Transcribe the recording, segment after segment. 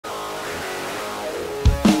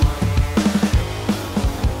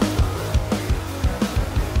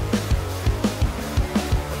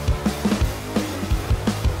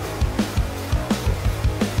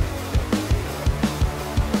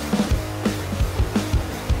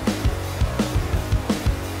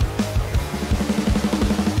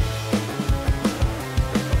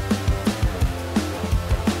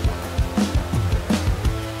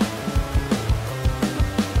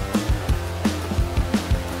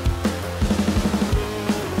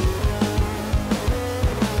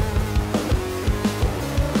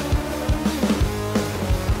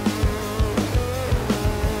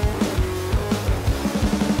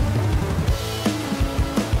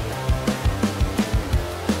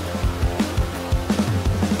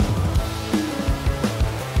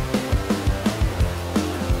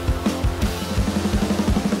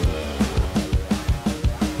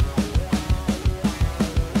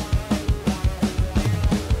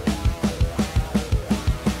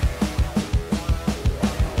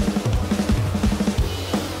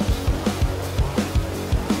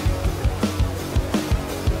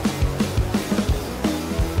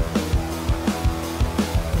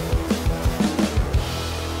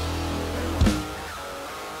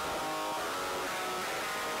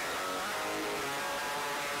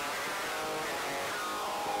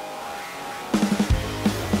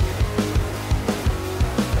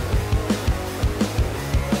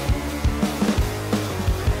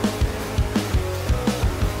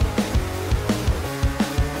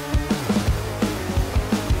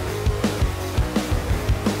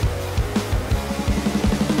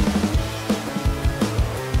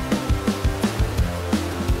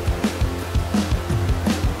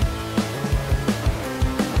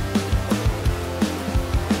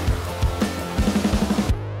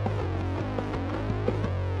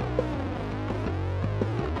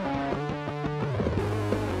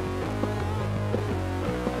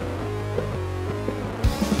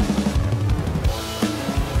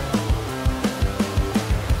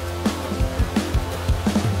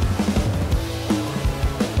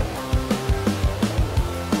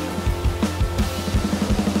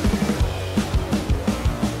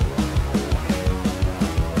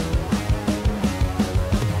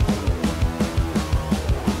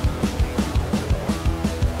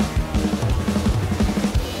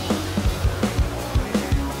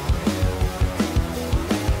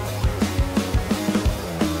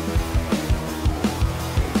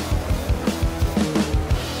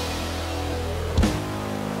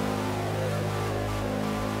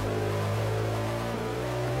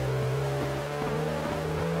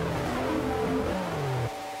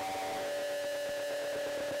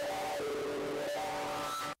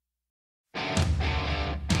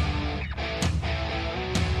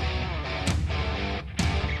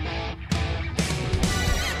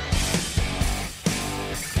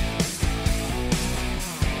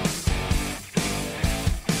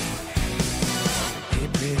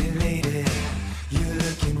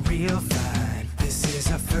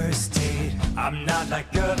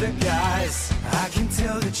eyes. I can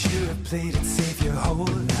tell that you have played it safe your whole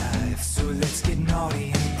life. So let's get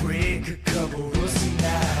naughty and break a couple rules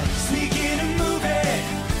tonight. Sneak in a movie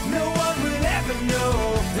no one will ever know.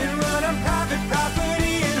 Then run on private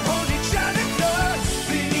property and hold each other close.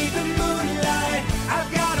 Beneath the moonlight,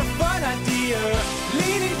 I've got a fun idea.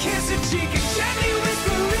 Lean and kiss a cheek and gently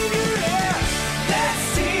whisper in your ear. Let's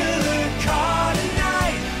steal a car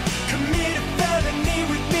tonight. Commit a felony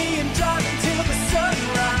with me and drive until the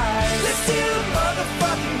sunrise. Let's steal a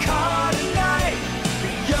motherfucking car tonight.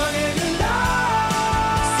 Be young and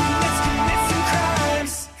alive. So let's commit some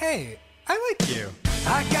crimes. Hey, I like you.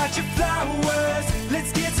 I got your flowers,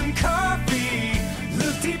 let's get some coffee.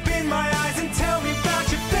 Look deep in my eyes and tell me about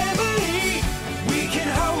your family. We can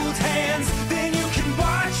hold hands, then you can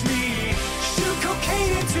watch me shoot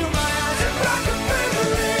cocaine into my eyes and rock a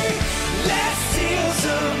memory. Let's steal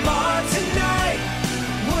some art tonight.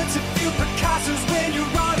 What's a few Picassos when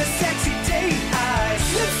you're on a sexy date heist?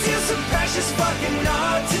 Let's steal some precious fucking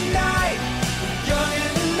art tonight. Young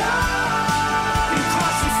and alive. And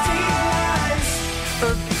cross some state lines.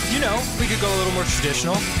 You know, we could go a little more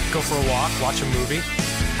traditional, go for a walk, watch a movie.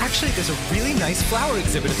 Actually, there's a really nice flower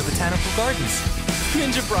exhibit at the Botanical Gardens.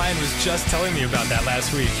 Ninja Brian was just telling me about that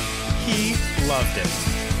last week. He loved it.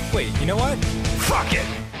 Wait, you know what? Fuck it!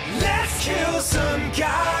 Let's kill some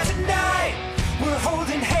guy tonight. We're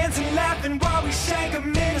holding hands and laughing while we shank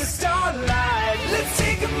 'em in the starlight. Let's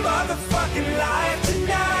take a motherfucking life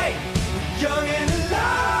tonight. Young and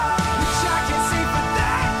alive. Which I can say for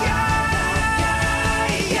that guy.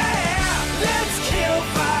 Yeah. Let's kill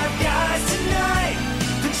 5 guys tonight.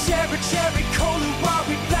 Then share a cherry cola while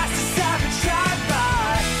we blast a savage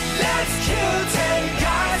drive-by. Let's kill 10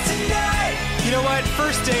 guys tonight. You know what?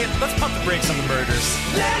 First date, let's pump the brakes on the murders.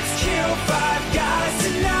 Let's kill 5 guys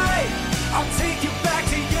tonight. I'll take you back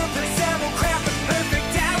to your place and we'll craft a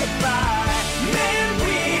perfect alibi. Man,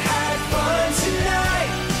 we had fun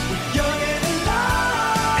tonight. We're young and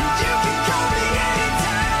alive. And you can call me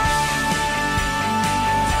anytime.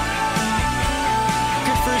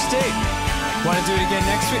 Good first date. Want to do it again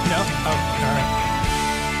next week? No? Oh, all right.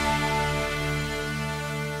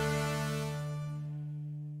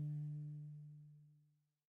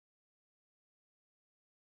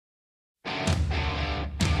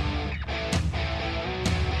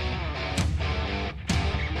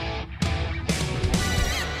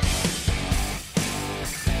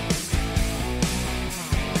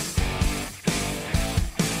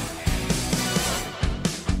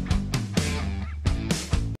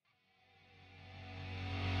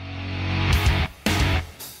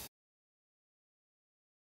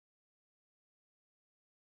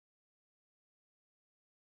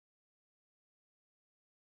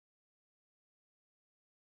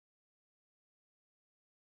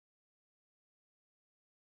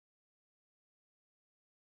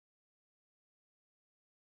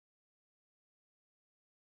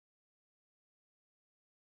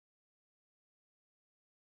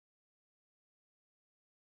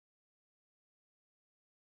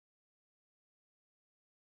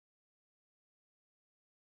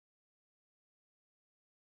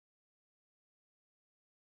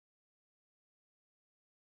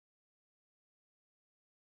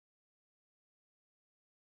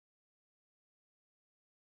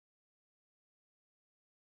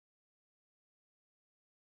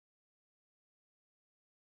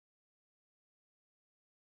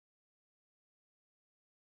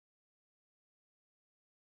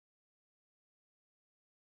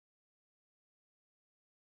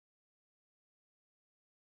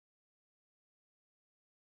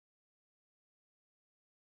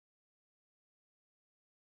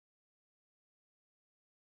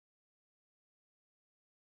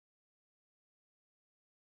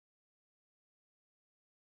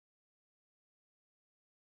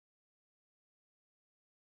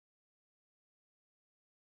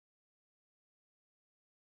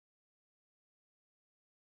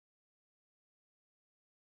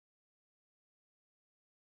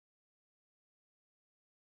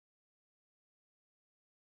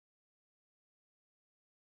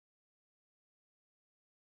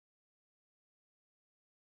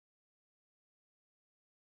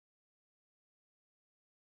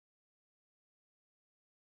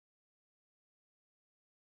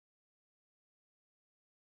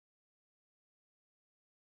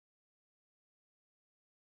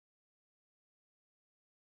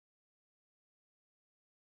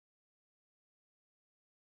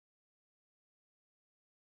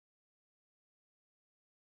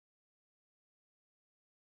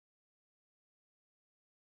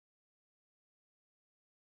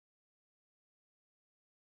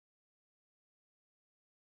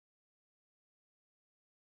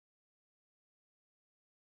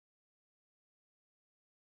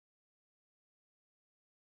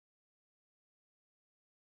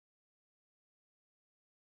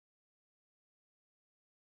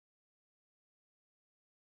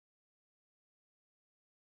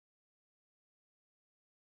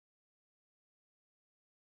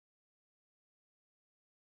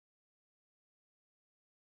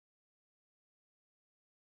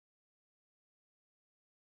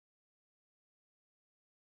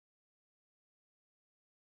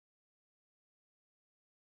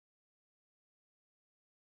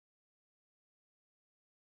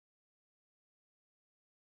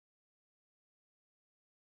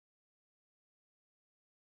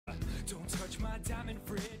 diamond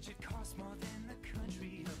fridge, it costs more than the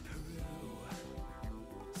country of Peru.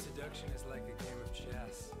 Seduction is like a game of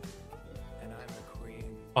chess, and I'm the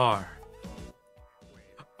queen. Are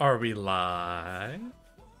we live?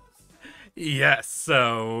 Yes,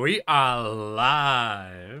 so we are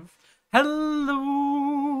live.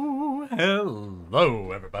 Hello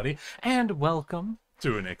everybody, and welcome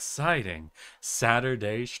to an exciting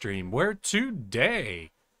Saturday stream where today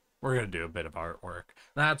we're going to do a bit of artwork.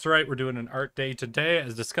 That's right, we're doing an art day today.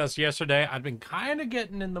 As discussed yesterday, I've been kind of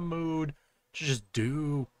getting in the mood to just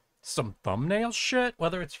do some thumbnail shit,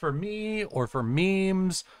 whether it's for me or for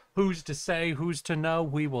memes. Who's to say, who's to know?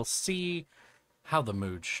 We will see how the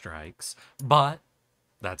mood strikes. But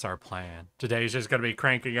that's our plan. Today's just going to be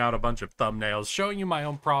cranking out a bunch of thumbnails, showing you my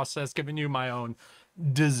own process, giving you my own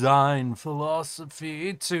design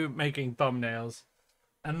philosophy to making thumbnails.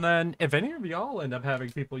 And then if any of y'all end up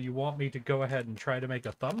having people you want me to go ahead and try to make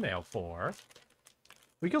a thumbnail for,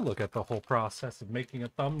 we can look at the whole process of making a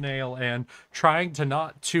thumbnail and trying to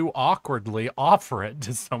not too awkwardly offer it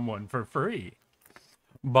to someone for free.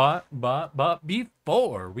 But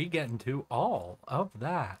before we get into all of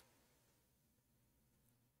that,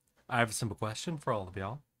 I have a simple question for all of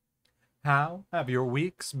y'all. How have your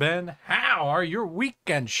weeks been? How are your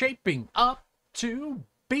weekends shaping up to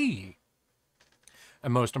be?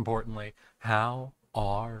 And most importantly, how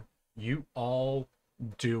are you all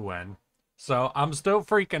doing? So I'm still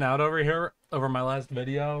freaking out over here over my last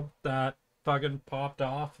video that fucking popped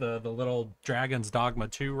off, the little Dragon's Dogma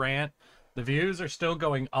 2 rant. The views are still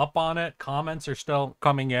going up on it. Comments are still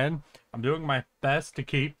coming in. I'm doing my best to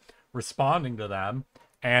keep responding to them.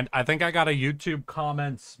 And I think I got a YouTube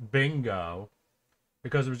comments bingo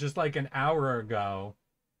because it was just like an hour ago.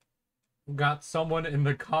 Got someone in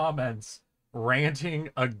the comments ranting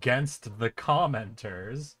against the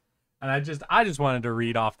commenters. And I just wanted to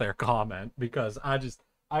read off their comment because I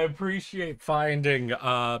appreciate finding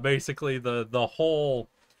basically the whole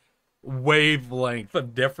wavelength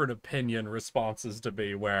of different opinion responses to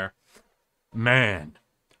be where, man,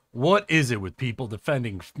 what is it with people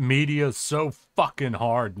defending media so fucking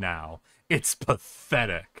hard now? It's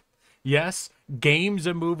pathetic. Yes, games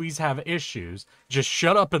and movies have issues. Just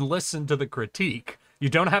shut up and listen to the critique. You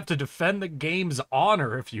don't have to defend the game's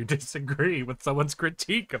honor if you disagree with someone's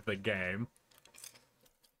critique of the game.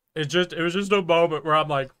 It was just a moment where I'm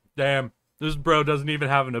like, damn, this bro doesn't even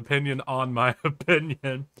have an opinion on my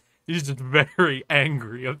opinion. He's just very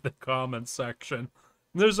angry at the comment section.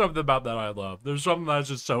 There's something about that I love. There's something that's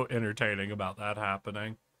just so entertaining about that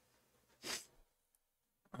happening.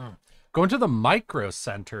 Going to the Micro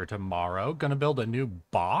Center tomorrow. Gonna build a new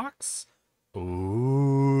box.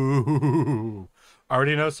 Ooh.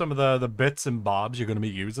 Already know some of the bits and bobs you're gonna be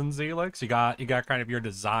using, Zelix. You got kind of your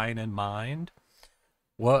design in mind.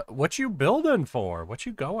 What you building for? What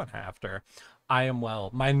you going after? I am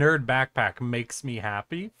well. My nerd backpack makes me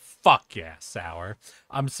happy. Fuck yeah, Sour.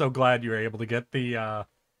 I'm so glad you were able to get the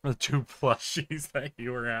 2 plushies that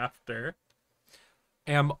you were after.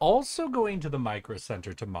 Am also going to the Micro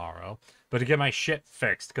Center tomorrow, but to get my shit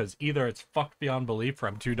fixed, because either it's fucked beyond belief or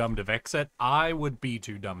I'm too dumb to fix it. I would be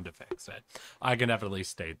too dumb to fix it. I can definitely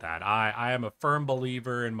state that. I am a firm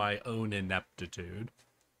believer in my own ineptitude.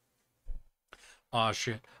 Aw,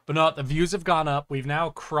 shit. But no, the views have gone up. We've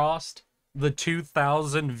now crossed the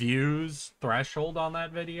 2,000 views threshold on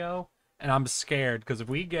that video. And I'm scared, because if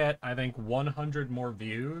we get, I think, 100 more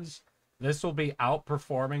views, this will be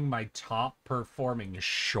outperforming my top performing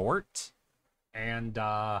short. And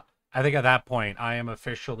I think at that point, I am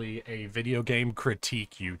officially a video game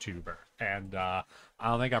critique YouTuber. And I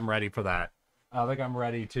don't think I'm ready for that. I don't think I'm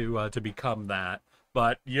ready to become that.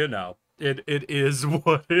 But, you know, it is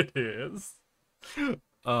what it is.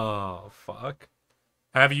 Oh, fuck.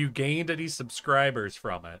 Have you gained any subscribers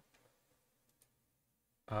from it?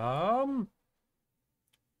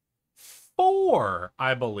 4,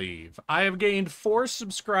 I believe. I have gained 4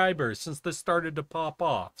 subscribers since this started to pop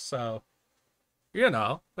off. So, you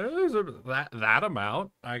know, there's that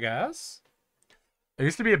amount, I guess. I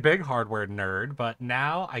used to be a big hardware nerd, but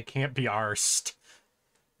now I can't be arsed.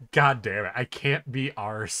 God damn it. I can't be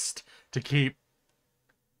arsed to keep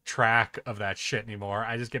track of that shit anymore.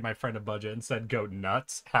 I just gave my friend a budget and said, go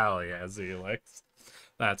nuts. Hell yeah, Zelix.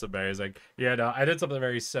 That's amazing. Yeah, no, I did something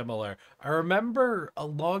very similar. I remember a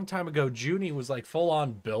long time ago, Junie was like full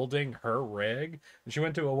on building her rig. And she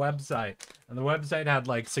went to a website, and the website had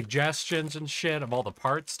like suggestions and shit of all the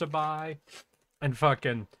parts to buy. And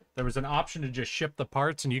fucking, there was an option to just ship the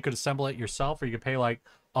parts and you could assemble it yourself, or you could pay like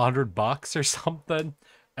 $100 or something.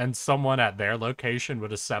 And someone at their location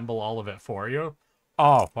would assemble all of it for you.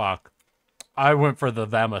 Oh, fuck. I went for the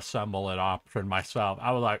them assemble it option myself.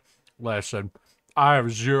 I was like, listen, I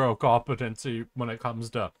have zero competency when it comes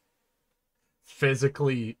to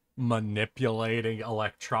physically manipulating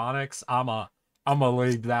electronics. I'm gonna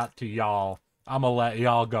leave that to y'all. I'm gonna let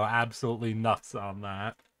y'all go absolutely nuts on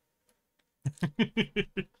that.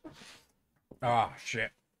 Oh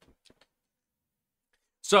shit.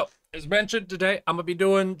 So, as mentioned today, I'm gonna be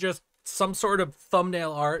doing just some sort of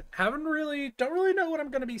thumbnail art. Don't really know what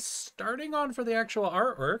I'm gonna be starting on for the actual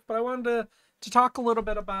artwork, but I wanted to talk a little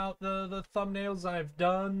bit about the thumbnails I've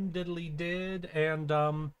done, diddly did,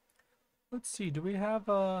 and let's see, do we have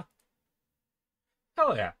a...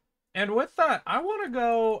 Hell yeah. And with that, I want to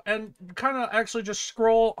go and kind of actually just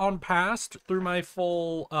scroll on past through my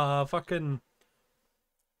full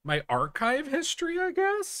my archive history, I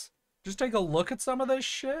guess. Just take a look at some of this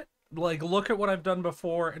shit. Like, look at what I've done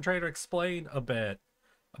before and try to explain a bit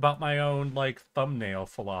about my own, like, thumbnail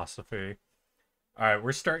philosophy. Alright,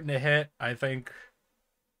 we're starting to hit, I think,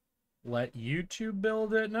 let YouTube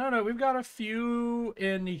build it. No, we've got a few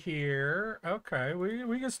in here. Okay,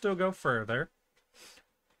 we can still go further.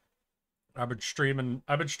 I've been streaming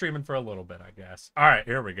for a little bit, I guess. Alright,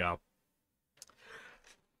 here we go.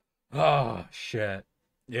 Oh, shit.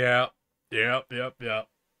 Yep.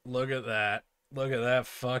 Look at that. Look at that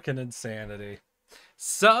fucking insanity.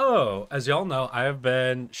 So, as y'all know, I have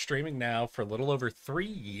been streaming now for a little over 3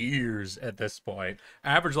 years at this point.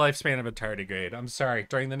 Average lifespan of a tardigrade. I'm sorry,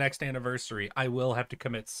 during the next anniversary, I will have to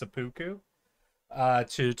commit seppuku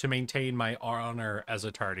to maintain my honor as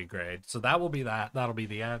a tardigrade. So that will be that. That'll be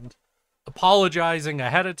the end. Apologizing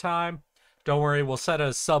ahead of time. Don't worry, we'll set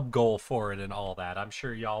a sub goal for it and all that. I'm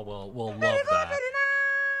sure y'all will love that.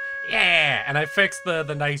 Yeah, and I fixed the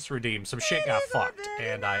nice redeem. Some shit got fucked,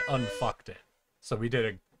 and I unfucked it. So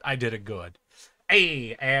I did it good.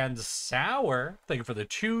 Hey, and Sour, thank you for the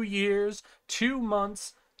 2 years, 2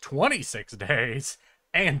 months, 26 days,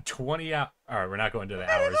 and 20 hours. All right, we're not going to the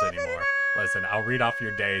hours anymore. Listen, I'll read off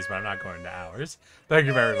your days, but I'm not going to hours. Thank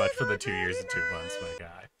you very much for the 2 years and 2 months, my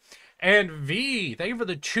guy. And V, thank you for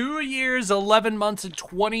the 2 years, 11 months, and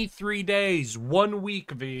 23 days. 1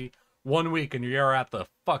 week, V. 1 week, and you're at the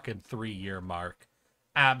fucking 3-year mark.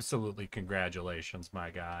 Absolutely congratulations, my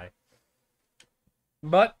guy.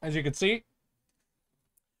 But, as you can see,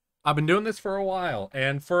 I've been doing this for a while,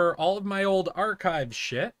 and for all of my old archive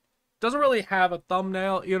shit, doesn't really have a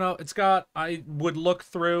thumbnail. You know, it's got, I would look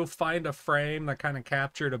through, find a frame that kind of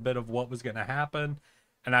captured a bit of what was going to happen,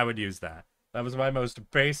 and I would use that. That was my most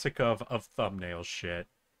basic of thumbnail shit.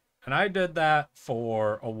 And I did that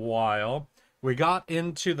for a while. We got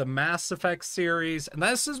into the Mass Effect series, and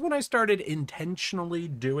this is when I started intentionally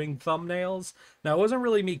doing thumbnails. Now, it wasn't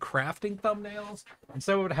really me crafting thumbnails. And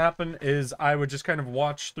so what would happen is I would just kind of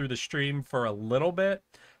watch through the stream for a little bit,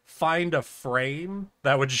 find a frame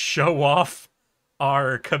that would show off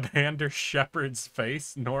our Commander Shepard's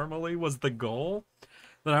face, normally was the goal.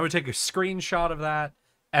 Then I would take a screenshot of that,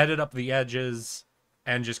 edit up the edges,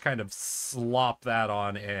 and just kind of slop that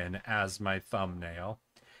on in as my thumbnail.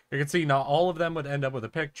 You can see not all of them would end up with a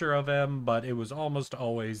picture of him, but it was almost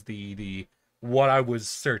always the what I was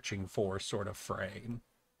searching for sort of frame.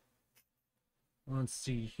 Let's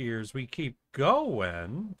see here as we keep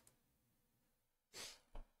going.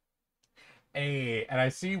 Hey, and I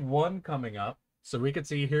see one coming up. So we could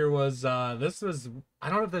see here was, this was, I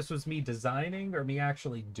don't know if this was me designing or me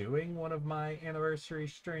actually doing one of my anniversary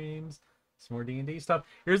streams. Some more D&D stuff.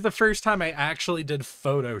 Here's the first time I actually did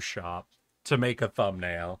Photoshop to make a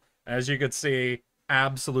thumbnail. As you can see,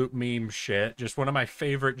 absolute meme shit. Just one of my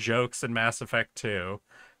favorite jokes in Mass Effect 2.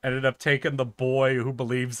 Ended up taking the boy who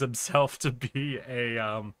believes himself to be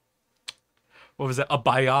a, what was it, a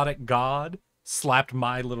biotic god. Slapped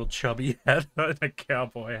my little chubby head and a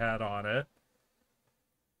cowboy hat on it.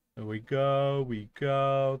 And we go.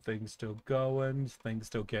 Things still going. Things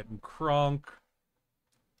still getting crunk.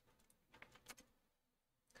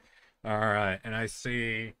 Alright, and I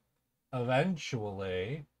see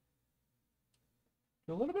eventually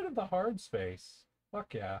a little bit of the hard space.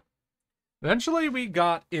 Fuck yeah. Eventually we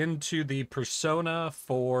got into the Persona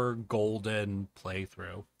 4 Golden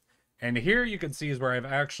playthrough. And here you can see is where I've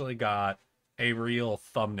actually got a real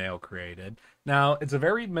thumbnail created. Now, it's a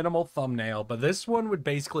very minimal thumbnail, but this one would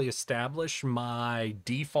basically establish my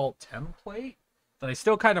default template that I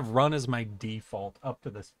still kind of run as my default up to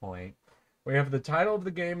this point. We have the title of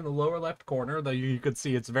the game in the lower left corner, though you can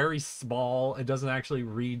see it's very small. It doesn't actually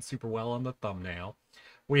read super well on the thumbnail.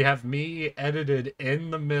 We have me edited in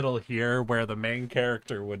the middle here where the main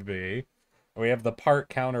character would be. We have the part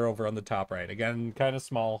counter over on the top right. Again, kind of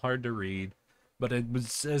small, hard to read. But it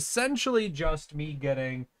was essentially just me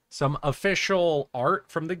getting some official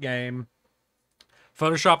art from the game,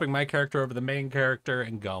 photoshopping my character over the main character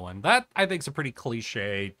and going. That, I think, is a pretty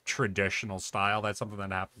cliche, traditional style. That's something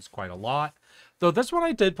that happens quite a lot. Though this one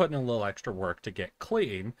I did put in a little extra work to get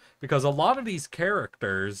clean, because a lot of these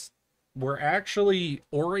characters were actually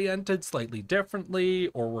oriented slightly differently,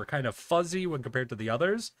 or were kind of fuzzy when compared to the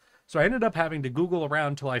others. So I ended up having to Google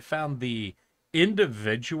around till I found the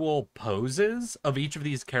individual poses of each of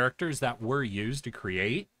these characters that were used to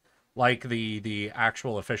create, like the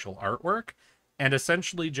actual official artwork, and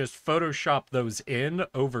essentially just Photoshop those in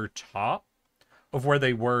over top of where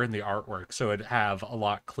they were in the artwork, so it'd have a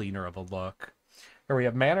lot cleaner of a look. Here we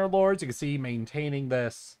have Manor Lords. You can see maintaining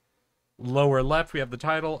this. Lower left, we have the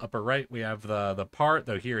title. Upper right, we have the part,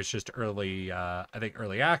 though here it's just early, I think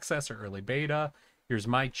early access or early beta. Here's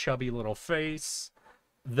my chubby little face.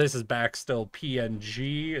 This is back still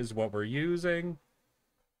PNG is what we're using.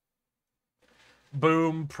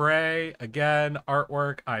 Boom, Prey, again,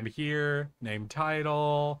 artwork, I'm here, name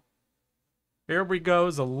title. Here we go,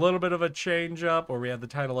 is a little bit of a change up where we have the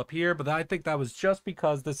title up here, but I think that was just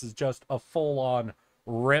because this is just a full-on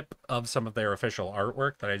rip of some of their official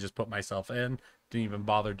artwork that I just put myself in. Didn't even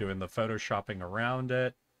bother doing the photoshopping around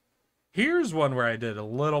it. Here's one where I did a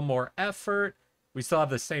little more effort. We still have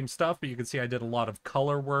the same stuff, but you can see I did a lot of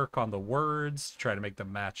color work on the words, try to make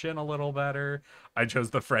them match in a little better. I chose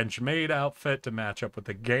the French maid outfit to match up with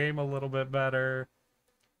the game a little bit better.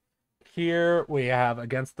 Here we have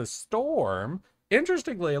Against the Storm.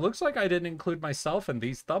 Interestingly, it looks like I didn't include myself in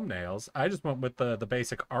these thumbnails. I just went with the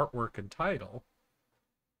basic artwork and title.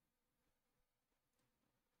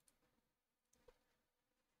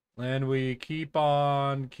 And we keep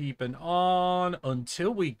on keeping on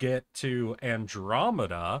until we get to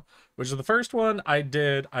Andromeda, which is the first one I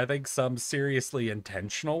did, I think, some seriously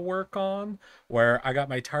intentional work on, where I got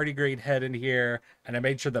my tardigrade head in here, and I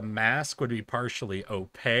made sure the mask would be partially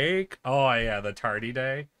opaque. Oh, yeah, the tardy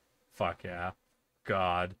day. Fuck yeah.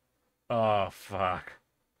 God. Oh, fuck.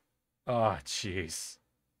 Oh, jeez.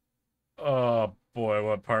 Oh, boy,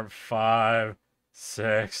 what part? 5,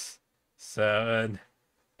 6, 7...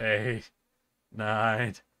 8,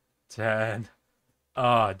 9, 10.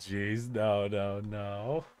 Oh, jeez.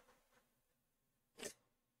 No.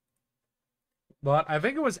 But I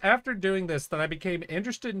think it was after doing this that I became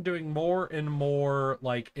interested in doing more and more,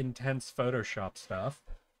 like, intense Photoshop stuff.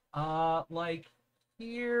 Like,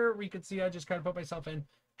 here we can see I just kind of put myself in.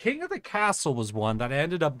 King of the Castle was one that I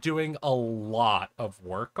ended up doing a lot of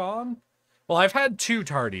work on. Well, I've had 2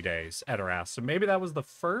 tardy days at Arras, so maybe that was the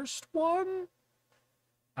first one?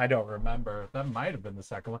 I don't remember. That might have been the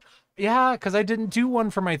second one. Yeah, because I didn't do one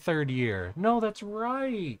for my 3rd year. No, that's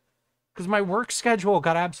right. Because my work schedule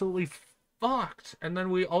got absolutely fucked. And then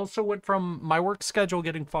we also went from my work schedule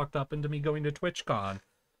getting fucked up into me going to TwitchCon.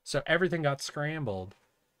 So everything got scrambled.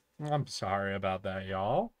 I'm sorry about that,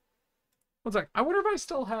 y'all. One sec. I wonder if I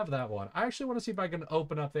still have that one. I actually want to see if I can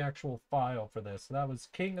open up the actual file for this. That was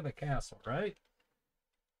King of the Castle, right?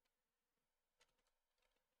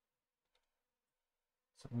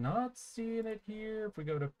 So I'm not seeing it here. If we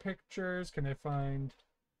go to pictures, can I find...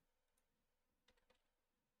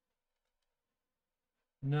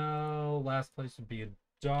 No, last place would be in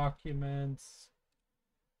documents.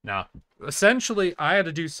 No. Essentially, I had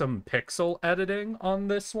to do some pixel editing on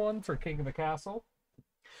this one for King of the Castle.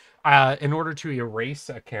 In order to erase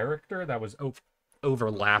a character that was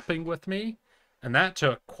overlapping with me. And that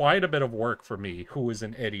took quite a bit of work for me, who was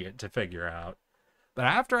an idiot, to figure out. But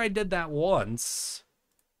after I did that once...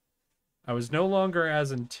 I was no longer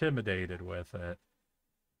as intimidated with it.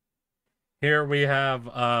 Here we have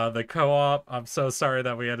the co-op. I'm so sorry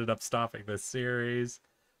that we ended up stopping this series,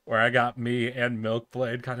 where I got me and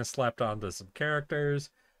Milkblade kind of slapped onto some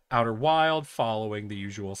characters. Outer Wild, following the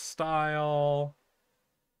usual style.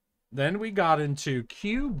 Then we got into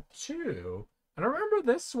Cube 2. And I remember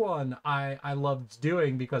this one I loved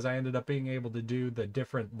doing because I ended up being able to do the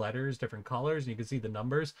different letters, different colors, and you can see the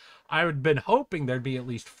numbers. I had been hoping there'd be at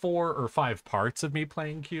least 4 or 5 parts of me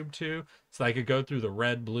playing Cube 2, so I could go through the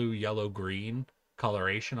red, blue, yellow, green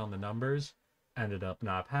coloration on the numbers. Ended up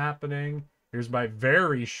not happening. Here's my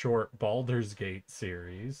very short Baldur's Gate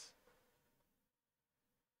series.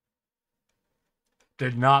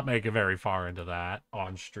 Did not make it very far into that,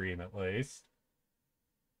 on stream at least.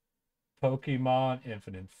 Pokemon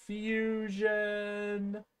Infinite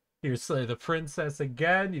Fusion. Here's Slay the Princess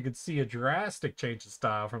again. You can see a drastic change of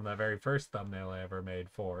style from that very first thumbnail I ever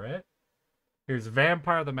made for it. Here's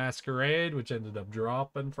Vampire the Masquerade, which ended up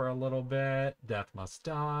dropping for a little bit. Death Must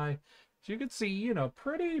Die. So you can see, you know,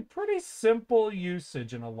 pretty simple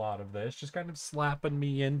usage in a lot of this. Just kind of slapping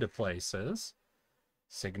me into places.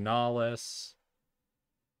 Signalis.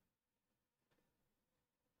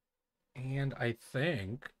 And I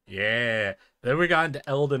think, yeah, then we got into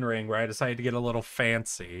Elden Ring, where I decided to get a little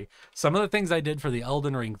fancy. Some of the things I did for the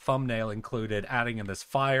Elden Ring thumbnail included adding in this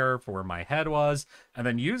fire for where my head was, and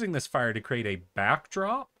then using this fire to create a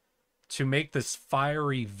backdrop to make this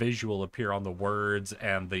fiery visual appear on the words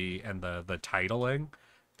and the titling.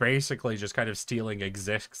 Basically, just kind of stealing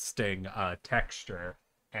existing texture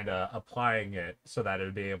and applying it so that it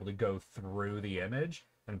would be able to go through the image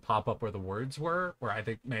and pop up where the words were, where I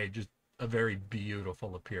think made just a very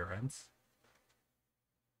beautiful appearance.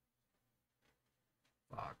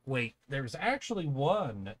 Fuck, wait, there's actually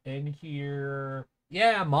one in here.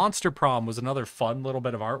 Yeah, Monster Prom was another fun little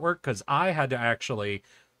bit of artwork, because I had to actually,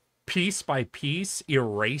 piece by piece,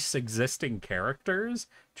 erase existing characters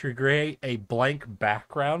to create a blank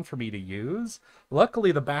background for me to use.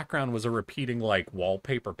 Luckily, the background was a repeating, like,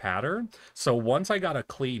 wallpaper pattern, so once I got a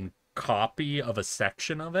clean copy of a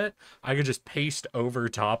section of it, I could just paste over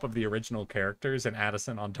top of the original characters and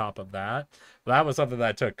Addison on top of that. That was something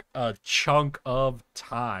that took a chunk of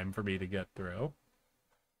time for me to get through.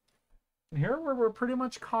 And here we're pretty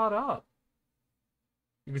much caught up.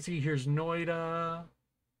 You can see here's Noida.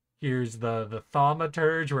 Here's the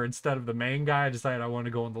Thaumaturge, where instead of the main guy, I decided I want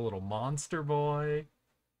to go on the little monster boy.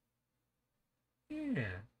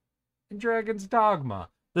 Yeah. And Dragon's Dogma.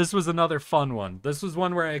 This was another fun one. This was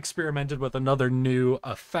one where I experimented with another new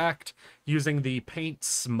effect using the paint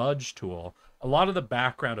smudge tool. A lot of the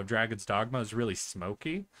background of Dragon's Dogma is really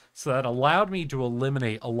smoky, so that allowed me to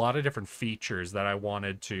eliminate a lot of different features that I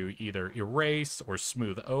wanted to either erase or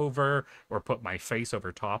smooth over or put my face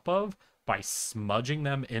over top of by smudging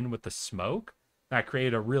them in with the smoke. That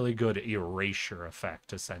created a really good erasure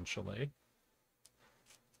effect, essentially.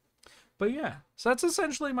 But yeah, so that's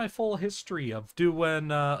essentially my full history of doing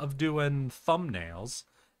thumbnails,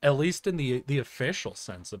 at least in the official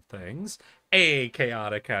sense of things. Hey,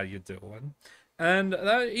 Chaotic, how you doing? And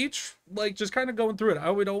each, like, just kind of going through it, I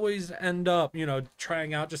would always end up, you know,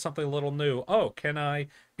 trying out just something a little new. Oh, can I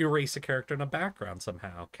erase a character in a background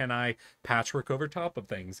somehow? Can I patchwork over top of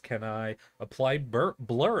things? Can I apply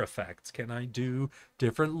blur effects? Can I do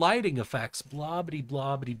different lighting effects? Blobbity,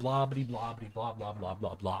 blobbity, blobbity, blobbity, blah, blah, blah,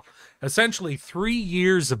 blah, blah. Essentially, 3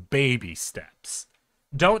 years of baby steps.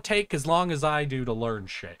 Don't take as long as I do to learn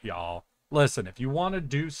shit, y'all. Listen, if you want to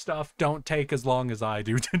do stuff, don't take as long as I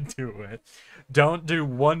do to do it. Don't do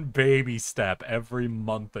one baby step every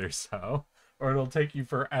month or so, or it'll take you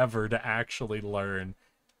forever to actually learn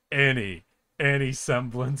any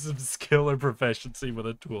semblance of skill or proficiency with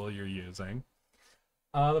a tool you're using.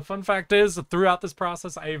 The fun fact is, throughout this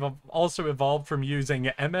process, I've also evolved from using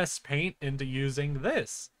MS Paint into using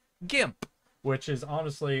this, GIMP, which is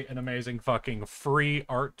honestly an amazing fucking free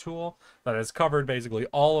art tool that has covered basically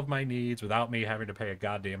all of my needs without me having to pay a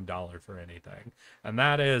goddamn dollar for anything. And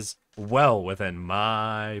that is well within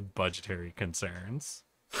my budgetary concerns.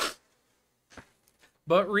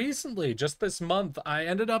 But recently, just this month, I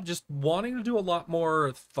ended up just wanting to do a lot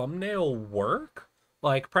more thumbnail work.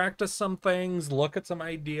 Like, practice some things, look at some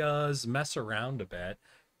ideas, mess around a bit.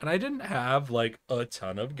 And I didn't have, like, a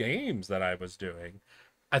ton of games that I was doing.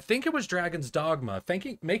 I think it was Dragon's Dogma.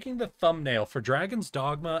 Making the thumbnail for Dragon's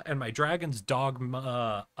Dogma and my Dragon's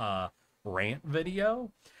Dogma rant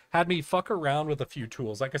video had me fuck around with a few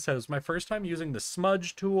tools. Like I said, it was my first time using the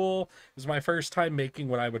smudge tool. It was my first time making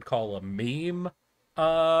what I would call a meme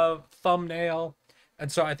thumbnail.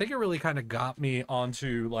 And so I think it really kind of got me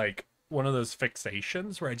onto, like, one of those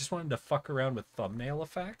fixations where I just wanted to fuck around with thumbnail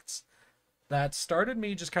effects. That started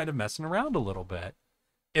me just kind of messing around a little bit.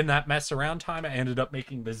 In that mess around time, I ended up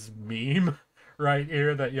making this meme right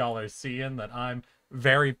here that y'all are seeing that I'm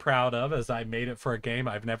very proud of, as I made it for a game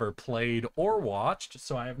I've never played or watched,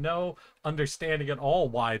 so I have no understanding at all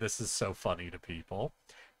why this is so funny to people,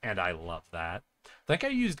 and I love that. I think I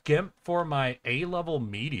used GIMP for my A-level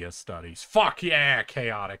media studies. Fuck yeah,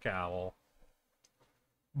 Chaotic Owl.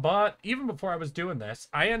 But even before I was doing this,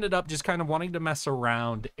 I ended up just kind of wanting to mess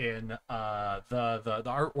around in the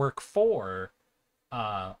artwork for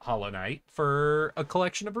Hollow Knight for a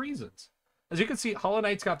collection of reasons. As you can see, Hollow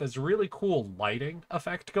Knight's got this really cool lighting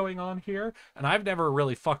effect going on here, and I've never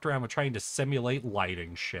really fucked around with trying to simulate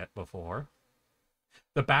lighting shit before.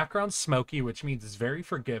 The background's smoky, which means it's very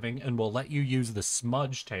forgiving and will let you use the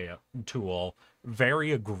smudge tool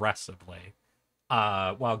very aggressively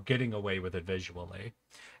while getting away with it visually.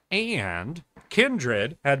 And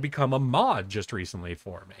Kindred had become a mod just recently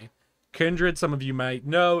for me. Kindred, some of you might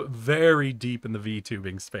know, very deep in the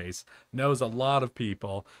VTubing space, knows a lot of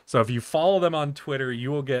people. So if you follow them on Twitter,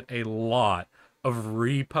 you will get a lot of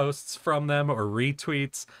reposts from them or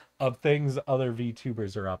retweets of things other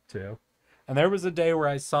VTubers are up to. And there was a day where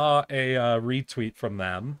I saw a retweet from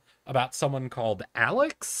them about someone called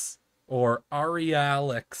Alex or Ari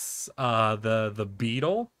Alex, the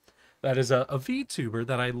Beetle. That is a VTuber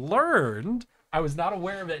that I learned. I was not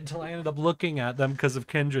aware of it until I ended up looking at them because of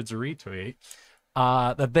Kindred's retweet.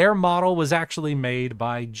 That their model was actually made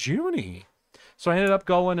by Junie. So I ended up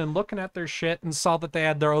going and looking at their shit and saw that they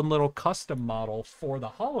had their own little custom model for the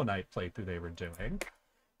Hollow Knight playthrough they were doing.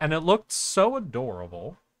 And it looked so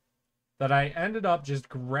adorable that I ended up just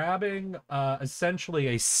grabbing essentially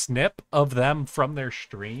a snip of them from their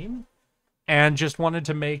stream and just wanted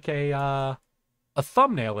to make a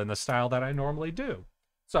thumbnail in the style that I normally do.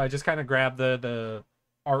 So I just kind of grabbed the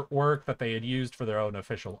artwork that they had used for their own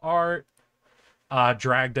official art,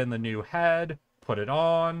 dragged in the new head, put it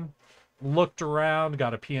on, looked around,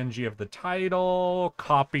 got a PNG of the title,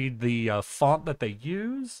 copied the font that they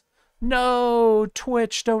use. No,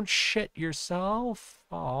 Twitch, don't shit yourself.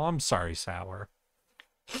 Oh, I'm sorry, Sour.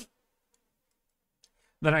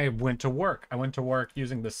 Then I went to work. I went to work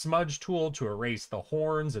using the smudge tool to erase the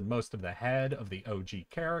horns and most of the head of the OG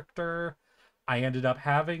character. I ended up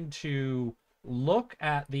having to look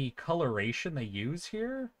at the coloration they use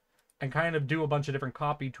here and kind of do a bunch of different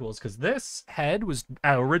copy tools because this head was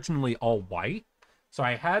originally all white. So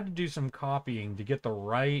I had to do some copying to get the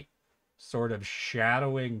right sort of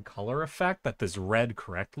shadowing color effect that this read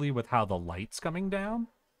correctly with how the light's coming down.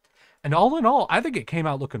 And all in all, I think it came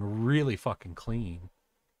out looking really fucking clean.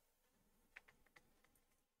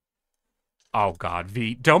 Oh God,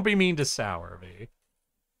 V, don't be mean to Sour, V.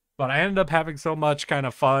 But I ended up having so much kind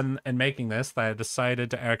of fun in making this that I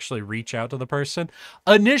decided to actually reach out to the person.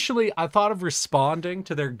 Initially, I thought of responding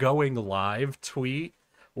to their going live tweet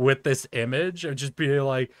with this image and just being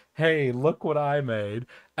like, hey, look what I made.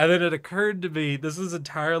 And then it occurred to me, this is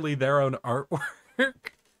entirely their own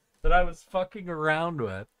artwork that I was fucking around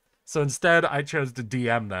with. So instead, I chose to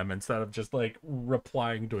DM them instead of just like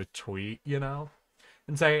replying to a tweet, you know?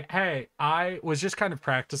 And say, hey, I was just kind of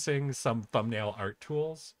practicing some thumbnail art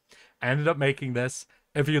tools. I ended up making this.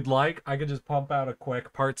 If you'd like, I could just pump out a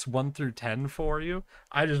quick parts 1 through 10 for you.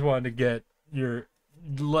 I just wanted to get your...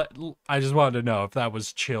 I just wanted to know if that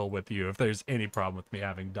was chill with you, if there's any problem with me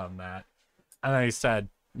having done that. And they said,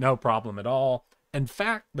 no problem at all. In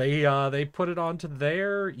fact, they put it onto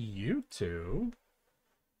their YouTube.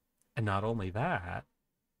 And not only that,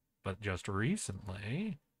 but just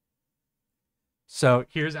recently... So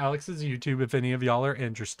here's Alex's YouTube if any of y'all are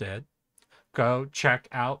interested. Go check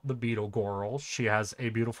out the Beetle Girl. She has a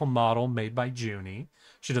beautiful model made by Junie.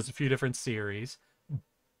 She does a few different series.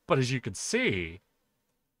 But as you can see,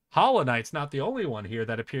 Hollow Knight's not the only one here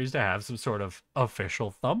that appears to have some sort of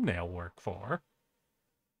official thumbnail work for.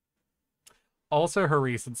 Also her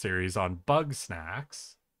recent series on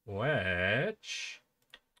Bugsnax, which...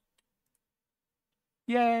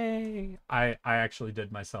 Yay! I actually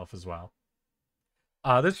did myself as well.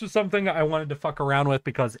 This was something I wanted to fuck around with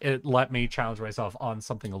because it let me challenge myself on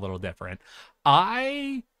something a little different.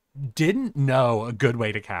 I didn't know a good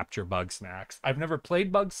way to capture Bugsnax. I've never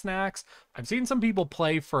played Bugsnax. I've seen some people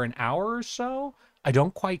play for an hour or so. I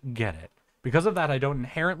don't quite get it. Because of that, I don't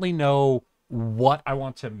inherently know what I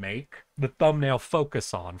want to make the thumbnail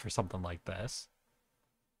focus on for something like this.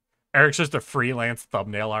 Eric's just a freelance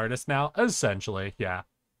thumbnail artist now, essentially, yeah.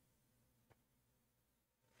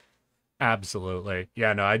 Absolutely.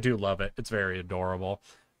 Yeah, no, I do love it. It's very adorable.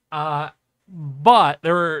 But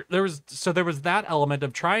there was that element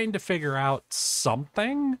of trying to figure out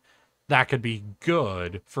something that could be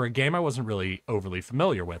good for a game I wasn't really overly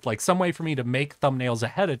familiar with. Like some way for me to make thumbnails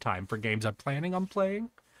ahead of time for games I'm planning on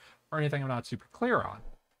playing or anything I'm not super clear on.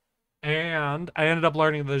 And I ended up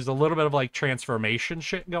learning there's a little bit of like transformation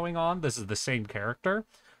shit going on. This is the same character.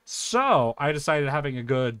 So I decided having a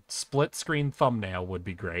good split screen thumbnail would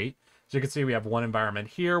be great. So you can see we have one environment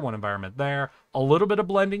here, one environment there. A little bit of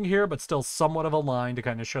blending here, but still somewhat of a line to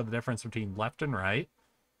kind of show the difference between left and right.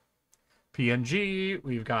 PNG,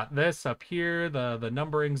 we've got this up here, the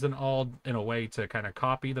numberings and all in a way to kind of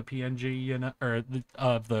copy the PNG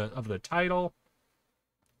of the title.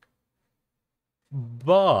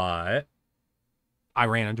 But I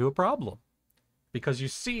ran into a problem. Because you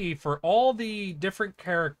see, for all the different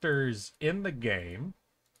characters in the game,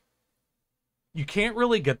 you can't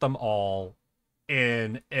really get them all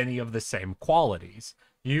in any of the same qualities.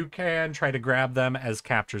 You can try to grab them as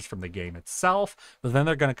captures from the game itself, but then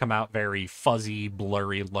they're going to come out very fuzzy,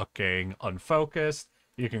 blurry looking, unfocused.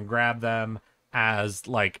 You can grab them as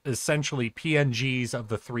like essentially PNGs of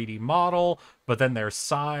the 3D model, but then their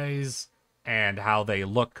size and how they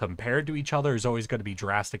look compared to each other is always going to be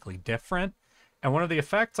drastically different. And one of the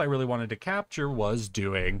effects I really wanted to capture was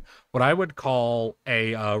doing what I would call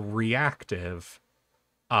a reactive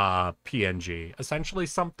PNG. Essentially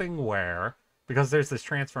something where, because there's this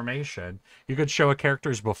transformation, you could show a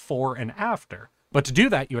character's before and after. But to do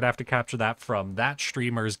that, you would have to capture that from that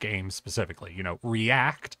streamer's game specifically. You know,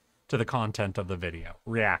 react to the content of the video.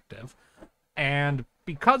 Reactive. And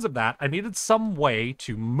because of that, I needed some way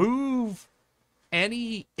to move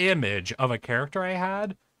any image of a character I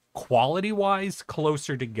had quality-wise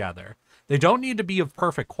closer together. They don't need to be of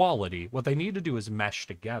perfect quality. What they need to do is mesh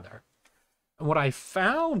together. And what I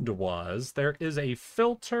found was there is a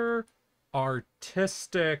filter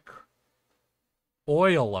artistic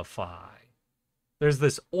oilify. There's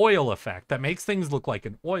this oil effect that makes things look like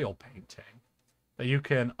an oil painting that you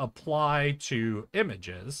can apply to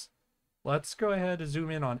images. Let's go ahead and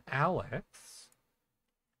zoom in on Alex.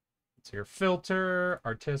 It's here, filter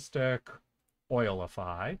artistic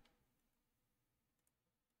oilify.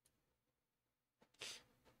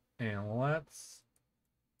 And let's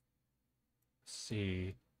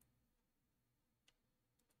see.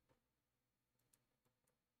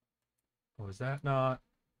 Was that not?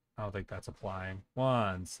 I don't think that's applying.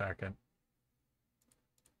 1 second.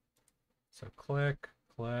 So click,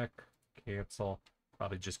 cancel.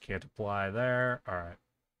 Probably just can't apply there. All right.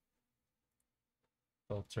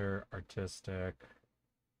 Filter artistic.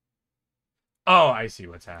 Oh, I see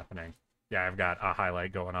what's happening. Yeah, I've got a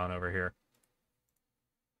highlight going on over here.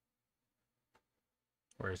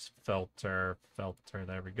 Where's filter? Filter,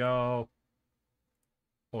 there we go.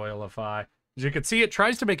 Oilify. As you can see, it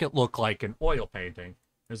tries to make it look like an oil painting.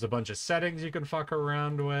 There's a bunch of settings you can fuck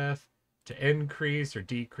around with to increase or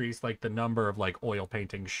decrease like the number of like oil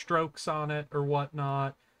painting strokes on it or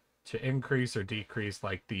whatnot. To increase or decrease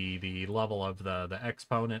like the level of the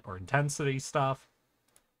exponent or intensity stuff.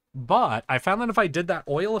 But I found that if I did that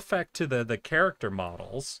oil effect to the character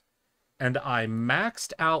models and I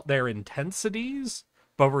maxed out their intensities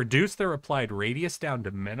but reduced their applied radius down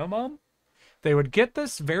to minimum, they would get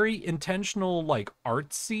this very intentional like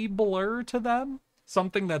artsy blur to them.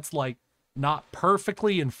 Something that's like not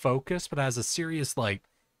perfectly in focus but has a serious like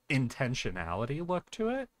intentionality look to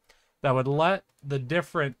it. That would let the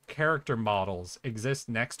different character models exist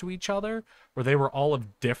next to each other where they were all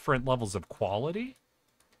of different levels of quality,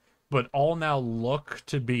 but all now look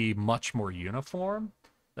to be much more uniform,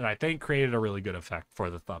 that I think created a really good effect for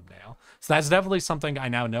the thumbnail. So that's definitely something I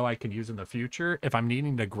now know I can use in the future if I'm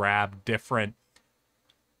needing to grab different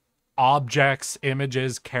objects,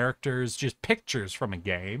 images, characters, just pictures from a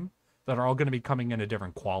game that are all going to be coming into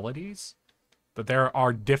different qualities. But there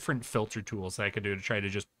are different filter tools that I could do to try to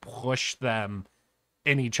just push them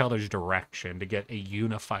in each other's direction to get a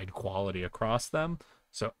unified quality across them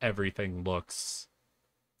so everything looks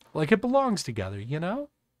like it belongs together, you know?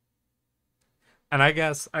 And I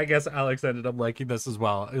guess Alex ended up liking this as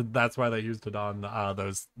well. That's why they used it on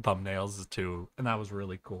those thumbnails too, and that was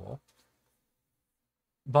really cool.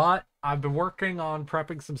 But I've been working on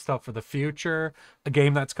prepping some stuff for the future. A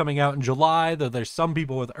game that's coming out in July, though there's some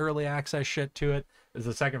people with early access shit to it, is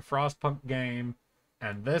the second Frostpunk game.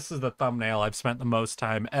 And this is the thumbnail I've spent the most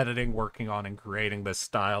time editing, working on, and creating this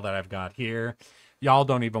style that I've got here. Y'all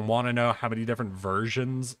don't even want to know how many different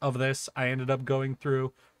versions of this I ended up going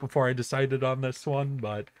through before I decided on this one.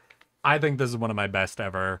 But I think this is one of my best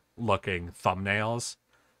ever looking thumbnails.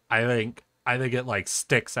 I think it like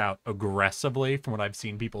sticks out aggressively from what I've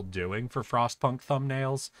seen people doing for Frostpunk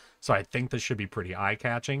thumbnails. So I think this should be pretty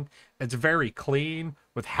eye-catching. It's very clean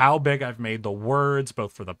with how big I've made the words,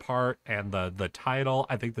 both for the part and the title.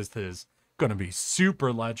 I think this is going to be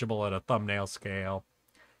super legible at a thumbnail scale.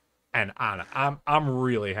 And I'm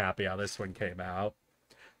really happy how this one came out.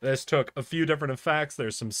 This took a few different effects.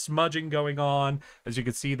 There's some smudging going on. As you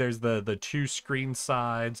can see, there's the two screen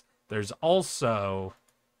sides. There's also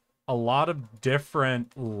a lot of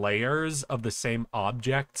different layers of the same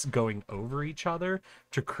objects going over each other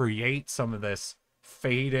to create some of this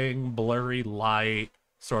fading, blurry light,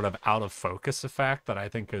 sort of out of focus effect that I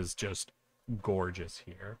think is just gorgeous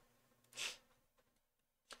here.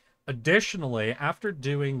 Additionally, after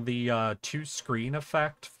doing the two screen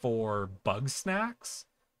effect for Bugsnax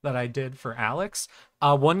that I did for Alex,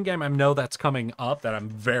 one game I know that's coming up that I'm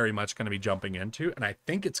very much going to be jumping into, and I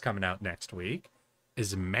think it's coming out next week,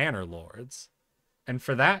 is Manor Lords. And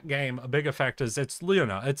for that game, a big effect is it's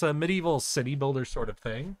a medieval city builder sort of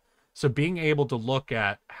thing. So being able to look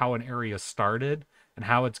at how an area started and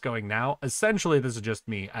how it's going now, essentially this is just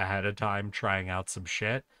me ahead of time trying out some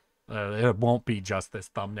shit. It won't be just this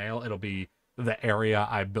thumbnail. It'll be the area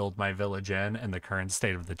I build my village in and the current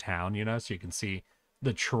state of the town, you know, so you can see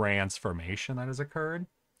the transformation that has occurred.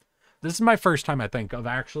 This is my first time, I think, of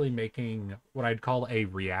actually making what I'd call a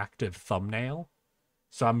reactive thumbnail.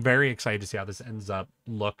 So I'm very excited to see how this ends up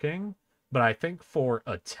looking. But I think for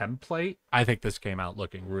a template, I think this came out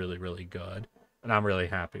looking really, really good. And I'm really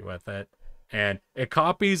happy with it. And it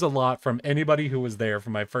copies a lot from anybody who was there for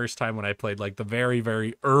my first time when I played like the very,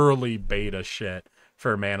 very early beta shit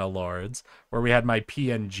for Mana Lords, where we had my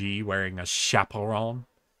PNG wearing a chaperon.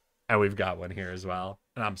 And we've got one here as well.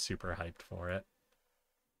 And I'm super hyped for it.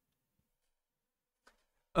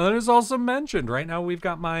 And as also mentioned, right now we've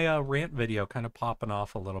got my rant video kind of popping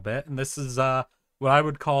off a little bit. And this is what I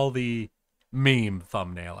would call the meme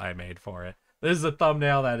thumbnail I made for it. This is a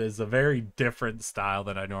thumbnail that is a very different style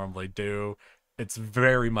than I normally do. It's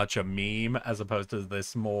very much a meme as opposed to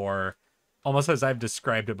this more, almost as I've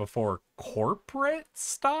described it before, corporate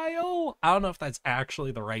style. I don't know if that's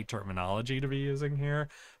actually the right terminology to be using here,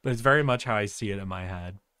 but it's very much how I see it in my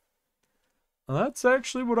head. That's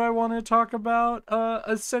actually what I want to talk about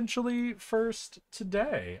essentially first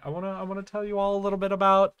today. I want to tell you all a little bit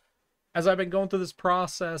about, as I've been going through this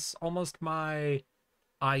process, almost my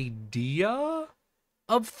idea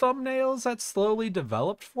of thumbnails that slowly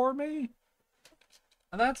developed for me.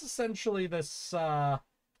 And that's essentially this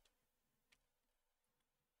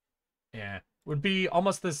would be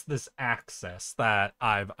almost this axis that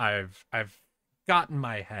I've got in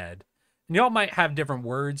my head. And y'all might have different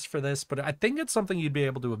words for this, but I think it's something you'd be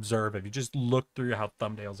able to observe if you just look through how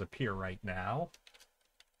thumbnails appear right now.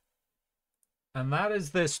 And that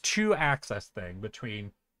is this two-axis thing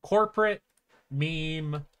between corporate,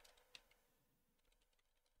 meme,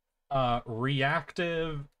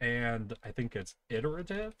 reactive, and I think it's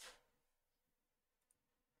iterative.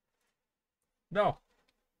 No.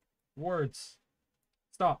 Words.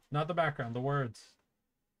 Stop. Not the background, the words.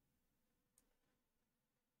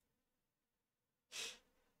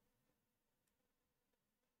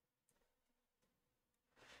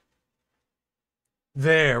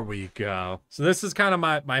 There we go. So this is kind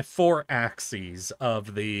of my four axes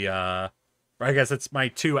of the, or I guess it's my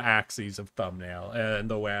two axes of thumbnail and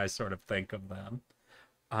the way I sort of think of them.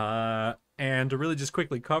 And to really just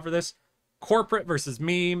quickly cover this, corporate versus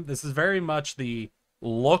meme, this is very much the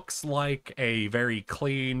looks like a very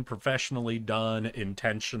clean, professionally done,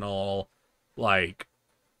 intentional, like,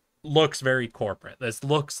 looks very corporate. This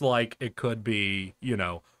looks like it could be, you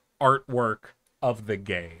know, artwork of the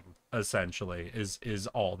game. Essentially is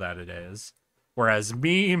all that it is, whereas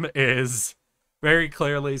meme is very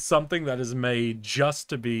clearly something that is made just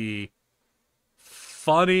to be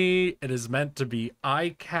funny. It is meant to be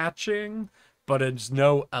eye-catching, but it's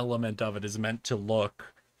no element of it is meant to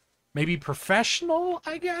look maybe professional,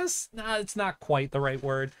 I guess. Nah, it's not quite the right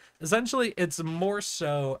word. Essentially, it's more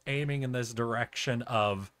so aiming in this direction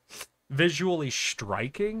of visually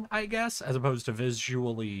striking, I guess, as opposed to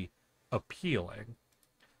visually appealing.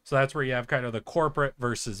 So that's where you have kind of the corporate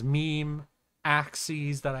versus meme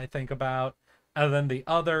axes that I think about. And then the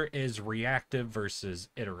other is reactive versus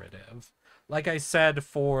iterative. Like I said,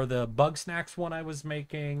 for the Bugsnax one I was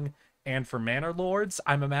making and for Manor Lords,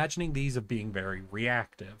 I'm imagining these as being very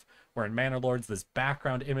reactive. Where in Manor Lords, this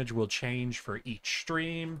background image will change for each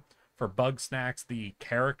stream. For Bugsnax, the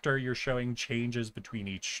character you're showing changes between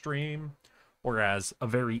each stream. Whereas a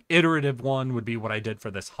very iterative one would be what I did for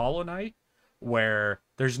this Hollow Knight, where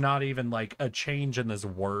there's not even like a change in this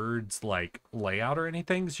words like layout or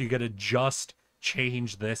anything, so you gotta just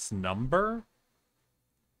change this number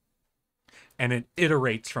and it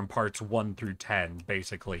iterates from parts 1 through 10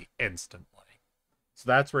 basically instantly. So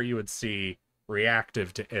that's where you would see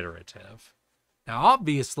reactive to iterative. Now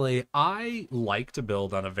obviously I like to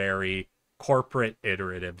build on a very corporate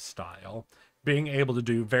iterative style, being able to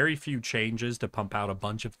do very few changes to pump out a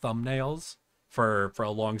bunch of thumbnails for a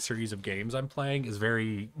long series of games I'm playing is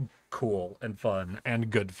very cool and fun and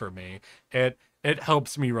good for me. It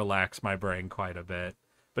helps me relax my brain quite a bit.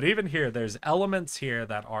 But even here, there's elements here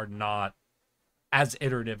that are not as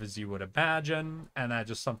iterative as you would imagine, and that's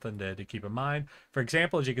just something to keep in mind. For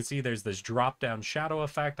example, as you can see, there's this drop-down shadow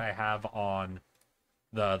effect I have on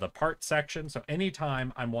the part section. So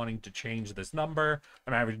anytime I'm wanting to change this number,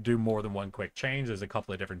 I'm having to do more than one quick change. There's a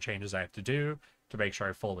couple of different changes I have to do to make sure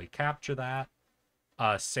I fully capture that.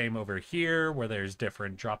 Same over here where there's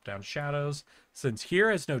different drop-down shadows. Since here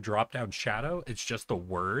has no drop-down shadow, it's just the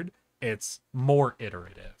word, it's more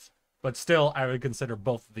iterative. But still, I would consider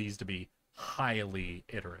both of these to be highly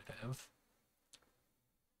iterative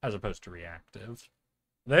as opposed to reactive.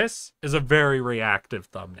 This is a very reactive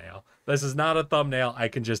thumbnail. This is not a thumbnail I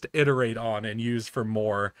can just iterate on and use for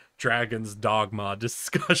more Dragon's Dogma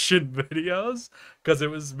discussion videos, because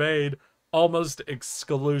it was made almost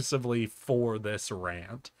exclusively for this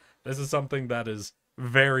rant. This is something that is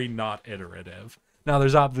very not iterative. Now,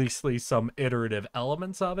 there's obviously some iterative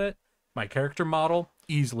elements of it. My character model,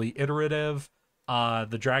 easily iterative.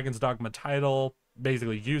 The Dragon's Dogma title,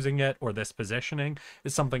 basically using it, or this positioning,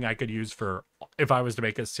 is something I could use for if I was to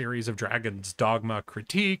make a series of Dragon's Dogma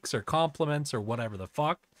critiques or compliments or whatever the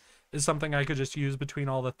fuck, is something I could just use between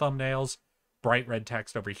all the thumbnails. Bright red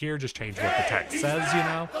text over here, just change what the text says, you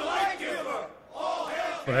know?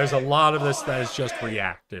 But there's a lot of this that is just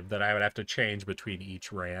reactive that I would have to change between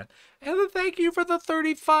each rant. And then thank you for the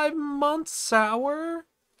 35 months, Sour.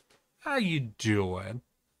 How you doing?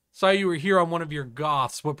 Saw you were here on one of your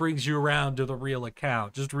goths. What brings you around to the real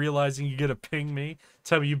account? Just realizing you get to ping me?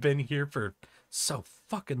 Tell me you've been here for so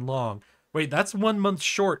fucking long. Wait, that's 1 month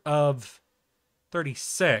short of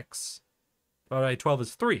 36. All right, 12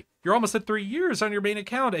 is 3. You're almost at 3 years on your main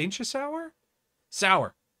account, ain't you, Sour?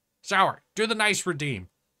 Sour, do the nice redeem.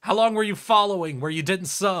 How long were you following where you didn't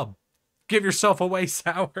sub? Give yourself away,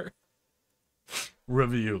 Sour.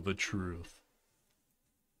 Reveal the truth.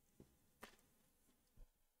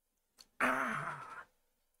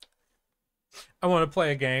 I want to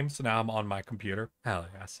play a game, so now I'm on my computer. Hell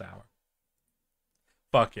yeah, Sour.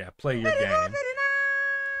 Fuck yeah, play your game.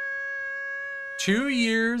 2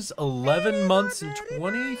 years, 11 months, and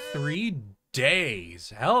 23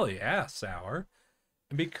 days. Hell yeah, Sour.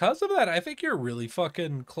 And because of that, I think you're really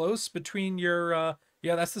fucking close between your,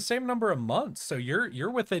 yeah, that's the same number of months. So you're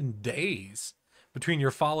within days between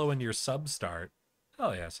your follow and your sub start.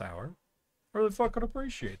 Hell yeah, Sour. Really fucking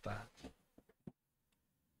appreciate that.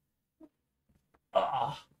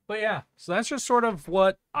 But yeah, so that's just sort of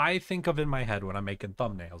what I think of in my head when I'm making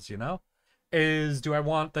thumbnails, you know? Is, do I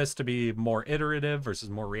want this to be more iterative versus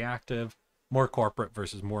more reactive, more corporate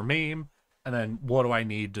versus more meme? And then what do I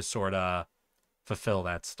need to sort of fulfill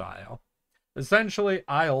that style? Essentially,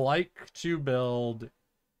 I like to build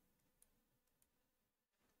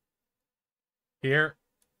here.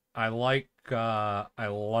 I like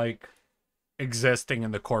existing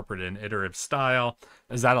in the corporate and iterative style,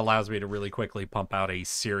 as that allows me to really quickly pump out a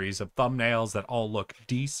series of thumbnails that all look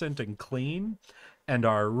decent and clean and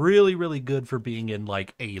are really, really good for being in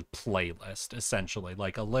like a playlist, essentially.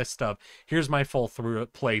 Like a list of, here's my full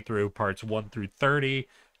playthrough, parts 1 through 30.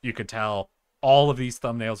 You can tell all of these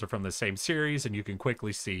thumbnails are from the same series, and you can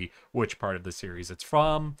quickly see which part of the series it's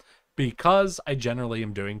from. Because I generally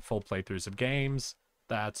am doing full playthroughs of games,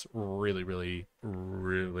 that's really, really,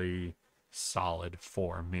 really solid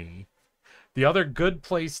for me. The other good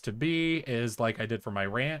place to be is, like I did for my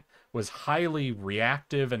rant, was highly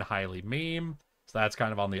reactive and highly meme. So that's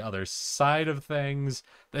kind of on the other side of things.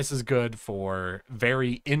 This is good for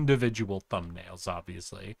very individual thumbnails,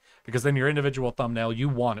 obviously, because then your individual thumbnail, you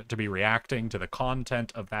want it to be reacting to the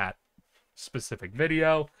content of that specific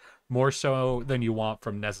video more so than you want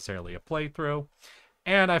from necessarily a playthrough.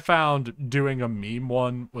 And I found doing a meme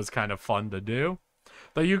one was kind of fun to do.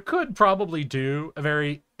 Though you could probably do a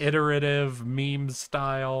very iterative meme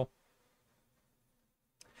style.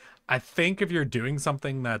 I think if you're doing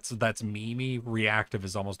something that's memey, reactive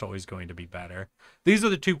is almost always going to be better. These are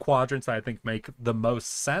the two quadrants that I think make the most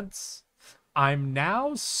sense. I'm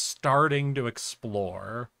now starting to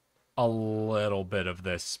explore a little bit of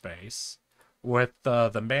this space. With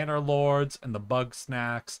the Manor Lords and the Bug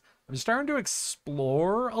Snacks, I'm starting to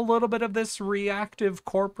explore a little bit of this reactive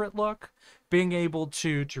corporate look. Being able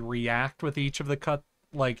to react with each of the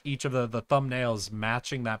each of the thumbnails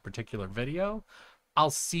matching that particular video. I'll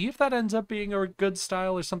see if that ends up being a good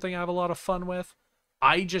style or something I have a lot of fun with.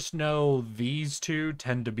 I just know these two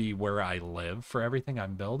tend to be where I live for everything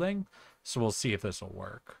I'm building, so we'll see if this will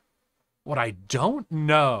work. What I don't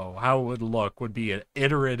know how it would look would be an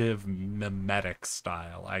iterative mimetic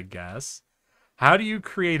style, I guess. How do you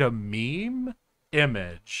create a meme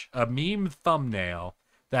image, a meme thumbnail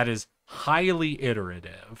that is highly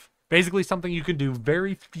iterative? Basically something you can do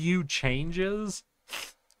very few changes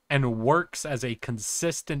and works as a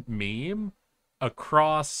consistent meme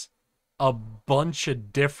across a bunch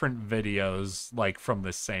of different videos, like from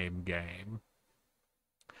the same game.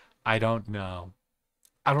 I don't know.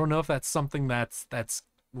 I don't know if that's something that's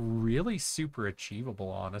really super achievable,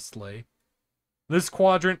 honestly. This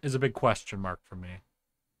quadrant is a big question mark for me.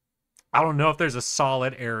 I don't know if there's a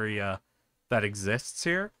solid area that exists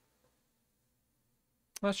here.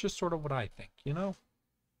 That's just sort of what I think, you know?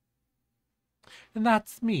 And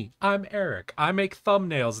that's me. I'm Eric. I make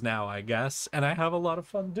thumbnails now, I guess, and I have a lot of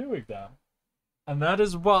fun doing them. And that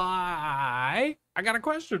is why I got a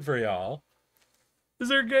question for y'all. Is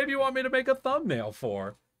there a game you want me to make a thumbnail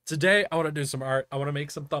for? Today, I want to do some art. I want to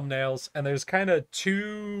make some thumbnails. And there's kind of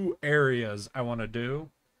two areas I want to do.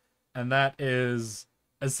 And that is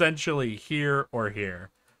essentially here or here.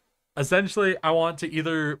 Essentially, I want to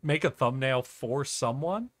either make a thumbnail for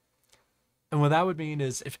someone. And what that would mean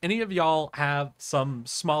is if any of y'all have some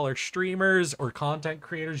smaller streamers or content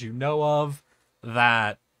creators you know of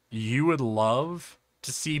that you would love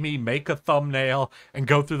to see me make a thumbnail and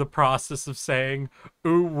go through the process of saying,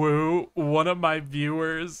 ooh woo, one of my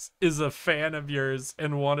viewers is a fan of yours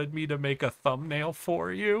and wanted me to make a thumbnail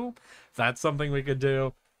for you, that's something we could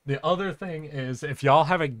do. The other thing is if y'all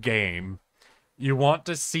have a game you want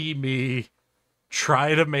to see me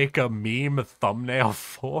try to make a meme thumbnail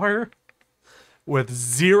for, with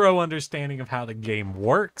zero understanding of how the game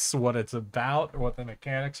works, what it's about, what the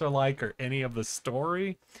mechanics are like, or any of the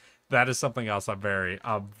story, that is something else I'm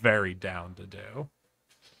very down to do.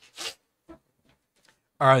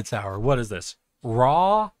 All right, Sour, what is this?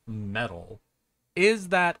 Raw Metal. Is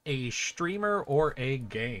that a streamer or a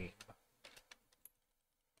game?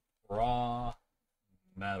 Raw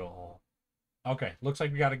Metal. Okay, looks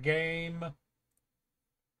like we got a game.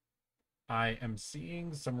 I am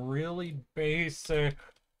seeing some really basic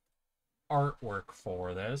artwork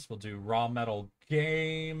for this. We'll do Raw Metal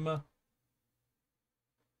game. All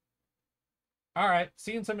right,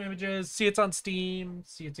 seeing some images. See it's on Steam.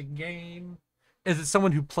 See it's a game. Is it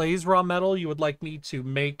someone who plays Raw Metal you would like me to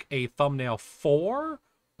make a thumbnail for?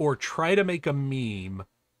 Or try to make a meme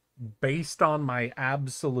based on my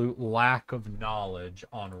absolute lack of knowledge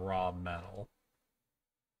on Raw Metal?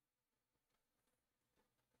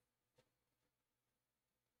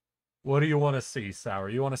 What do you want to see, Sour?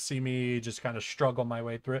 You want to see me just kind of struggle my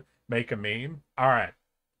way through it? Make a meme? All right.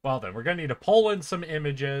 Well, then, we're going to need to pull in some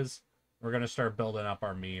images. We're going to start building up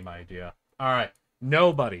our meme idea. All right.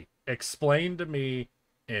 Nobody explain to me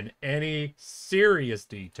in any serious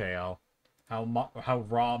detail how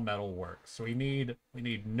Raw Metal works. So we need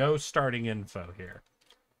no starting info here.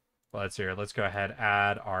 Let's go ahead,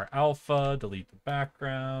 add our alpha, delete the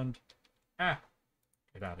background. Get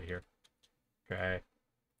out of here. Okay.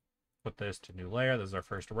 Put this to new layer. This is our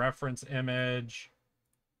first reference image.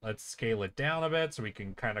 Let's scale it down a bit so we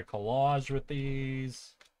can kind of collage with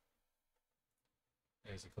these.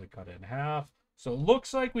 Basically cut it in half. So it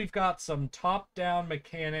looks like we've got some top-down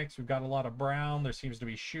mechanics. We've got a lot of brown. There seems to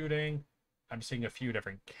be shooting. I'm seeing a few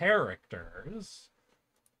different characters.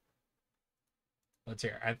 Let's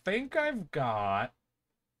hear. I think I've got...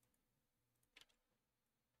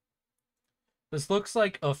 This looks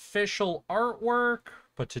like official artwork.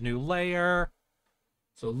 Put to new layer.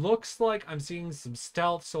 So it looks like I'm seeing some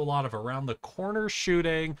stealth, so a lot of around the corner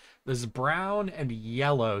shooting. This brown and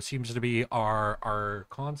yellow seems to be our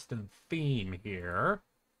constant theme here.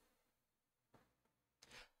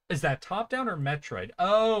 Is that top-down or Metroid?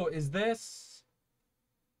 Oh, is this...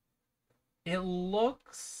 It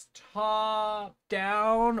looks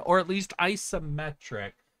top-down, or at least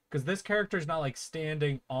isometric. Because this character is not, like,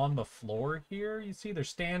 standing on the floor here. You see, they're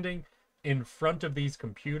standing in front of these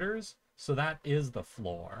computers. So that is the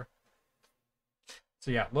floor.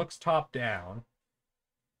 So yeah, it looks top-down.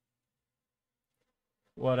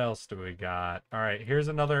 What else do we got? All right, here's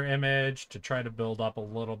another image to try to build up a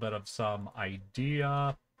little bit of some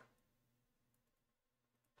idea.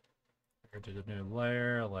 Here to the new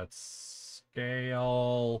layer. Let's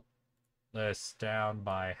scale this down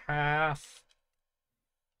by half.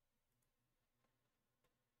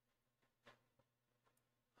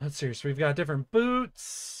 Let's see. So we've got different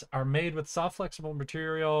boots are made with soft flexible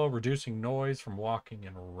material, reducing noise from walking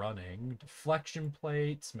and running. Deflection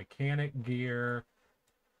plates, mechanic gear.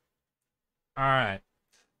 All right.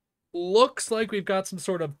 Looks like we've got some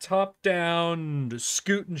sort of top-down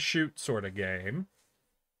scoot and shoot sort of game.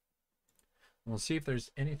 We'll see if there's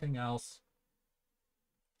anything else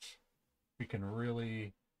we can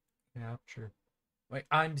really capture. Wait,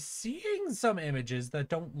 I'm seeing some images that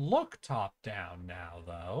don't look top-down now,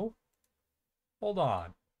 though. Hold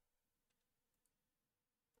on.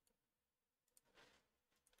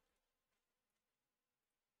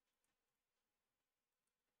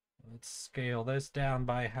 Let's scale this down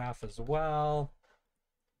by half as well.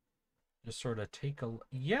 Just sort of take a...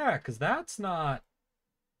 Yeah, because that's not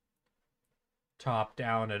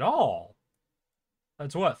top-down at all.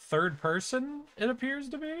 That's what, third person, it appears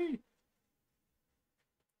to be?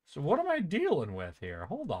 So what am I dealing with here?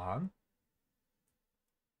 Hold on.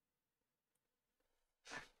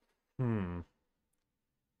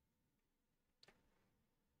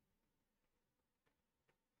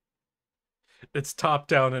 It's top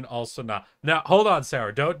down and also not. Now, hold on,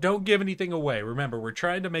 Sarah. Don't give anything away. Remember, we're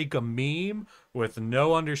trying to make a meme with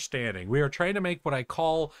no understanding. We are trying to make what I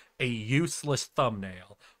call a useless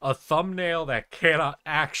thumbnail. A thumbnail that cannot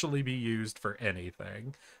actually be used for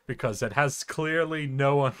anything because it has clearly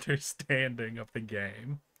no understanding of the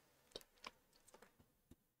game.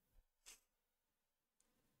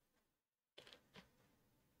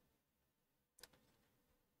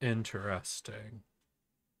 Interesting.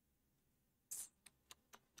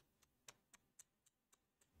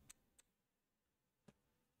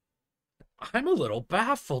 I'm a little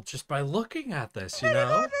baffled just by looking at this, you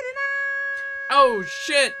know? Oh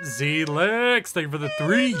shit, Zelix! Thank you for the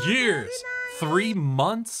 3 years, 3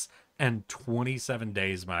 months, and 27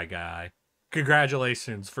 days, my guy.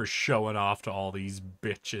 Congratulations for showing off to all these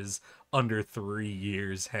bitches under 3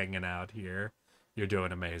 years hanging out here. You're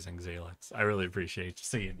doing amazing, Zelix. I really appreciate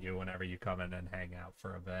seeing you whenever you come in and hang out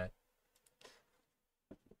for a bit.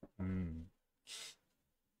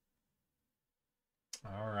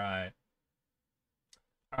 Alright.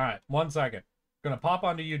 Alright, 1 second. Gonna pop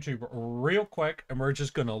onto YouTube real quick, and we're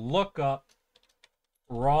just gonna look up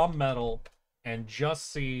Raw Metal and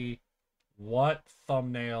just see what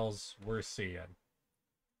thumbnails we're seeing.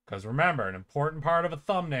 Because remember, an important part of a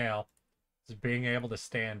thumbnail is being able to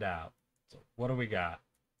stand out. So what do we got?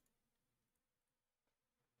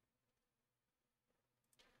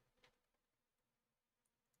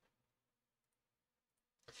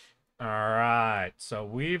 Alright, so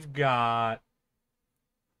we've got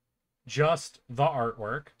just the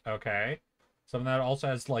artwork, okay? Something that also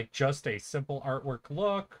has like just a simple artwork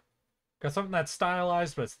look. Got something that's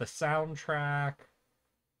stylized, but it's the soundtrack.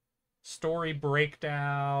 Story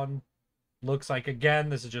breakdown. Looks like, again,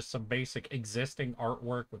 this is just some basic existing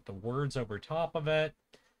artwork with the words over top of it.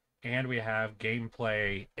 And we have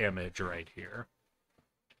gameplay image right here.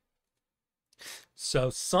 So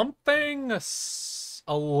something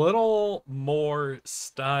a little more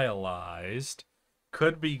stylized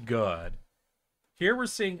could be good. Here we're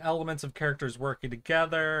seeing elements of characters working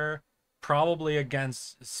together, probably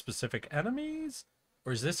against specific enemies?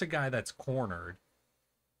 Or is this a guy that's cornered?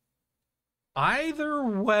 Either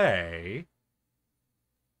way...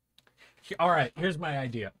 Alright, here's my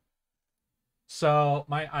idea. So,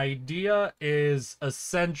 my idea is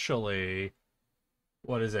essentially...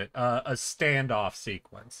 What is it? A standoff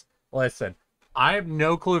sequence. Listen, I have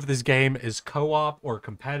no clue if this game is co-op or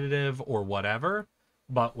competitive or whatever,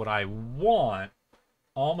 but what I want,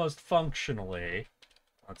 almost functionally...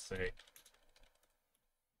 Let's see.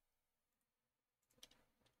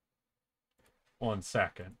 One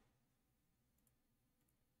second.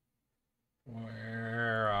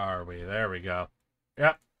 Where are we? There we go.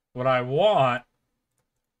 Yep. What I want...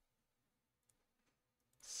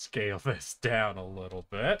 Scale this down a little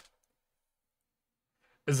bit.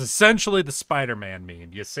 Is essentially the Spider-Man meme.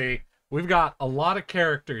 You see, we've got a lot of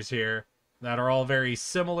characters here that are all very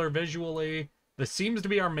similar visually. This seems to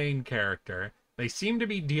be our main character. They seem to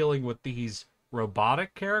be dealing with these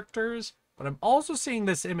robotic characters, but I'm also seeing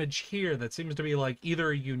this image here that seems to be like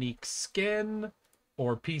either a unique skin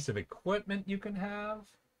or piece of equipment you can have.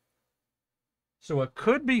 So what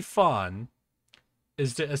could be fun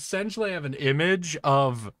is to essentially have an image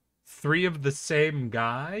of 3 of the same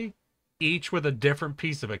guy, each with a different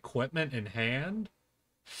piece of equipment in hand,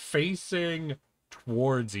 facing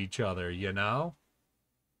towards each other, you know?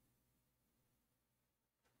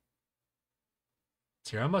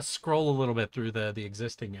 So here, I'm gonna scroll a little bit through the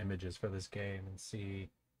existing images for this game and see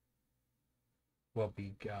what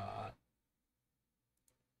we got.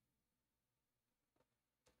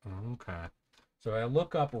 Okay. So I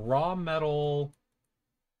look up raw metal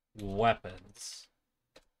weapons.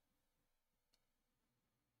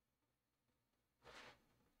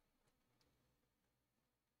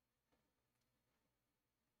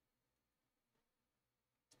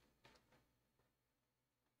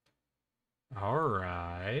 All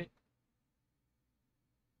right.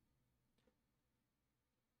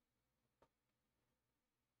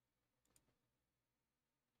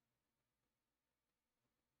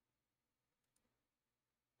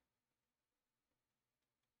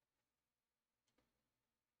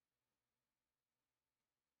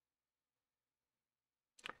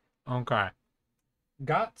 Okay.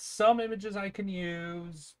 Got some images I can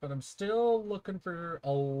use, but I'm still looking for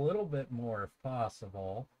a little bit more if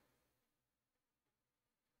possible.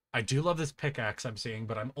 I do love this pickaxe I'm seeing,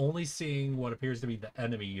 but I'm only seeing what appears to be the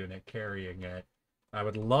enemy unit carrying it. I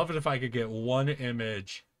would love it if I could get one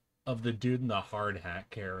image of the dude in the hard hat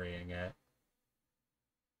carrying it.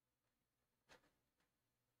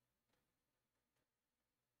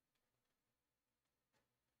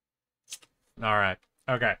 All right.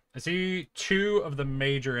 Okay. I see two of the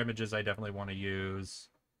major images I definitely want to use.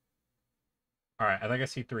 All right. I think I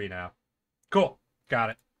see three now. Cool.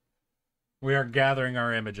 Got it. We are gathering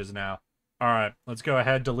our images now. All right. Let's go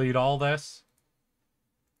ahead, delete all this.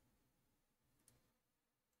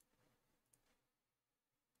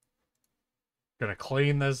 Gonna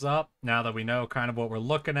clean this up now that we know kind of what we're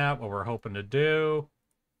looking at, what we're hoping to do.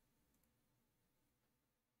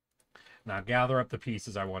 Now gather up the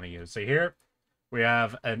pieces I want to use. So here we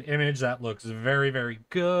have an image that looks very, very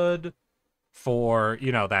good for,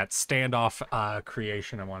 you know, that standoff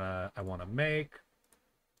creation I wanna make.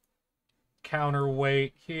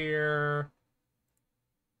 Counterweight here.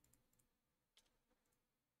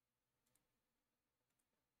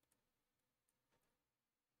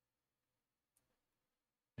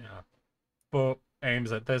 Yeah. Boop.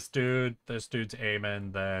 Aims at this dude. This dude's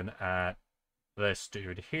aiming then at this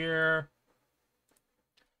dude here.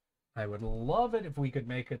 I would love it if we could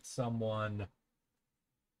make it someone.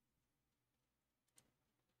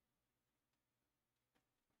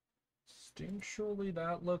 Instinctually,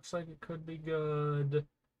 that looks like it could be good.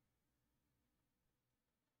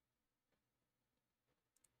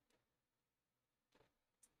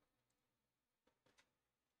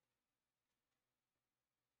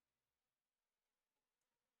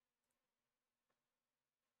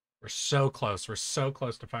 We're so close. We're so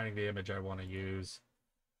close to finding the image I want to use.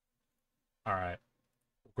 All right.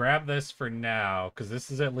 Grab this for now, because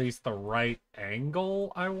this is at least the right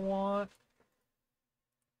angle I want.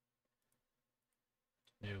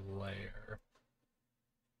 New layer.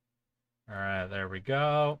 All right, there we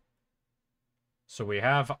go. So we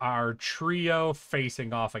have our trio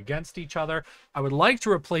facing off against each other. I would like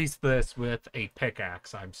to replace this with a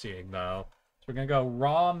pickaxe I'm seeing, though. So we're going to go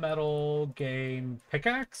raw metal game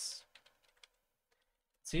pickaxe.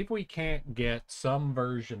 See if we can't get some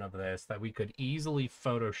version of this that we could easily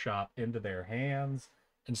Photoshop into their hands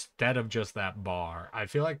instead of just that bar. I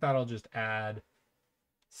feel like that'll just add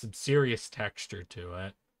some serious texture to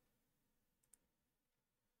it.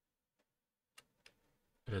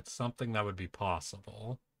 If it's something that would be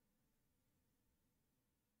possible.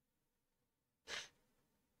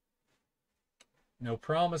 No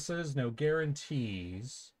promises, no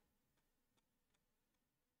guarantees.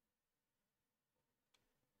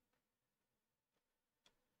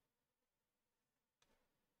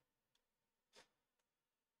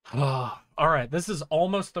 All right, this is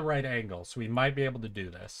almost the right angle, so we might be able to do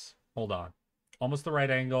this. Hold on. Almost the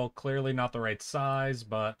right angle, clearly not the right size,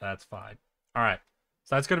 but that's fine. All right,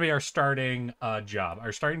 so that's going to be our starting job.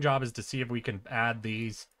 Our starting job is to see if we can add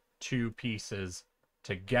these two pieces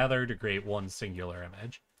together to create one singular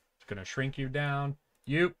image. It's going to shrink you down.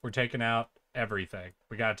 We're taking out everything.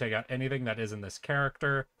 We got to take out anything that isn't this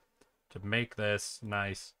character to make this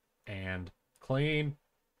nice and clean.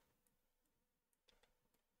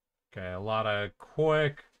 Okay, a lot of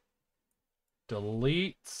quick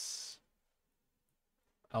deletes.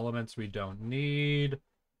 Elements we don't need. The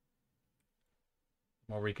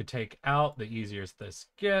more we could take out, the easier this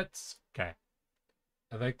gets. Okay.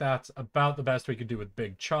 I think that's about the best we could do with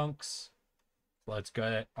big chunks. Let's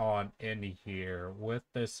get on in here. With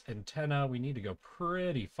this antenna, we need to go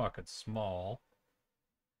pretty fucking small.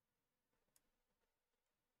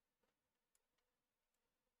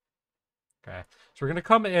 Okay, so we're going to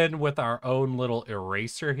come in with our own little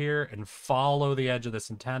eraser here and follow the edge of this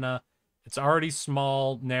antenna. It's already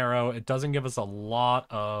small, narrow. It doesn't give us a lot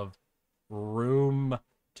of room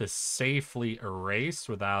to safely erase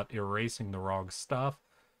without erasing the wrong stuff.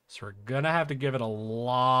 So we're going to have to give it a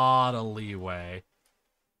lot of leeway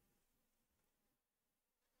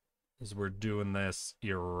as we're doing this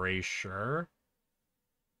erasure.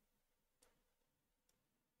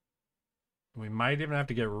 We might even have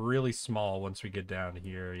to get really small once we get down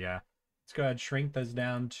here. Yeah. Let's go ahead and shrink this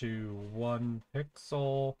down to 1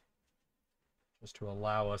 pixel. Just to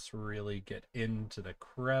allow us really get into the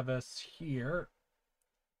crevice here.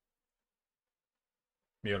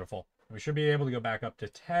 Beautiful. We should be able to go back up to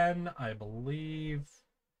 10, I believe.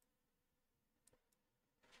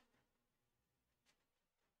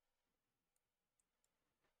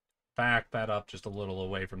 Back that up just a little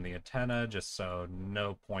away from the antenna, just so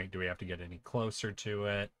no point do we have to get any closer to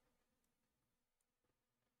it.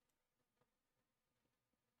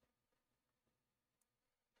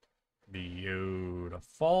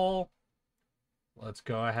 Beautiful. Let's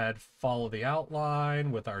go ahead, follow the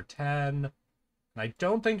outline with our 10. And I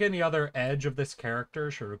don't think any other edge of this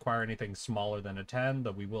character should require anything smaller than a 10,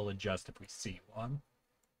 though we will adjust if we see one.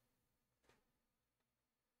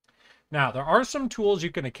 Now, there are some tools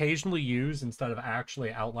you can occasionally use instead of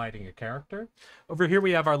actually outlining a character. Over here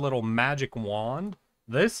we have our little magic wand.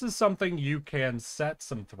 This is something you can set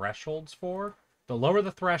some thresholds for. The lower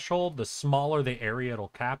the threshold, the smaller the area it'll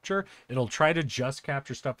capture. It'll try to just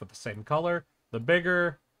capture stuff with the same color. The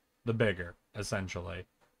bigger, essentially.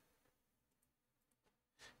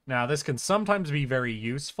 Now, this can sometimes be very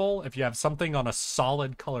useful if you have something on a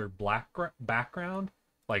solid colored black background,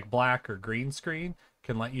 like black or green screen,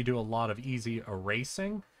 can let you do a lot of easy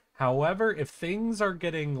erasing. However, if things are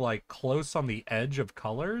getting like close on the edge of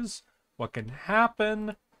colors, what can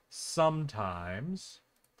happen sometimes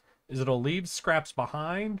is it'll leave scraps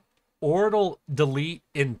behind, or it'll delete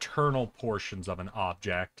internal portions of an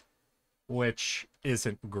object, which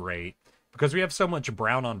isn't great. Because we have so much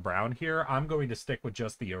brown on brown here, I'm going to stick with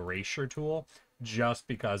just the erasure tool, just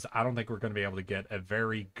because I don't think we're going to be able to get a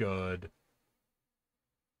very good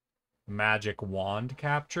magic wand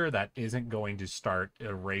capture that isn't going to start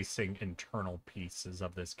erasing internal pieces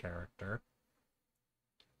of this character.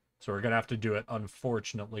 So we're going to have to do it,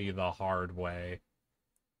 unfortunately, the hard way.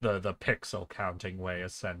 The pixel counting way,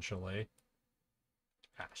 essentially.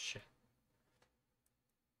 Ah, shit.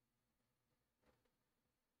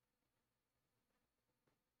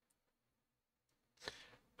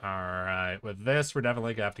 Alright, with this, we're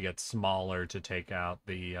definitely going to have to get smaller to take out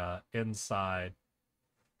the inside.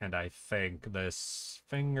 And I think this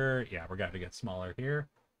finger, yeah, we're going to have to get smaller here.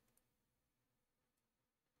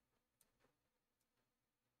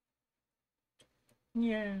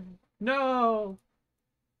 Yeah. No!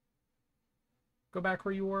 Go back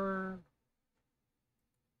where you were.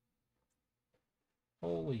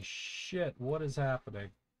 Holy shit, what is happening?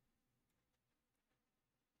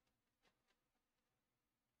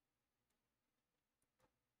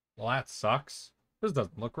 Well, that sucks. This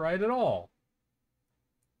doesn't look right at all.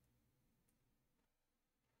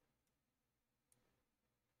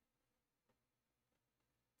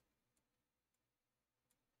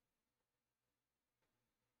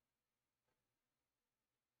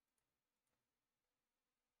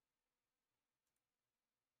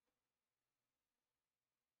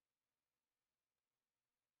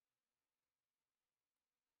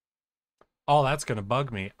 Oh, that's gonna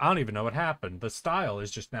bug me. I don't even know what happened. The style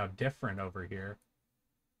is just now different over here.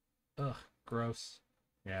 Ugh, gross.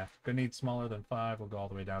 Yeah, gonna need smaller than 5. We'll go all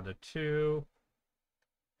the way down to 2.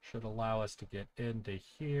 Should allow us to get into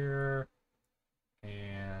here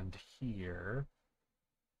and here.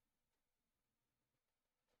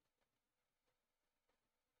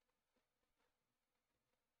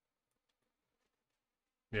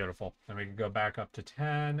 Beautiful. Then we can go back up to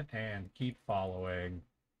 10 and keep following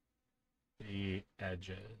the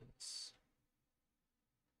edges.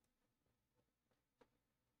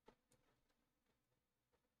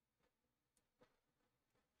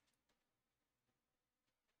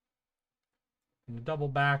 And double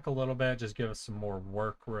back a little bit, just give us some more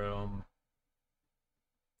work room.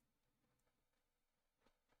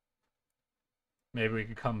 Maybe we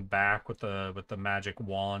could come back with the magic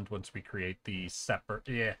wand once we create the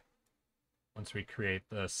once we create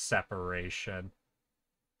the separation.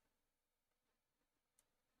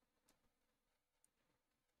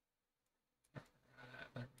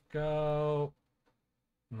 There we go.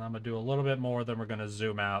 And I'm gonna do a little bit more, then we're gonna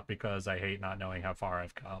zoom out because I hate not knowing how far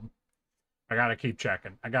I've come. I gotta keep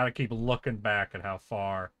checking. I gotta keep looking back at how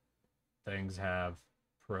far things have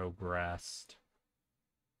progressed.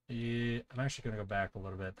 Yeah, I'm actually going to go back a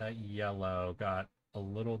little bit. That yellow got a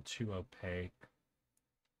little too opaque.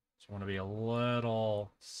 So I want to be a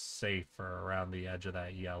little safer around the edge of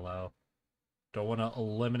that yellow. Don't want to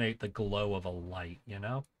eliminate the glow of a light, you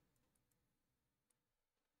know?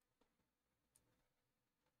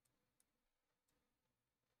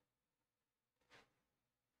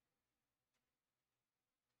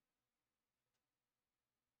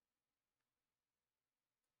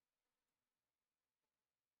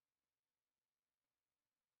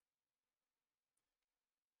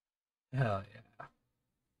 Hell yeah.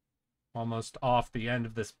 Almost off the end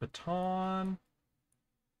of this baton.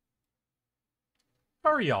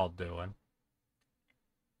 How are y'all doing?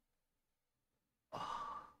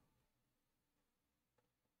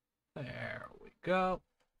 There we go.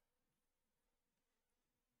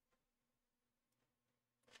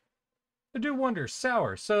 I do wonder,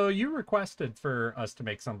 Sour, so you requested for us to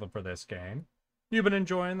make something for this game. You've been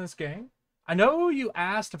enjoying this game? I know you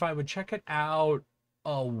asked if I would check it out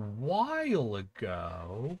a while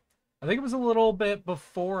ago. I think it was a little bit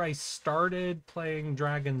before I started playing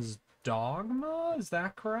Dragon's Dogma. Is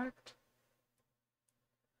that correct?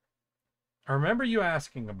 I remember you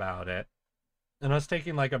asking about it, and us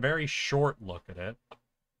taking like a very short look at it.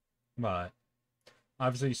 But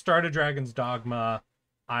obviously, started Dragon's Dogma.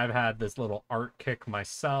 I've had this little art kick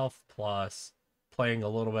myself, plus playing a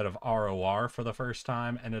little bit of ROR for the first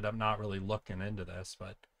time. Ended up not really looking into this,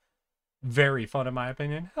 but very fun in my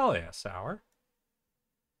opinion. Hell yeah, Sour.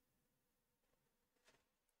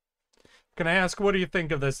 Can I ask, what do you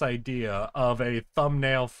think of this idea of a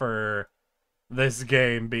thumbnail for this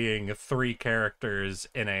game being 3 characters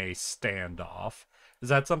in a standoff? Is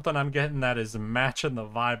that something I'm getting that is matching the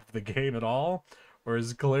vibe of the game at all? Or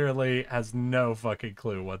is clearly has no fucking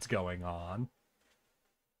clue what's going on?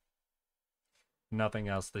 Nothing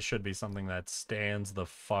else. This should be something that stands the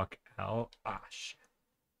fuck out. Ah, shit.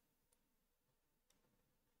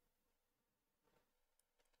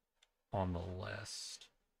 On the list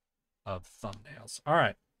of thumbnails. All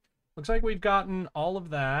right. Looks like we've gotten all of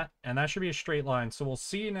that, and that should be a straight line. So we'll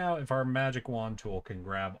see now if our magic wand tool can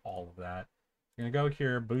grab all of that. I'm going to go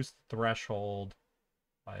here, boost the threshold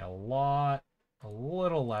by a lot. A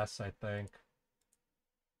little less, I think.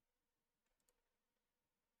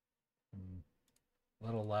 A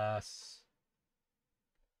little less.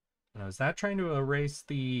 Now, is that trying to erase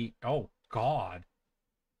the... Oh, God.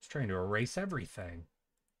 It's trying to erase everything.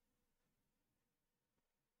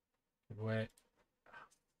 Wait.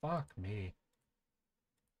 Fuck me.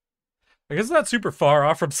 I guess not super far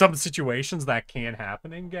off from some situations that can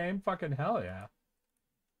happen in game. Fucking hell yeah.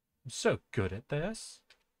 I'm so good at this.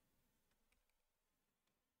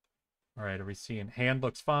 All right, are we seeing hand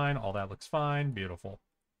looks fine? All that looks fine. Beautiful.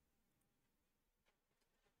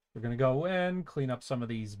 We're going to go in, clean up some of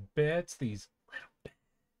these bits, these little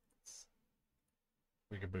bits.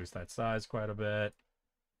 We can boost that size quite a bit.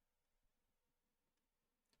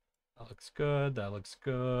 That looks good. That looks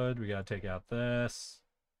good. We got to take out this.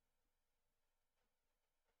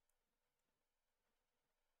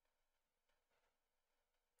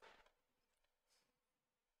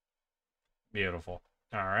 Beautiful.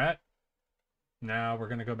 All right. Now we're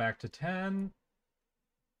going to go back to 10.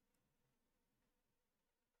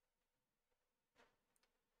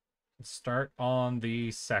 Start on the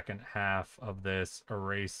second half of this,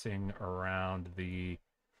 erasing around the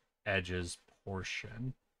edges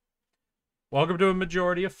portion. Welcome to a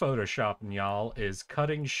majority of Photoshopping, y'all, is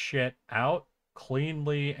cutting shit out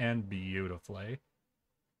cleanly and beautifully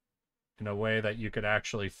in a way that you could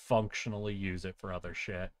actually functionally use it for other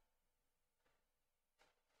shit.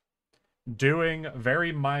 Doing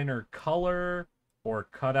very minor color or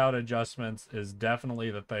cutout adjustments is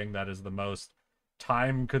definitely the thing that is the most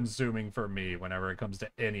time consuming for me whenever it comes to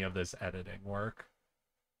any of this editing work.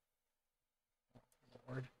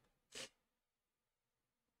 Lord.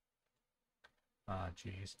 Ah,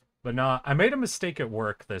 jeez. But no, I made a mistake at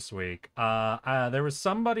work this week. There was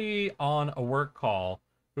somebody on a work call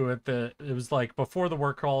who it was like before the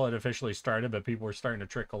work call had officially started, but people were starting to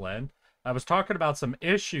trickle in. I was talking about some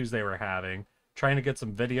issues they were having, trying to get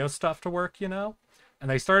some video stuff to work, you know? And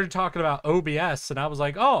they started talking about OBS, and I was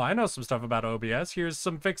like, oh, I know some stuff about OBS. Here's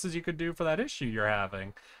some fixes you could do for that issue you're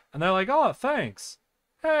having. And they're like, oh, thanks.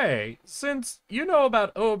 Hey, since you know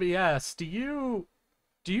about OBS, do you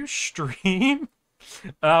stream?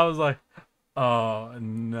 And I was like, oh,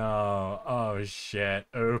 no. Oh, shit.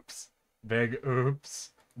 Oops. Big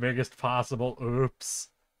oops. Biggest possible oops.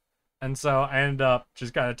 And so I ended up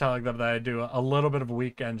just kind of telling them that I do a little bit of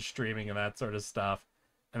weekend streaming and that sort of stuff.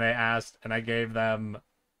 And they asked, and I gave them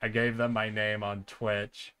my name on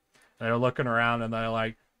Twitch. And they're looking around and they're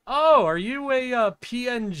like, oh, are you a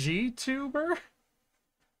PNG tuber?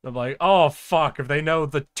 I'm like, oh, fuck, if they know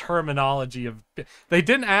the terminology of... They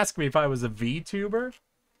didn't ask me if I was a VTuber,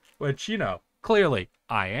 which, you know, clearly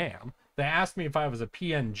I am. They asked me if I was a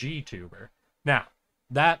PNG tuber. Now,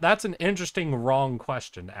 that's an interesting wrong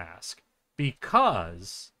question to ask,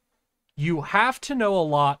 because you have to know a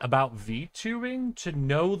lot about VTubing to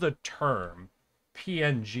know the term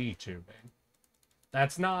PNG tubing.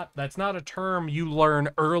 That's not a term you learn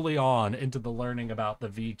early on into the learning about the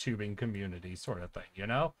VTubing community sort of thing, you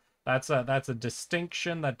know? That's a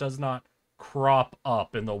distinction that does not crop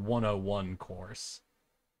up in the 101 course.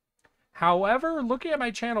 However, looking at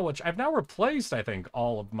my channel, which I've now replaced, I think,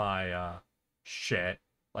 all of my shit,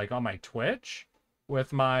 like on my Twitch,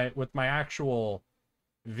 with my actual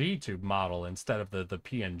VTube model instead of the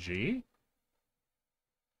PNG.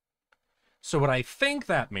 So what I think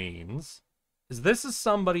that means is this is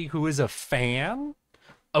somebody who is a fan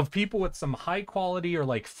of people with some high quality or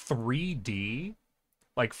like 3D,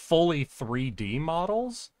 like fully 3D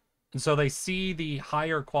models. And so they see the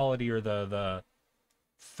higher quality or the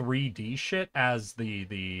 3D shit as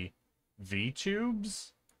the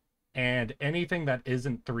VTubes, and anything that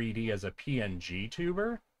isn't 3D as a PNG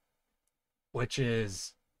tuber, which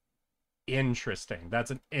is Interesting.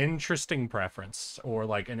 That's an interesting preference, or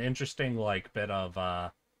like an interesting like bit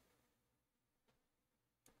of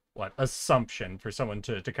what assumption for someone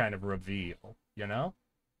to kind of reveal, you know?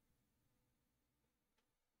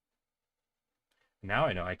 Now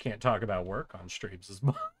I know I can't talk about work on streams as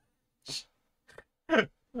much.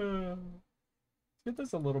 Let's get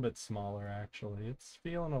this a little bit smaller, actually. It's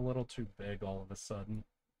feeling a little too big all of a sudden.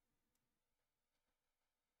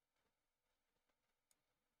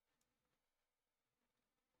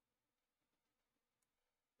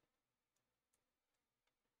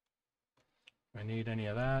 I need any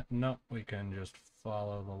of that? Nope, we can just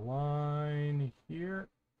follow the line here.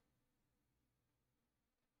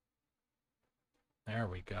 There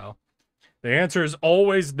we go. The answer is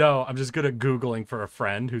always no. I'm just good at Googling for a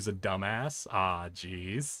friend who's a dumbass. Ah,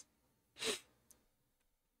 jeez.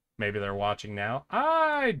 Maybe they're watching now.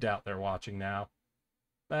 I doubt they're watching now.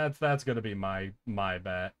 That's gonna be my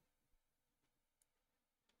bet.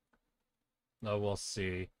 Oh, we'll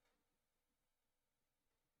see.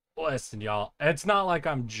 Listen, y'all, it's not like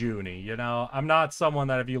I'm Junie, you know? I'm not someone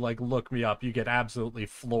that if you, like, look me up, you get absolutely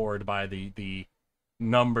floored by the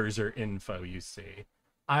numbers or info you see.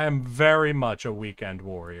 I am very much a weekend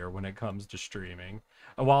warrior when it comes to streaming.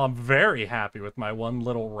 And while I'm very happy with my one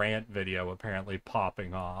little rant video apparently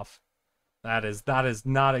popping off, that is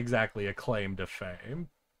not exactly a claim to fame.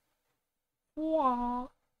 Wah.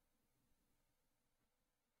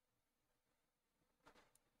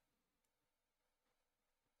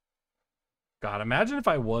 God, imagine if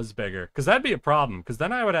I was bigger, because that'd be a problem, because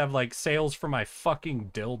then I would have, like, sales for my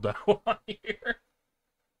fucking dildo on here.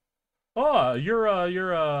 Oh,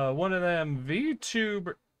 you're one of them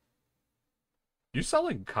VTuber. You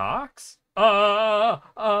selling cocks?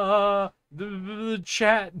 The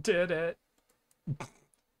chat did it.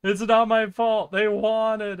 It's not my fault. They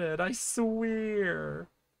wanted it. I swear.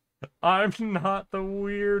 I'm not the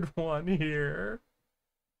weird one here.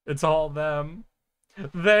 It's all them.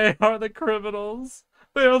 They are the criminals.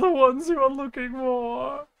 They are the ones who are looking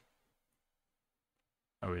for.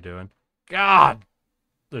 How are we doing? God!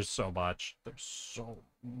 There's so much. There's so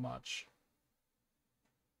much.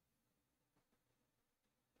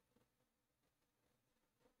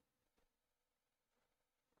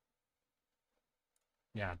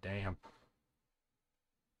 Yeah, damn.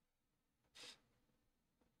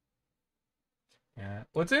 Yeah.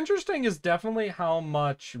 What's interesting is definitely how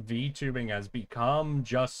much VTubing has become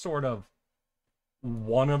just sort of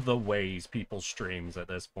one of the ways people streams at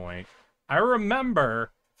this point. I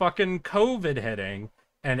remember fucking COVID hitting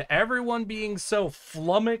and everyone being so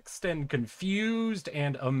flummoxed and confused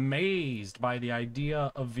and amazed by the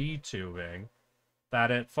idea of VTubing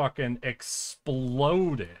that it fucking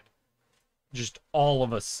exploded. Just all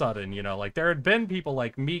of a sudden, you know, like there had been people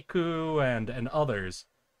like Miku and others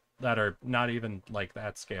that are not even like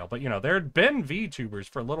that scale. But, you know, there had been VTubers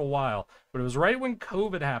for a little while, but it was right when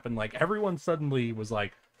COVID happened, like, everyone suddenly was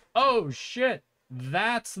like, oh, shit,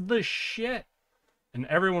 that's the shit. And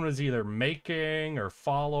everyone was either making or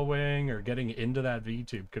following or getting into that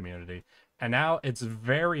VTube community. And now it's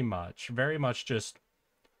very much just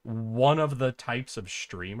one of the types of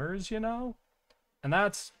streamers, you know? And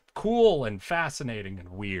that's cool and fascinating and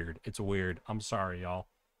weird. It's weird. I'm sorry, y'all.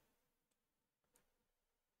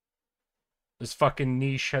 This fucking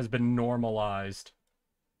niche has been normalized.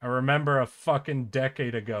 I remember a fucking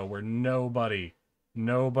decade ago where nobody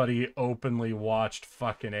openly watched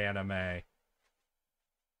fucking anime.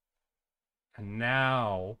 And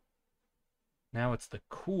now it's the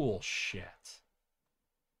cool shit.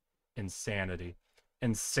 Insanity.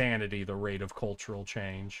 Insanity, the rate of cultural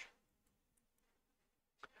change.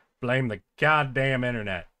 Blame the goddamn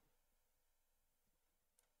internet.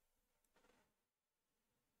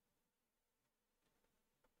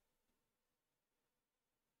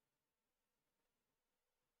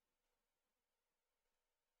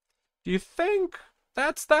 Do you think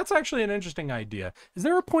that's actually an interesting idea? Is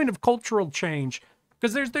there a point of cultural change?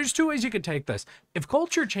 Because there's two ways you could take this. If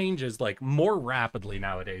culture changes like more rapidly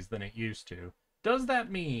nowadays than it used to, does that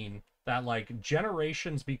mean that like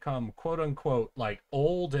generations become quote unquote like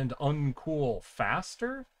old and uncool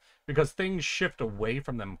faster because things shift away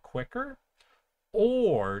from them quicker?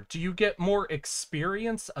 Or do you get more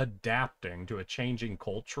experience adapting to a changing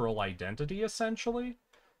cultural identity essentially?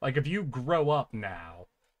 Like if you grow up now,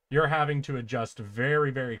 you're having to adjust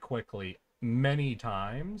very, very quickly, many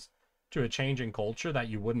times, to a changing culture that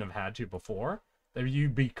you wouldn't have had to before. That you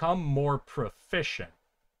become more proficient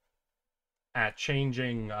at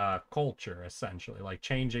changing culture, essentially, like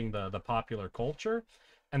changing the popular culture,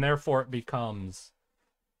 and therefore it becomes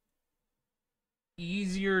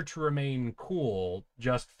easier to remain cool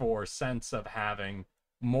just for sense of having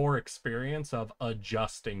more experience of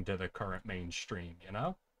adjusting to the current mainstream, you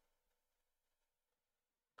know?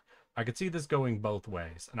 I could see this going both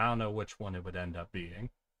ways, and I don't know which one it would end up being.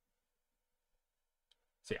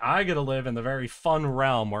 See, I get to live in the very fun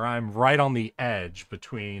realm where I'm right on the edge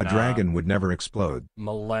between A dragon would never explode,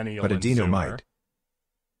 millennial but a and dino Zoomer. might.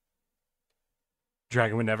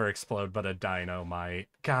 Dragon would never explode, but a dino might.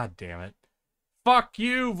 God damn it. Fuck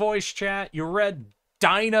you, voice chat. You read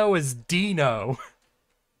dino as Dino.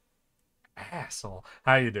 Asshole.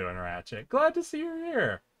 How you doing, Ratchet? Glad to see you're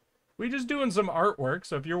here. We just doing some artwork,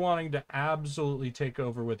 so if you're wanting to absolutely take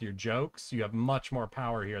over with your jokes, you have much more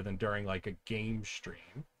power here than during, like, a game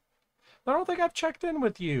stream. But I don't think I've checked in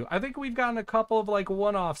with you. I think we've gotten a couple of, like,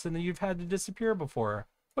 one-offs and then you've had to disappear before.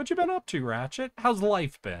 What you been up to, Ratchet? How's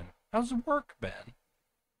life been? How's work been?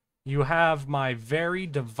 You have my very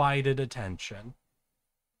divided attention.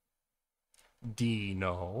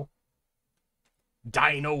 Dino.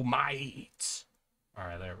 Dynamite. All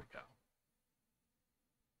right, there we go.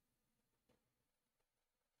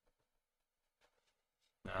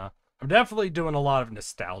 I'm definitely doing a lot of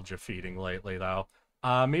nostalgia feeding lately, though.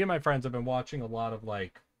 Me and my friends have been watching a lot of,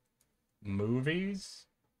 like, movies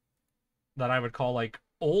that I would call, like,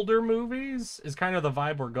 older movies is kind of the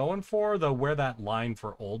vibe we're going for, though where that line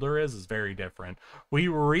for older is very different. We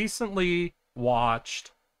recently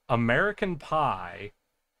watched American Pie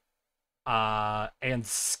and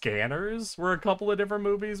Scanners were a couple of different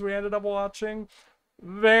movies we ended up watching.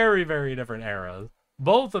 Very, very different eras.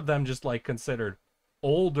 Both of them just, like, considered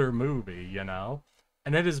older movie, you know?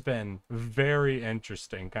 And it has been very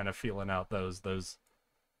interesting kind of feeling out those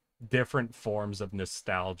different forms of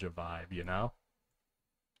nostalgia vibe, you know?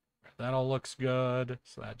 That all looks good,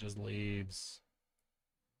 so that just leaves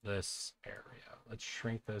this area. Let's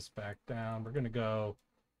shrink this back down. We're gonna go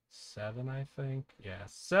 7, I think. Yeah,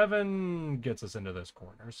 7 gets us into those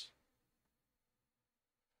corners.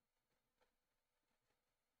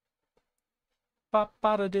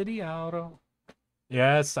 Ba-ba-da-diddy-auto.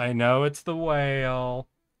 Yes, I know it's the whale.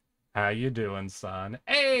 How you doing, son?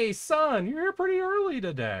 Hey, son, you're here pretty early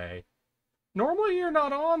today. Normally you're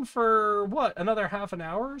not on for, what, another half an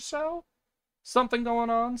hour or so? Something going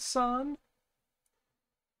on, son?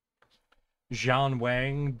 Zhan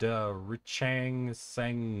Wang de Richang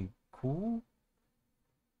Seng Ku?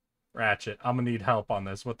 Ratchet, I'm gonna need help on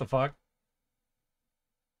this. What the fuck?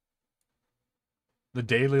 The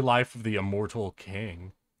daily life of the immortal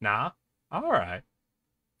king. Nah? Alright.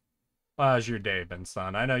 How's your day been,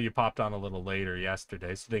 son? I know you popped on a little later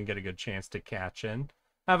yesterday, so didn't get a good chance to catch in.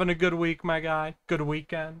 Having a good week, my guy? Good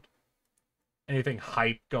weekend? Anything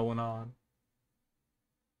hype going on?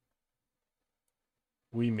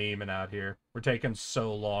 We memeing out here. We're taking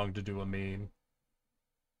so long to do a meme.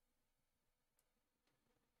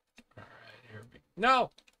 Alright, here we go.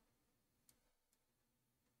 No!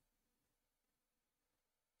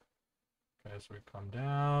 Okay, so we come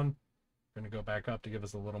down. We're going to go back up to give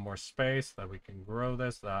us a little more space so that we can grow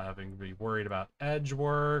this without having to be worried about edge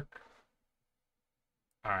work.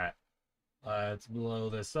 All right, let's blow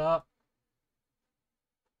this up.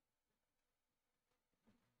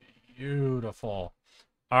 Beautiful.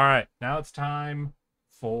 All right, now it's time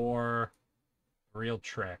for real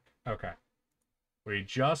trick. Okay, we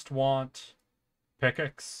just want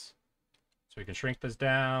pickaxe, so we can shrink this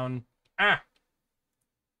down. Ah!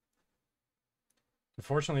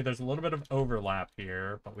 Unfortunately, there's a little bit of overlap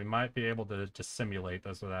here, but we might be able to simulate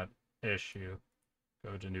this without issue.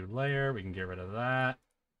 Go to new layer, we can get rid of that.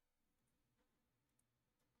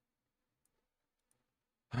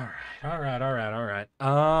 All right.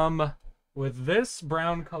 With this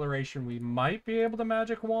brown coloration, we might be able to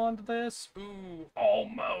magic wand this. Ooh,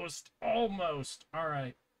 almost. All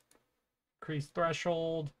right. Increase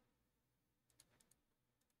threshold.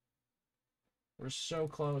 We're so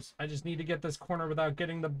close. I just need to get this corner without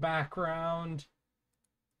getting the background.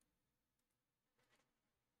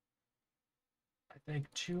 I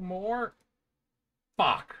think 2 more.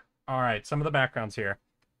 Fuck. All right, some of the background's here,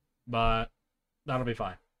 but that'll be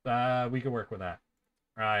fine. We can work with that.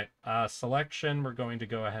 All right, selection, we're going to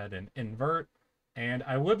go ahead and invert. And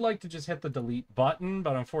I would like to just hit the delete button,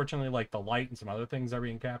 but unfortunately, like the light and some other things are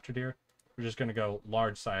being captured here. We're just going to go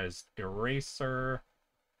large size eraser.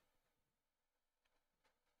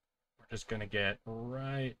 Just gonna get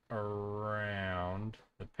right around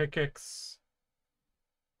the pickaxe.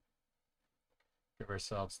 Give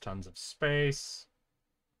ourselves tons of space.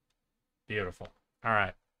 Beautiful. All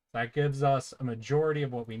right, that gives us a majority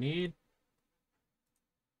of what we need.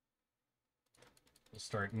 We'll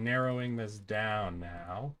start narrowing this down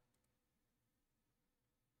now.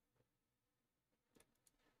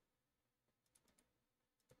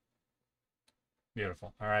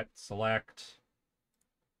 Beautiful. All right, select,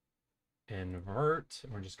 invert.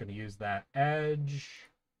 We're just going to use that edge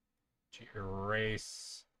to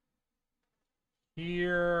erase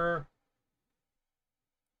here.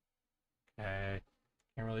 Okay,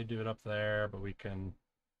 can't really do it up there, but we can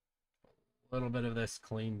a little bit of this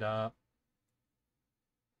cleaned up.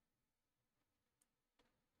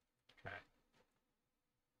 Okay.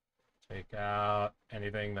 Take out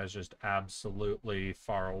anything that's just absolutely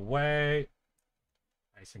far away.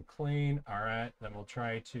 Nice and clean. All right, then we'll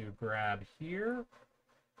try to grab here.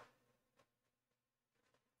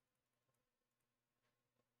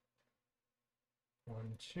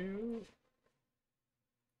 One, two.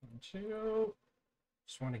 One, two.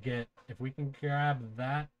 Just want to get, if we can grab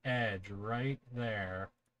that edge right there.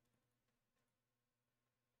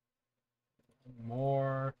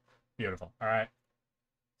 More. Beautiful. All right.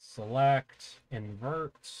 Select,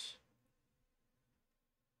 invert.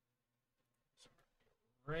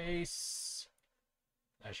 Erase.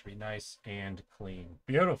 That should be nice and clean.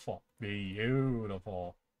 Beautiful.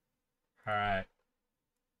 Beautiful. All right.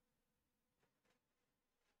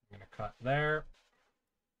 I'm going to cut there.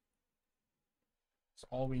 So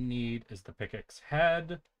all we need is the pickaxe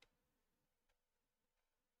head.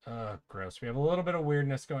 Gross. We have a little bit of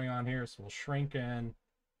weirdness going on here, so we'll shrink in.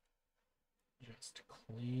 Just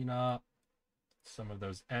clean up some of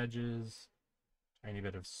those edges. Tiny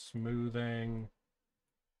bit of smoothing.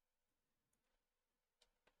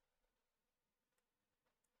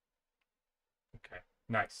 Okay,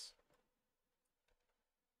 nice.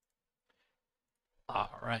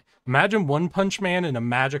 All right. Imagine One Punch Man in a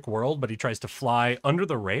magic world, but he tries to fly under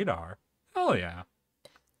the radar. Hell yeah.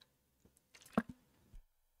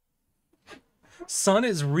 Sun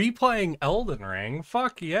is replaying Elden Ring.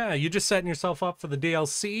 Fuck yeah. You just setting yourself up for the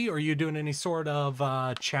DLC, or are you doing any sort of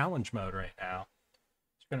challenge mode right now?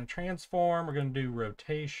 It's going to transform. We're going to do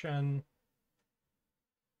rotation.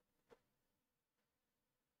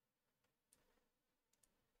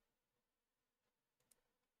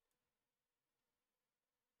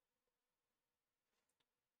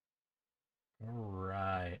 All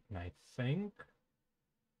right. And I think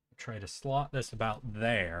try to slot this about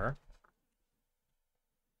there.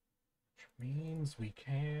 Means we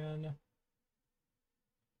can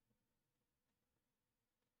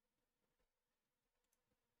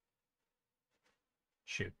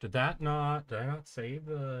shoot. Did I not save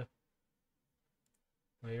the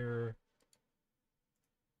layer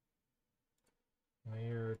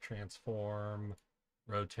transform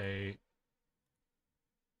rotate?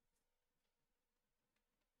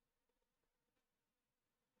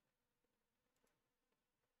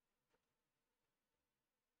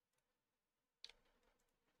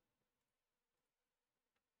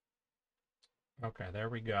 Okay, there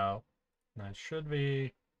we go. That should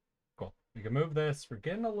be cool. We can move this. We're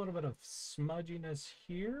getting a little bit of smudginess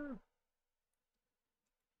here.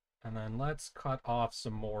 And then let's cut off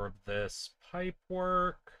some more of this pipe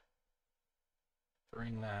work.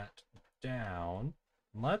 Bring that down.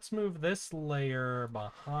 Let's move this layer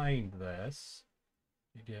behind this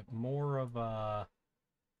to get more of a...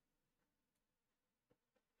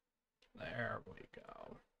 There we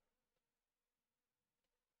go.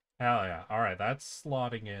 Hell yeah. All right, that's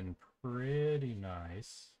slotting in pretty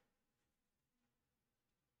nice.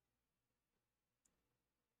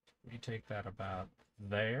 We take that about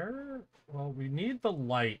there. Well, we need the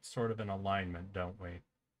light sort of in alignment, don't we?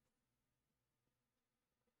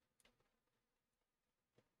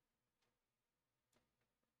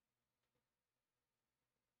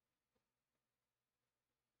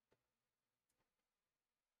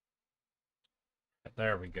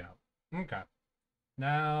 There we go. Okay.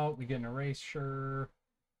 Now we get an erasure,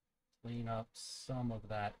 clean up some of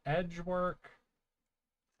that edge work.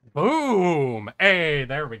 Boom! Hey,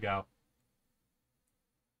 there we go.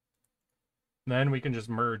 Then we can just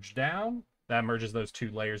merge down. That merges those two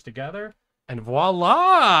layers together. And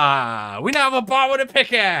voila! We now have a bot with a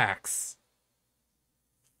pickaxe!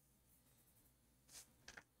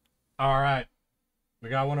 Alright. We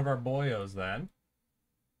got one of our boyos then.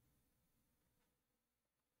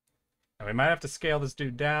 And we might have to scale this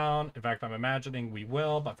dude down. In fact, I'm imagining we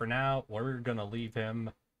will, but for now, we're going to leave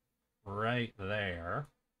him right there.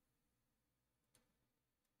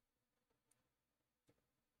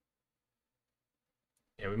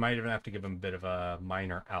 Yeah, we might even have to give him a bit of a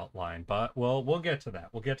minor outline, but we'll get to that.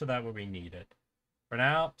 We'll get to that when we need it. For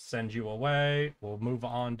now, send you away. We'll move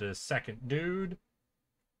on to second dude.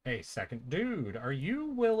 Hey, second dude, are you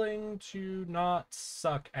willing to not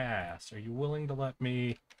suck ass? Are you willing to let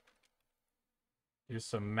me... do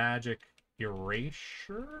some magic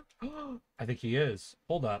erasure? I think he is.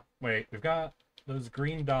 Hold up. Wait, we've got Those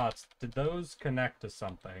green dots, did those connect to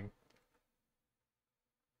something?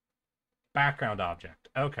 Background object.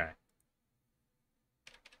 Okay.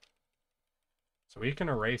 So we can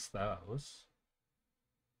erase those.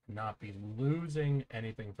 Not be losing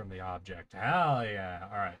anything from the object. Hell yeah.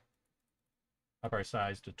 All right. Up our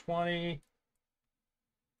size to 20.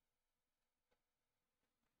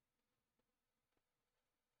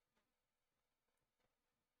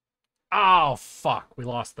 Oh, fuck. We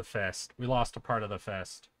lost the fist. We lost a part of the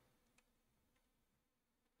fist.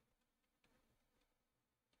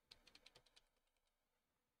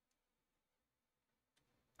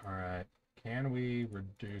 All right. Can we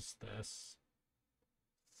reduce this?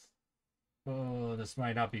 Oh, this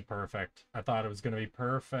might not be perfect. I thought it was going to be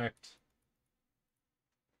perfect.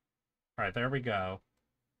 All right, there we go.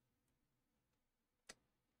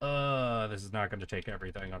 This is not going to take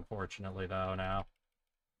everything, unfortunately, though, now.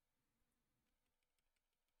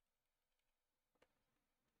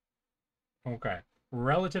 Okay.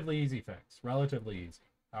 Relatively easy fix. Relatively easy.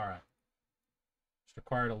 All right. Just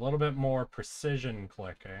required a little bit more precision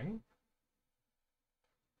clicking.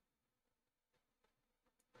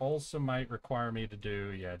 Also might require me to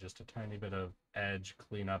do, yeah, just a tiny bit of edge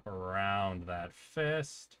cleanup around that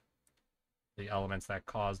fist. The elements that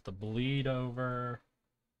caused the bleed over.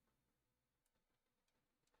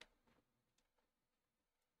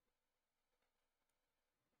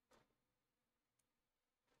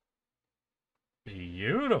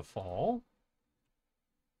 Beautiful.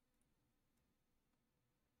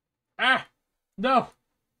 Ah! No!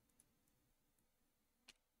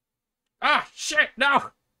 Ah! Shit!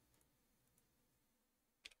 No!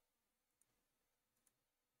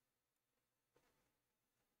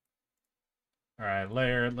 Alright,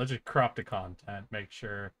 layer. Let's just crop the content. Make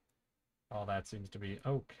sure all that seems to be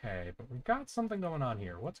okay. But we've got something going on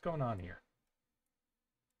here. What's going on here?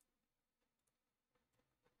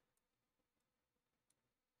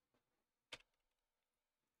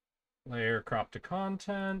 Layer, crop to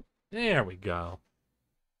content. There we go.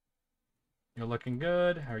 You're looking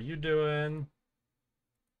good. How are you doing?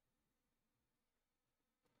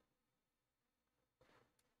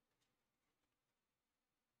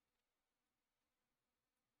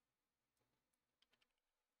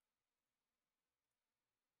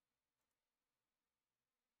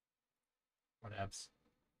 Whatevs.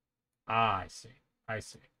 Ah, I see. I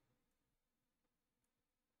see.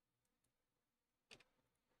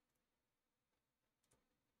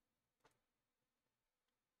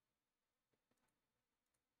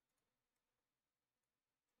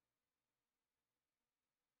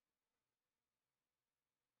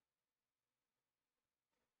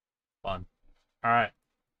 Fun. All right.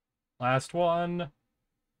 Last one.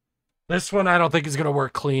 This one I don't think is going to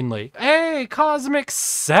work cleanly. Hey,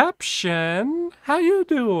 Cosmicception. How you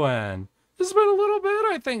doing? It's been a little bit,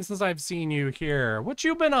 I think, since I've seen you here. What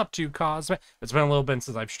you been up to, Cosmic? It's been a little bit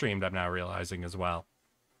since I've streamed, I'm now realizing as well.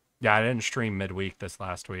 Yeah, I didn't stream midweek this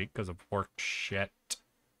last week because of work shit.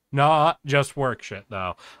 Not just work shit,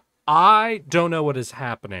 though. I don't know what is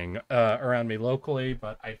happening around me locally,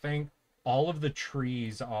 but I think all of the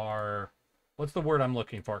trees are... What's the word I'm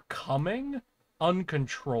looking for? Coming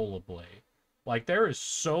uncontrollably. Like, there is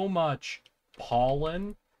so much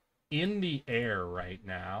pollen in the air right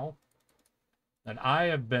now. And I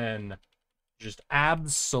have been just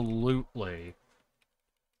absolutely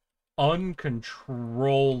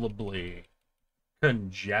uncontrollably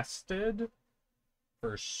congested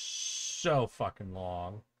for so fucking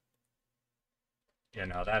long. You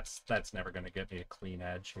know, that's never going to get me a clean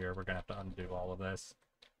edge here. We're going to have to undo all of this.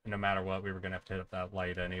 And no matter what, we were going to have to hit up that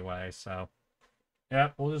light anyway, so...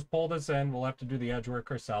 Yep, we'll just pull this in. We'll have to do the edge work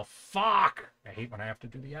ourselves. Fuck! I hate when I have to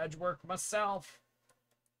do the edge work myself.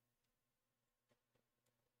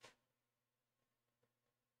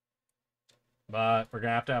 But we're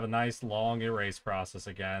going to have a nice long erase process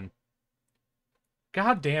again.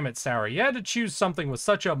 God damn it, Sour. You had to choose something with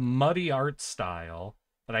such a muddy art style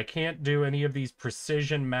that I can't do any of these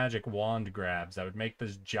precision magic wand grabs that would make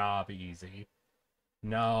this job easy.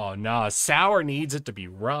 No, Sour needs it to be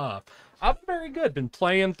rough. I'm very good. Been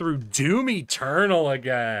playing through Doom Eternal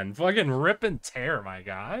again. Fucking rip and tear, my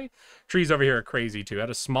guy. Trees over here are crazy, too.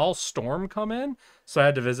 Had a small storm come in, so I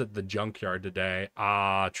had to visit the junkyard today.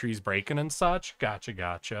 Trees breaking and such.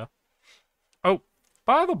 Gotcha. Oh,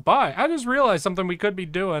 by the by, I just realized something we could be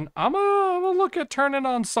doing. I'm gonna look at turning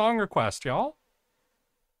on song request, y'all.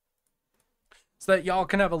 So that y'all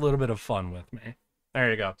can have a little bit of fun with me.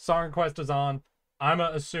 There you go. Song request is on. I'm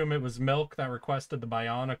gonna assume it was Milk that requested the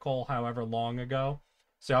Bionicle however long ago.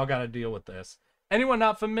 So y'all gotta deal with this. Anyone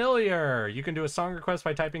not familiar, you can do a song request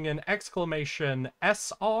by typing in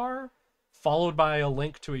 !SR followed by a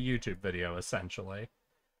link to a YouTube video, essentially.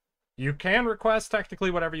 You can request technically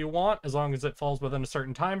whatever you want, as long as it falls within a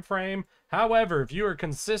certain time frame. However, if you are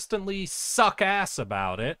consistently suck ass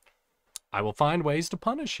about it, I will find ways to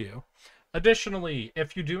punish you. Additionally,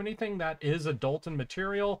 if you do anything that is adult in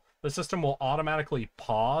material, the system will automatically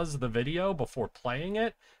pause the video before playing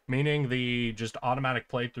it, meaning the just automatic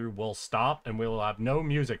playthrough will stop and we will have no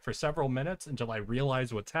music for several minutes until I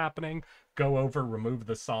realize what's happening, go over, remove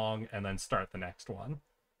the song, and then start the next one.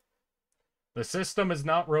 The system is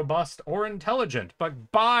not robust or intelligent,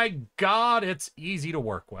 but by God, it's easy to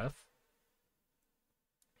work with.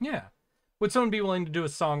 Yeah. Would someone be willing to do a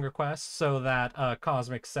song request so that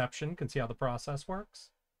Cosmicception can see how the process works?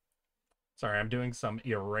 Sorry, I'm doing some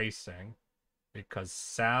erasing because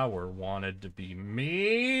Sour wanted to be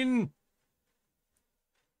mean.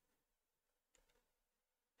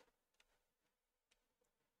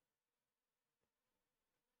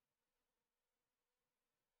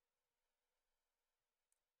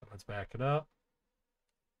 Let's back it up.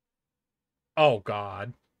 Oh,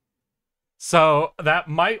 God. So that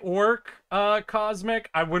might work, Cosmic.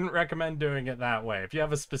 I wouldn't recommend doing it that way. If you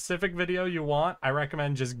have a specific video you want, I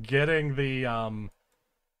recommend just getting the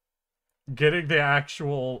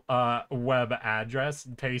actual web address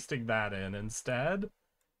and pasting that in instead,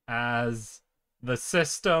 as the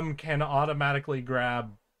system can automatically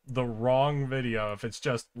grab the wrong video if it's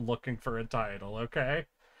just looking for a title, okay?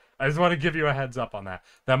 I just want to give you a heads up on that.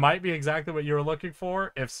 That might be exactly what you were looking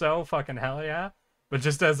for. If so, fucking hell yeah. But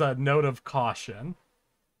just as a note of caution.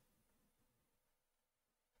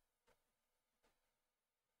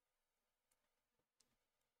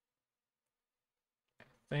 I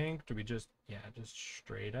think, do we just, yeah, just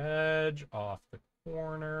straight edge off the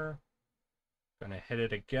corner. Gonna hit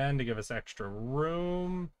it again to give us extra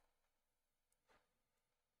room.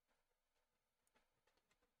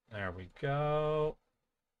 There we go.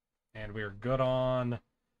 And we're good on.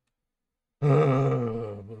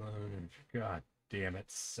 God damn it,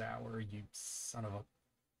 Sour, you son of a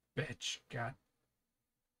bitch. God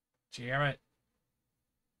damn it.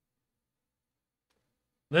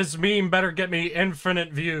 This meme better get me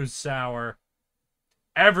infinite views, Sour.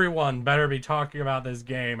 Everyone better be talking about this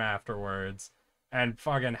game afterwards. And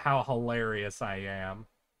fucking how hilarious I am.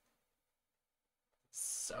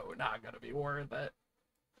 So not gonna be worth it.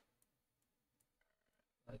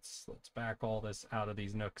 Let's back all this out of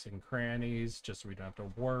these nooks and crannies, just so we don't have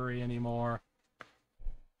to worry anymore.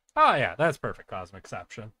 Oh yeah, that's perfect,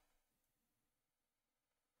 Cosmicception.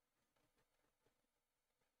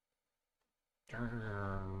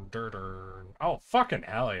 Oh, fucking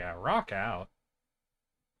hell yeah, rock out.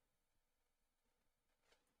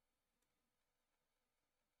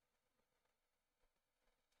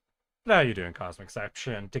 How you doing,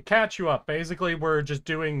 Cosmicception? To catch you up, basically we're just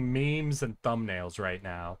doing memes and thumbnails right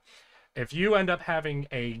now. If you end up having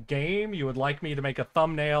a game you would like me to make a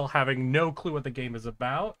thumbnail having no clue what the game is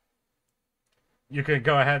about, you can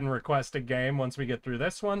go ahead and request a game once we get through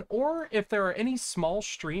this one. Or if there are any small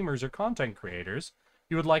streamers or content creators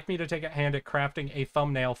you would like me to take a hand at crafting a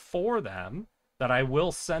thumbnail for them that I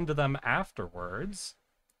will send to them afterwards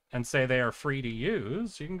and say they are free to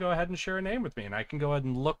use, you can go ahead and share a name with me and I can go ahead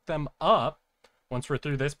and look them up once we're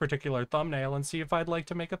through this particular thumbnail and see if I'd like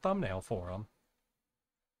to make a thumbnail for them.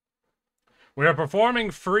 We are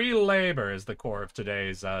performing free labor is the core of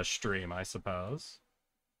today's stream, I suppose.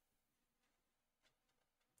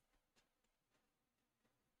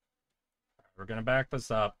 We're going to back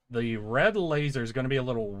this up. The red laser is going to be a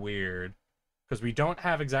little weird because we don't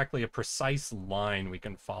have exactly a precise line we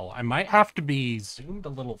can follow. I might have to be zoomed a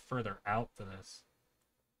little further out for this.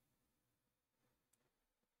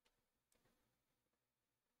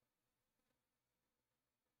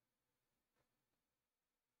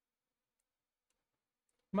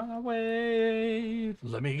 My way.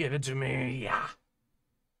 Let me give it to me. Yeah.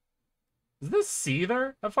 Is this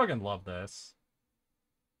Seether? I fucking love this.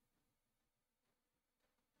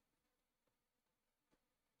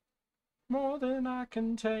 More than I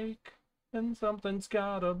can take, and something's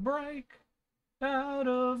gotta break out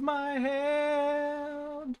of my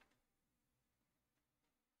hand.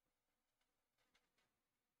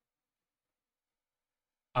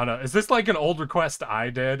 I don't know. Is this like an old request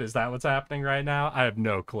I did? Is that what's happening right now? I have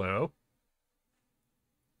no clue.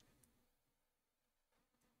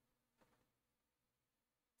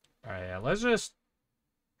 Alright, yeah, let's just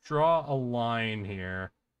draw a line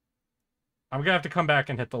here. I'm gonna have to come back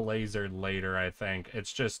and hit the laser later, I think.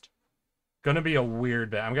 It's just gonna be a weird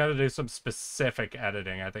bit. I'm gonna do some specific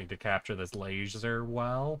editing, I think, to capture this laser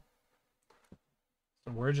well.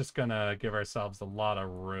 So we're just gonna give ourselves a lot of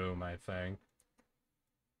room, I think.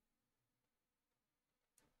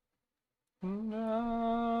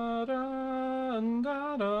 Da, dun,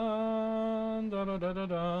 da, dun, da, da, da, da,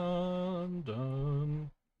 dun,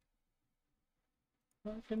 dun.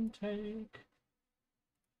 I can take.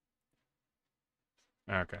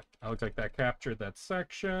 Okay, it looks like that captured that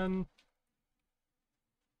section.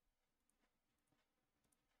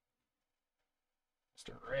 Just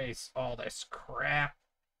erase all this crap.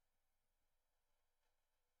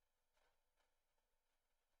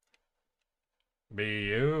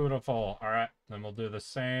 Beautiful. All right, then we'll do the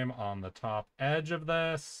same on the top edge of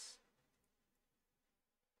this.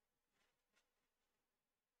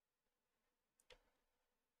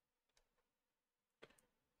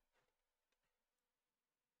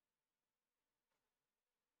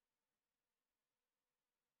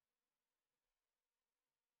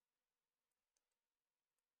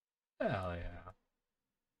 Hell yeah.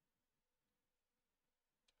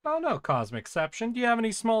 Oh no, Cosmicception. Do you have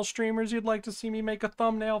any small streamers you'd like to see me make a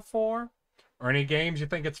thumbnail for? Or any games you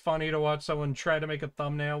think it's funny to watch someone try to make a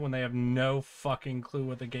thumbnail when they have no fucking clue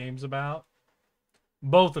what the game's about?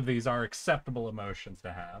 Both of these are acceptable emotions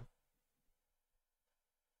to have.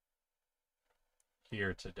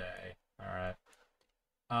 Here today. Alright.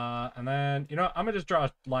 And then, you know, I'm gonna just draw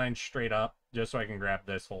a line straight up, just so I can grab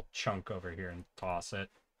this whole chunk over here and toss it.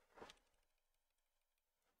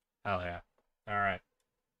 Hell yeah. Alright.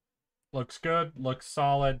 Looks good, looks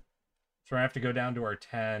solid. So we have to go down to our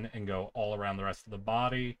 10 and go all around the rest of the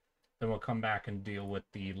body. Then we'll come back and deal with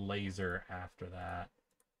the laser after that.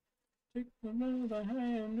 Take another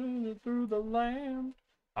hand through the land.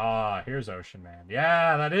 Ah, here's Ocean Man.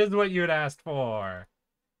 Yeah, that is what you'd asked for.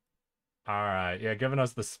 Alright, yeah, giving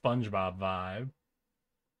us the SpongeBob vibe.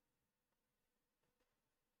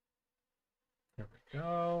 Here we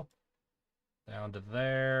go. Down to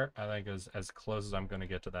there. I think as close as I'm going to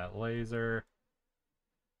get to that laser.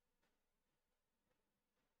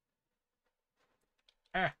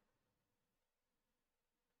 Ah.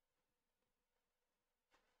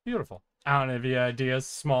 Beautiful. I don't have any ideas.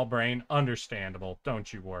 Small brain. Understandable.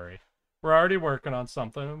 Don't you worry. We're already working on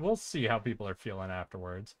something. We'll see how people are feeling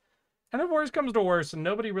afterwards. And if worse comes to worse and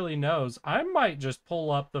nobody really knows, I might just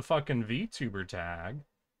pull up the fucking VTuber tag.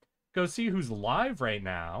 Go see who's live right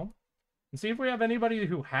now. And see if we have anybody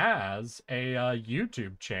who has a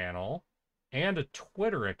YouTube channel and a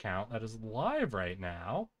Twitter account that is live right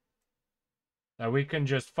now. That we can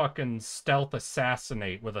just fucking stealth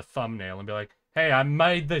assassinate with a thumbnail and be like, hey, I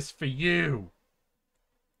made this for you.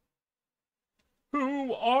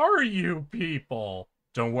 Who are you people?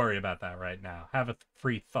 Don't worry about that right now. Have a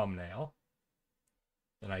free thumbnail.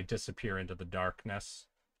 Then I disappear into the darkness.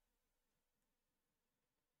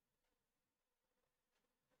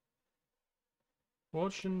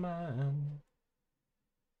 Ocean Man.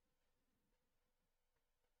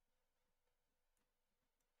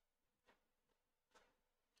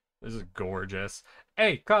 This is gorgeous.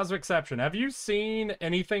 Hey, Cosmicception, have you seen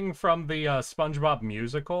anything from the SpongeBob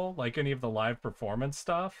musical? Like any of the live performance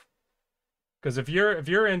stuff? Because if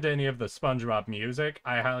you're into any of the SpongeBob music,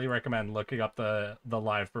 I highly recommend looking up the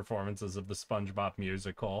live performances of the SpongeBob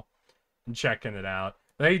musical and checking it out.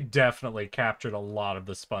 They definitely captured a lot of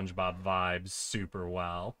the SpongeBob vibes super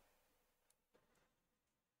well.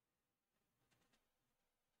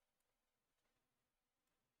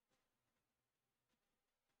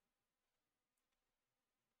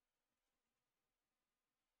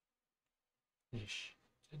 Eesh.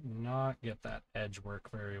 Did not get that edge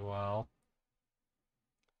work very well.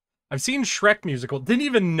 I've seen Shrek musical. Didn't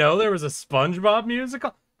even know there was a SpongeBob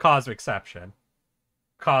musical. Cosmicception.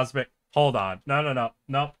 Cosmic. Hold on.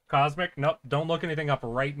 No. Cosmic. Nope. Don't look anything up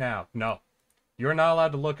right now. No. You're not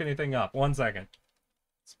allowed to look anything up. 1 second.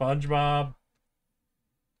 SpongeBob.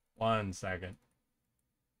 1 second.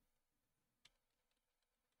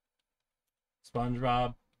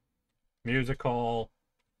 SpongeBob. Musical.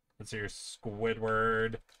 Let's see your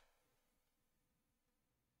Squidward.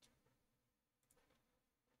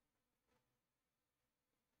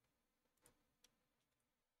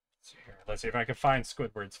 Let's see if I can find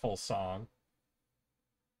Squidward's full song.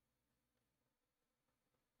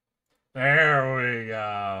 There we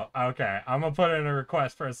go. Okay, I'm gonna put in a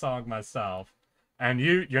request for a song myself. And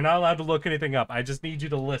you're not allowed to look anything up. I just need you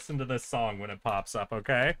to listen to this song when it pops up,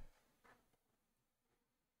 okay?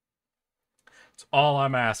 It's all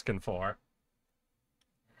I'm asking for.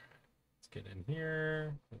 Let's get in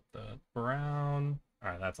here with the brown.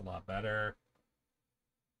 All right, that's a lot better.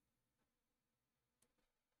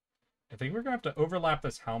 I think we're going to have to overlap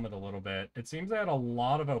this helmet a little bit. It seems they had a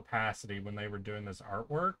lot of opacity when they were doing this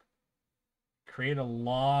artwork. Create a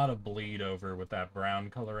lot of bleed over with that brown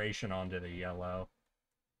coloration onto the yellow.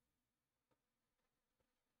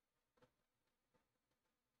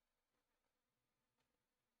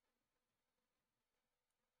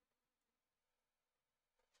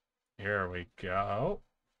 Here we go.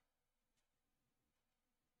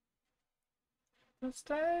 The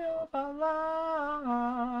stay of our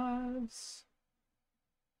lives.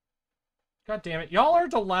 God damn it. Y'all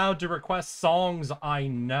aren't allowed to request songs I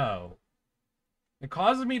know. It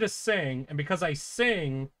causes me to sing, and because I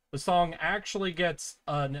sing, the song actually gets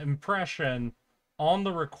an impression on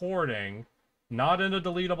the recording, not in a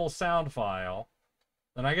deletable sound file.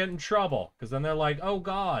 Then I get in trouble, because then they're like, oh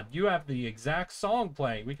god, you have the exact song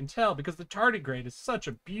playing. We can tell, because the tardigrade is such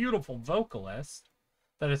a beautiful vocalist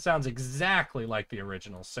that it sounds exactly like the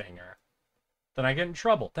original singer. Then I get in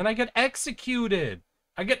trouble. Then I get executed.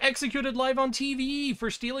 I get executed live on TV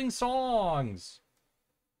for stealing songs.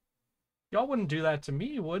 Y'all wouldn't do that to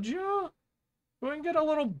me, would ya? You wouldn't get a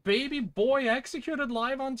little baby boy executed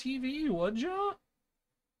live on TV, would ya?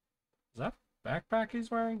 Is that backpack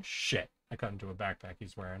he's wearing? Shit, I cut into a backpack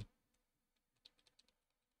he's wearing.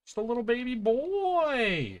 Just a little baby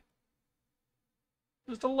boy.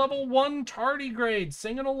 Just a level 1 tardigrade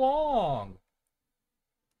singing along.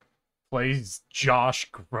 Plays Josh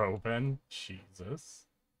Groban. Jesus.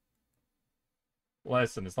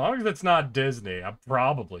 Listen, as long as it's not Disney, I'm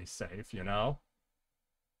probably safe, you know?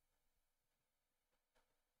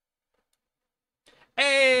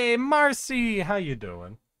 Hey, Marcy! How you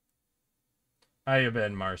doing? How you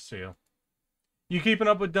been, Marcio? You keeping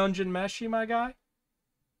up with Dungeon Meshi, my guy?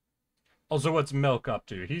 Also, what's Milk up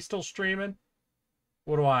to? He's still streaming?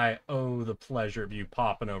 What do I owe the pleasure of you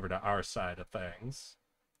popping over to our side of things?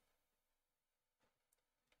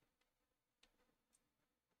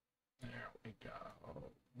 There we go.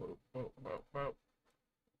 Whoop, whoop, whoop, whoop.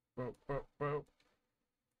 Whoop, whoop, whoop.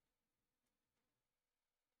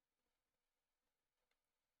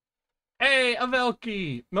 Hey,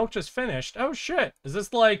 Avelki! Milk just finished. Oh shit. Is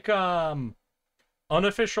this like,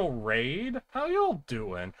 unofficial raid? How y'all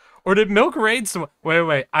doing? Or did Milk raid some...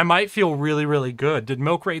 Wait. I might feel really, really good. Did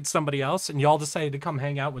Milk raid somebody else and y'all decided to come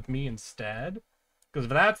hang out with me instead? Because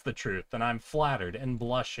if that's the truth, then I'm flattered and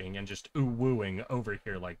blushing and just ooh-wooing over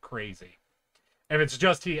here like crazy. If it's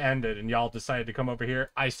just he ended and y'all decided to come over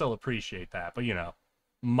here, I still appreciate that. But, you know,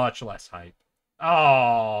 much less hype.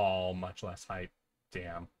 Oh, much less hype.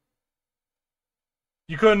 Damn.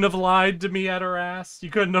 You couldn't have lied to me at her ass. You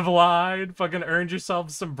couldn't have lied. Fucking earned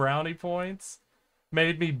yourself some brownie points.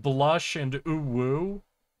 Made me blush and ooh-woo.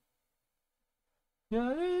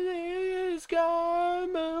 It's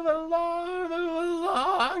gone, move along, move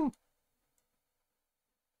along.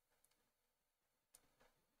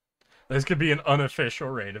 This could be an unofficial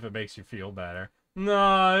raid if it makes you feel better.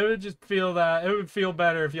 No, it would just feel that. It would feel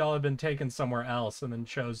better if y'all had been taken somewhere else and then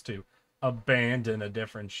chose to abandon a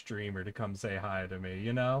different streamer to come say hi to me,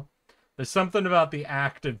 you know? There's something about the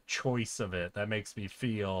active choice of it that makes me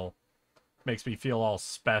feel all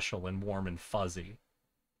special and warm and fuzzy.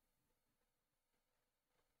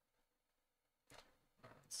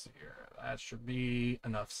 Let's see here. That should be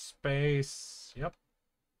enough space. Yep.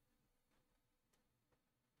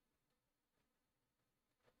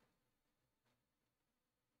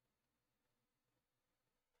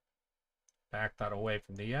 Back that away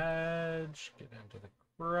from the edge. Get into the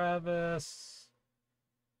crevice.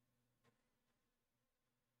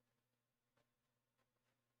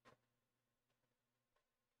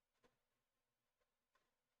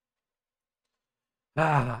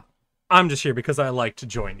 I'm just here because I like to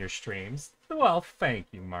join your streams. Well, thank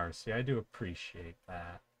you, Marcy. I do appreciate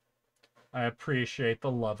that. I appreciate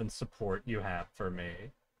the love and support you have for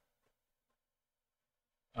me.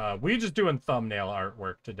 We just doing thumbnail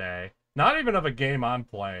artwork today. Not even of a game I'm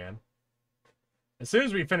playing. As soon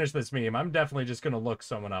as we finish this meme, I'm definitely just going to look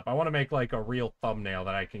someone up. I want to make, like, a real thumbnail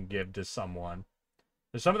that I can give to someone.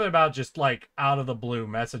 There's something about just, like, out of the blue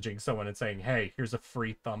messaging someone and saying, hey, here's a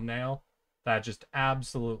free thumbnail. That just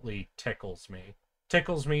absolutely tickles me.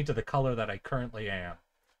 Tickles me to the color that I currently am.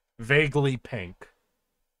 Vaguely pink.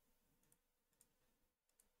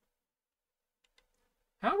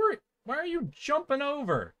 Why are you jumping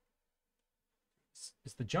over?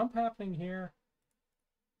 Is the jump happening here?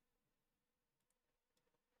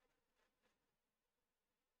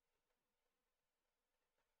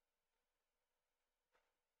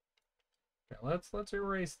 Okay, let's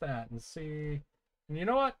erase that and see. And you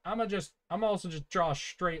know what? I'm also just draw a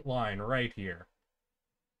straight line right here.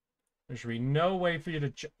 There should be no way for you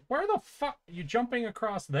to where the fuck are you jumping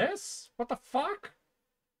across this? What the fuck?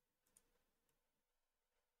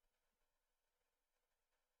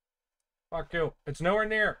 Fuck you. It's nowhere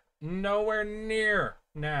near. Nowhere near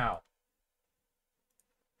now.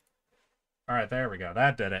 Alright, there we go.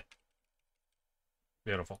 That did it.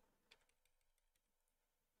 Beautiful.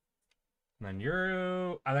 And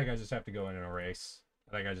then I think I just have to go in and erase.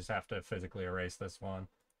 I think I just have to physically erase this one.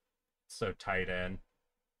 It's so tight in.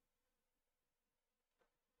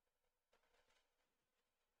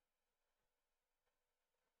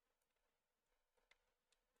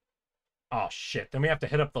 Oh shit, then we have to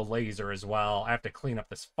hit up the laser as well. I have to clean up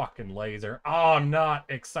this fucking laser. Oh, I'm not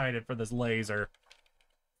excited for this laser.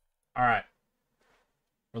 Alright.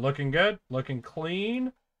 We're looking good, looking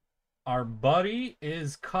clean. Our buddy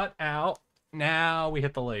is cut out. Now we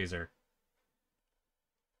hit the laser.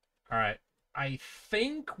 Alright. I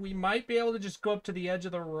think we might be able to just go up to the edge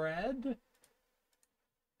of the red.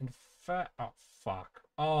 In fact, oh fuck.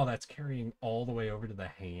 Oh, that's carrying all the way over to the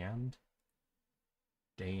hand.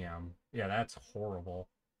 Damn. Yeah, that's horrible.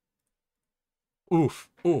 Oof.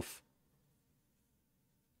 Oof.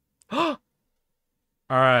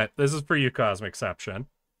 Alright, this is for you, Cosmicception.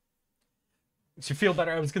 To feel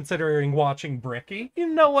better, I was considering watching Bricky. You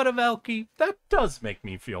know what, Avelki? That does make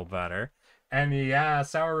me feel better. And yeah,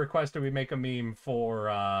 Sour requested we make a meme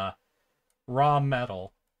for Raw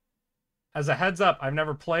Metal. As a heads up, I've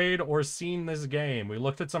never played or seen this game. We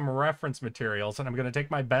looked at some reference materials, and I'm going to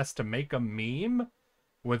take my best to make a meme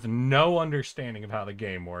with no understanding of how the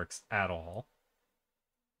game works at all.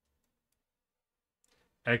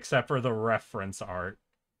 Except for the reference art.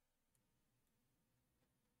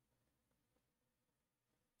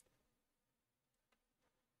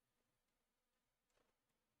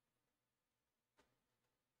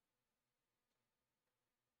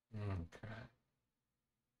 Okay.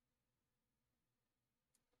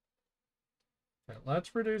 Okay,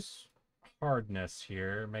 let's reduce hardness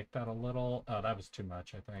here. Make that a little... Oh, that was too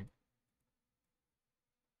much, I think.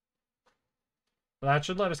 That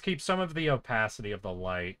should let us keep some of the opacity of the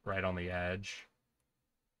light right on the edge.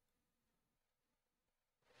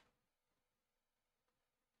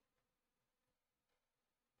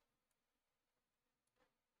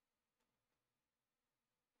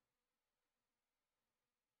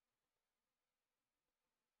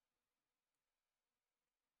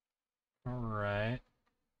 All right.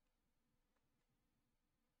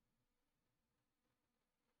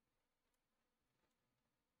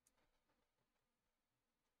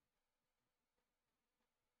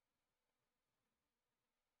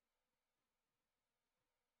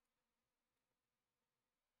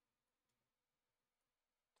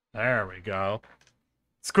 There we go.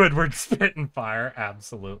 Squidward spitting fire,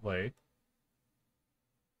 absolutely.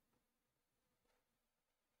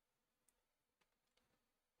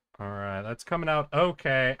 Alright, that's coming out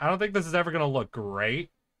okay. I don't think this is ever going to look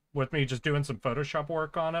great with me just doing some Photoshop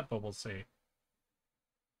work on it, but we'll see.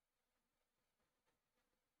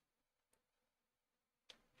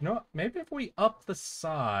 You know what? Maybe if we up the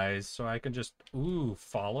size so I can just, ooh,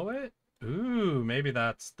 follow it? Ooh, maybe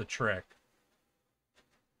that's the trick.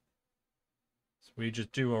 So we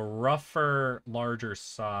just do a rougher, larger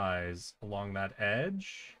size along that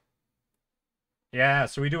edge. Yeah,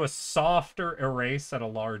 so we do a softer erase at a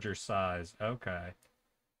larger size. Okay.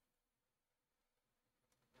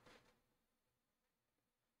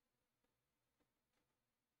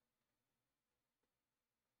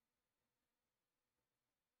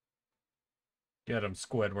 Get him,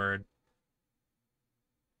 Squidward.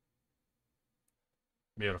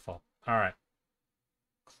 Beautiful. All right.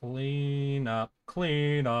 Clean up,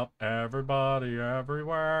 everybody,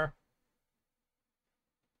 everywhere.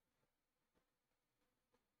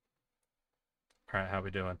 All right, how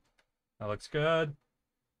we doing? That looks good.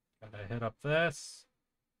 Gotta hit up this.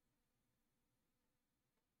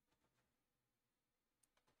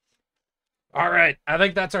 All right, I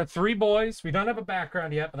think that's our three boys. We don't have a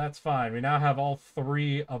background yet, but that's fine. We now have all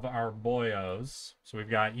three of our boyos. So we've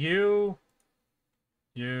got you,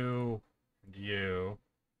 and you.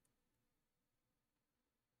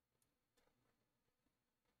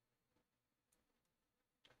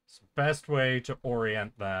 It's the best way to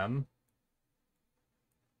orient them.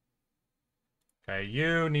 Okay,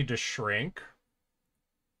 you need to shrink.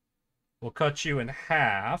 We'll cut you in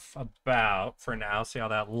half, about, for now. See how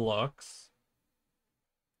that looks.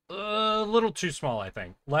 A little too small, I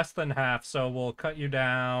think. Less than half, so we'll cut you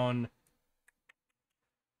down.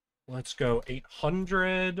 Let's go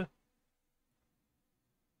 800.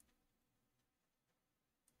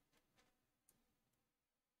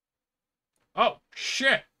 Oh,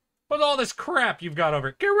 shit. What's all this crap you've got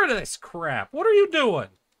over? Get rid of this crap. What are you doing?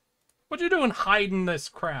 What you doing hiding this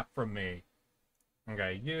crap from me?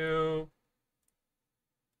 Okay, you.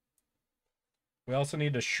 We also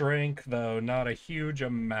need to shrink, though not a huge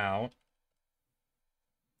amount.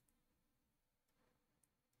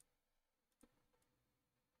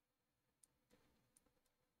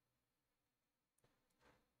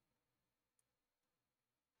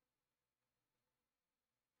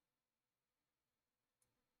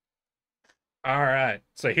 All right.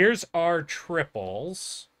 So here's our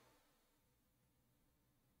triples.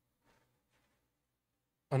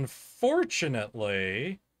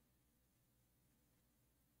 Unfortunately,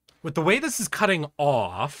 with the way this is cutting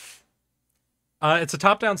off, it's a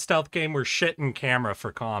top-down stealth game. We're shitting camera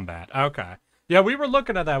for combat. Okay. Yeah, we were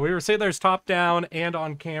looking at that. We were saying there's top-down and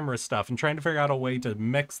on-camera stuff and trying to figure out a way to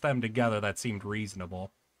mix them together that seemed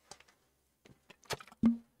reasonable.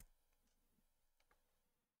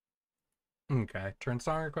 Okay, turn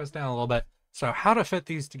song request down a little bit. So how to fit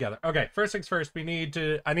these together? Okay, first things first, we need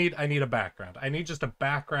to. I need a background. I need just a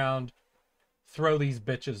background. Throw these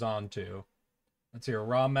bitches onto. Let's see, a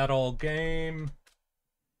raw metal game.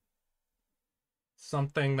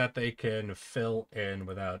 Something that they can fill in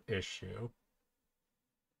without issue.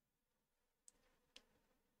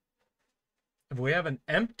 If we have an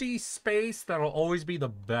empty space, that'll always be the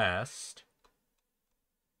best.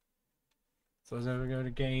 So as we go to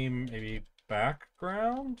game, maybe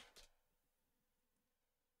background.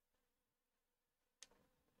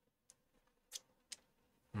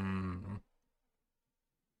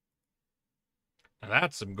 Now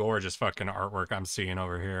that's some gorgeous fucking artwork I'm seeing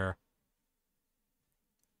over here.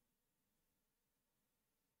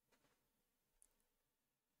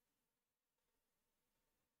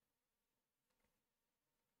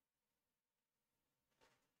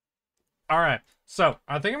 All right, so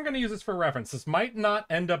I think I'm going to use this for reference. This might not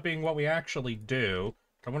end up being what we actually do.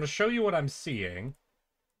 I want to show you what I'm seeing.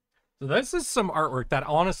 So this is some artwork that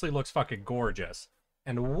honestly looks fucking gorgeous.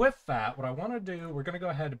 And with that, what I want to do, we're going to go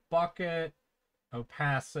ahead, bucket,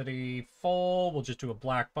 opacity, full. We'll just do a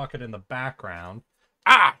black bucket in the background.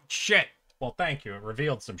 Ah, shit. Well, thank you. It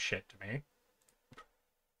revealed some shit to me.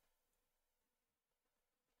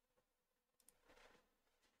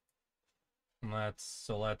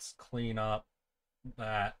 Let's clean up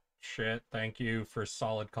that shit. Thank you for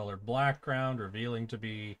solid colored background, revealing to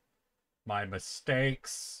be my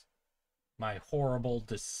mistakes, my horrible,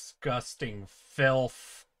 disgusting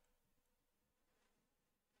filth.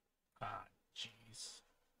 Ah, jeez.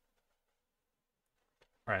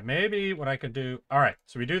 All right, maybe what I could do. All right,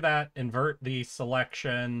 so we do that. Invert the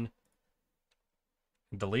selection.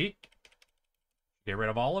 Delete. Get rid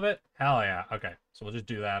of all of it. Hell yeah. Okay, so we'll just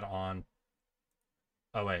do that on.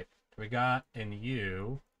 Oh, wait. We got in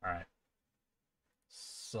U. All right.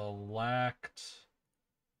 Select.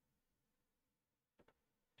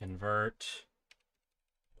 Invert.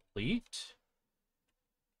 Delete.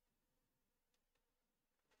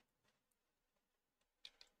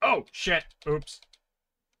 Oh, shit. Oops.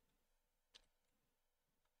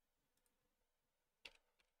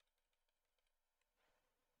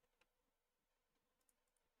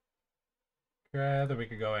 Okay, then we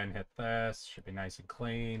could go ahead and hit this. Should be nice and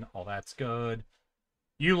clean. All that's good.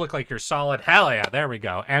 You look like you're solid. Hell yeah, there we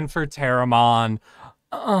go. And for Terramon.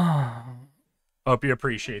 Hope you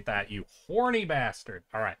appreciate that, you horny bastard.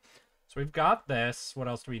 All right, so we've got this. What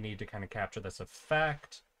else do we need to kind of capture this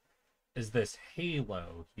effect? Is this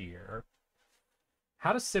halo here.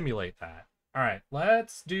 How to simulate that? All right,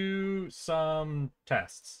 let's do some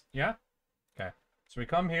tests. Yeah? Okay. So we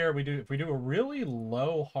come here, if we do a really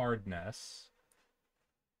low hardness.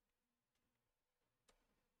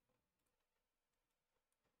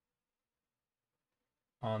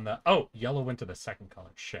 On the, oh, yellow went to the second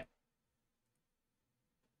color. Shit.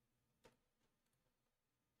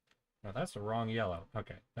 No, that's the wrong yellow.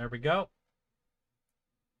 Okay, there we go.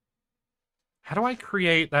 How do I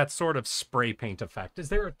create that sort of spray paint effect? Is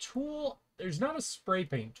there a tool? There's not a spray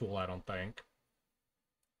paint tool, I don't think.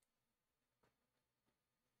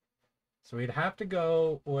 So we'd have to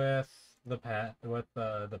go with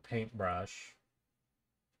the paintbrush.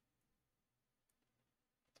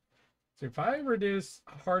 So if I reduce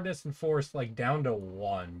hardness and force like down to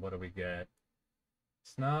 1, what do we get?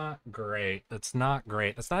 It's not great. That's not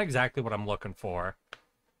great. That's not exactly what I'm looking for.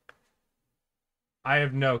 I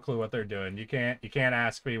have no clue what they're doing. You can't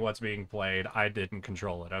ask me what's being played. I didn't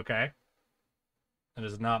control it, okay? It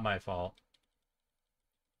is not my fault.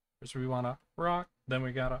 First we wanna rock, then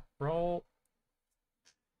we gotta roll.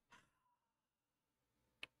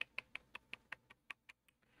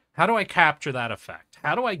 How do I capture that effect?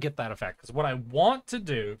 How do I get that effect? Because what I want to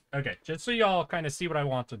do, okay, just so y'all kind of see what I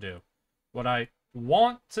want to do. What I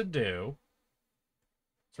want to do,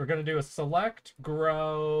 so we're going to do a select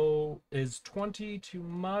grow. Is 20 too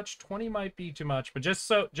much? 20 might be too much, but just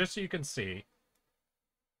so you can see,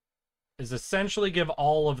 is essentially give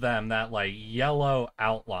all of them that like yellow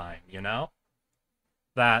outline, you know,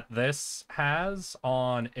 that this has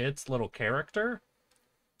on its little character.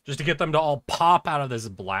 Just to get them to all pop out of this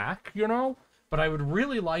black, you know? But I would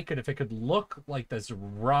really like it if it could look like this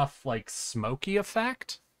rough, like smoky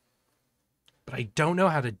effect. But I don't know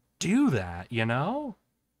how to do that, you know?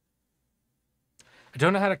 I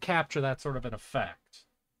don't know how to capture that sort of an effect.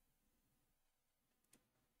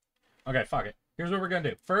 Okay, fuck it. Here's what we're going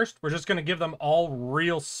to do. First, we're just going to give them all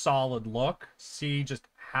real solid look. See just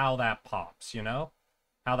how that pops, you know?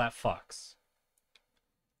 How that fucks.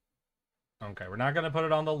 Okay, we're not going to put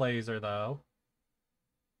it on the laser, though.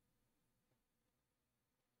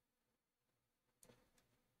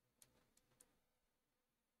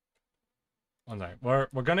 One second. We're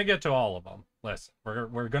going to get to all of them. Listen,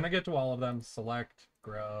 we're going to get to all of them. Select,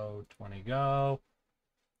 grow, 20, go.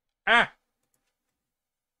 Ah!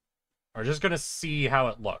 We're just going to see how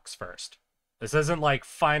it looks first. This isn't like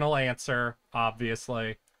final answer,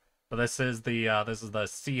 obviously, but this is the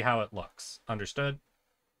see how it looks. Understood?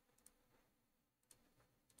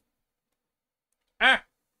 Ah!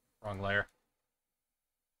 Wrong layer.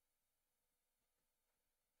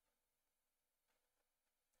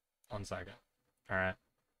 One second. All right.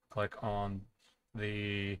 Click on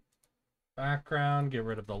the background, get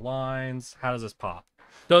rid of the lines. How does this pop?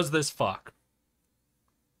 Does this fuck?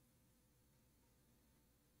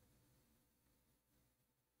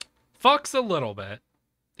 Fucks a little bit.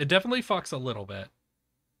 It definitely fucks a little bit.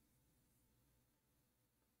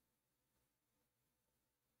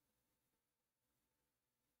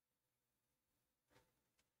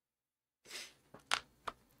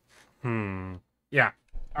 Yeah.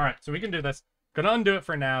 All right, so we can do this. Gonna undo it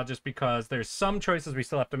for now just because there's some choices we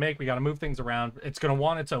still have to make. We got to move things around. It's gonna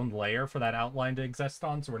want its own layer for that outline to exist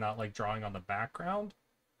on, so we're not like drawing on the background.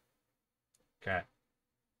 Okay.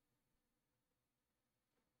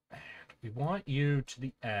 And we want you to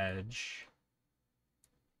the edge.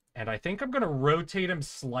 And I think I'm gonna rotate him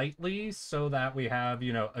slightly so that we have,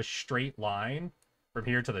 you know, a straight line from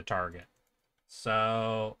here to the target.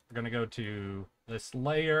 So we're gonna go to this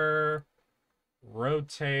layer,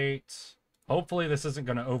 rotate. Hopefully this isn't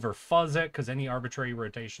going to over fuzz it, because any arbitrary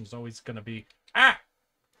rotation is always going to be... Ah!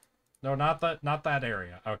 No, not that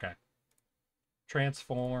area. Okay.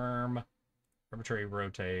 Transform. Arbitrary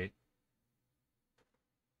rotate.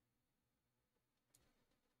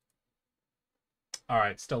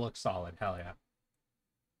 Alright, still looks solid. Hell yeah.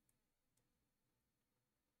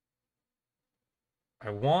 I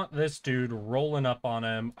want this dude rolling up on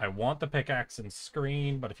him. I want the pickaxe and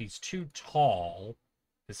screen, but if he's too tall...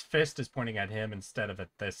 His fist is pointing at him instead of at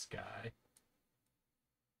this guy.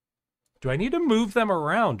 Do I need to move them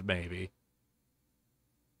around, maybe?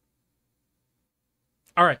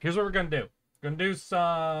 All right, here's what we're going to do. We're going to do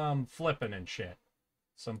some flipping and shit.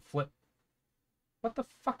 Some flip... What the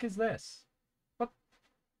fuck is this? What?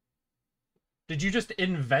 Did you just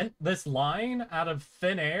invent this line out of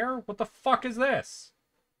thin air? What the fuck is this?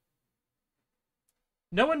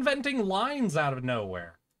 No inventing lines out of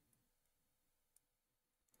nowhere.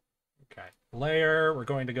 Okay, layer, we're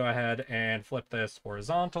going to go ahead and flip this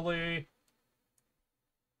horizontally.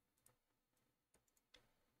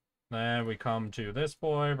 Then we come to this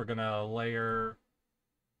boy, we're gonna layer,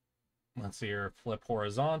 let's see here, flip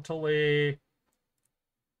horizontally.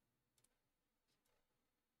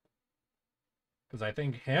 Because I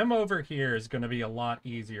think him over here is gonna be a lot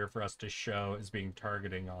easier for us to show as being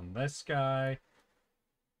targeting on this guy.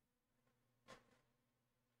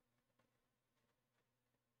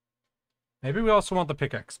 Maybe we also want the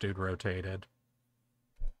pickaxe dude rotated.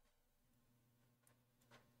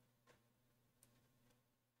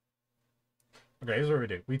 Okay, here's what we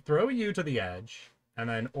do. We throw you to the edge, and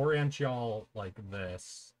then orient y'all like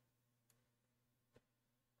this.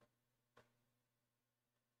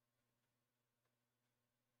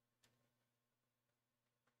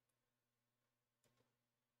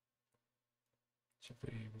 Should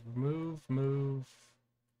we move?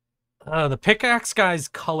 The pickaxe guy's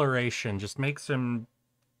coloration just makes him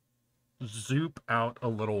zoop out a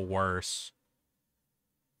little worse.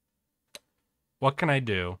 What can I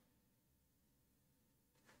do?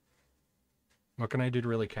 What can I do to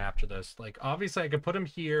really capture this? Like, obviously I could put him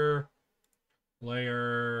here.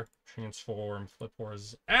 Layer, transform, flip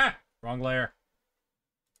horizontal. Ah! Wrong layer.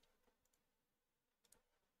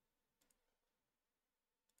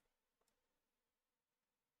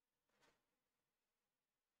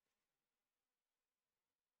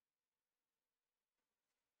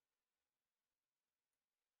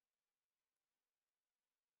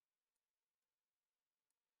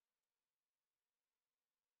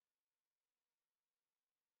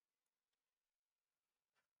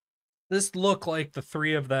 This look like the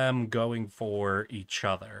three of them going for each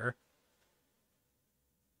other.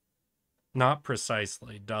 Not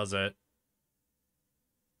precisely, does it?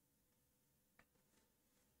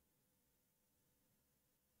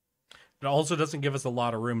 It also doesn't give us a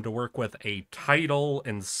lot of room to work with a title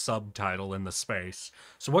and subtitle in the space.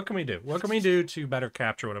 So what can we do? What can we do to better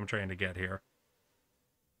capture what I'm trying to get here?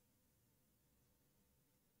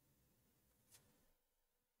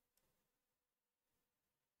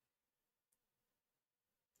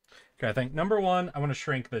 Okay, I think number one, I want to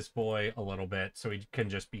shrink this boy a little bit so he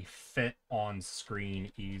can just be fit on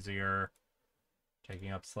screen easier.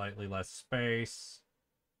 Taking up slightly less space.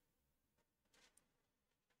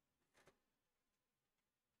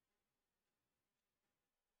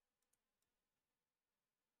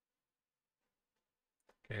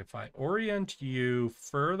 Okay, if I orient you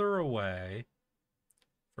further away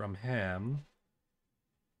from him,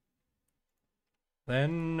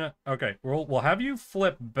 then, okay, we'll have you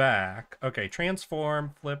flip back. Okay,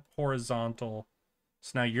 transform, flip horizontal.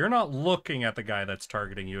 So now you're not looking at the guy that's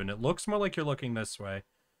targeting you, and it looks more like you're looking this way.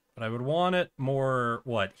 But I would want it more,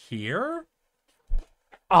 what, here?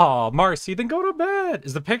 Oh, Marcy, then go to bed.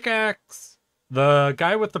 Is the pickaxe... The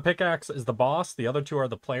guy with the pickaxe is the boss. The other two are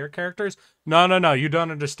the player characters. No, you don't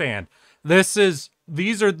understand. These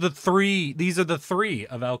are the three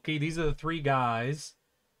of Elky. These are the three guys,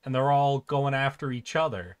 and they're all going after each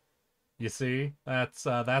other. You see? That's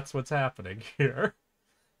what's happening here.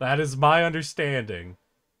 That is my understanding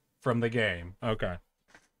from the game. Okay.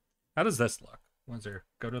 How does this look?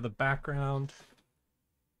 Go to the background.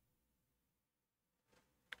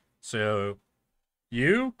 So...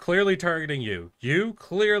 You clearly targeting you. You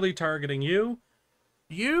clearly targeting you.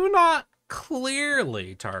 You not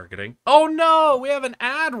clearly targeting. Oh no, we have an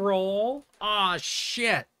ad roll. Aw,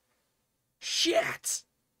 shit. Shit.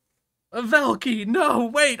 Avelki, no,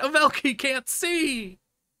 wait, Avelki can't see.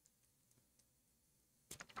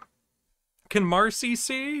 Can Marcy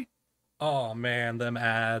see? Oh man, them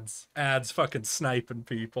ads. Ads fucking sniping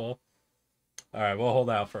people. Alright, we'll hold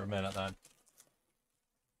out for a minute then.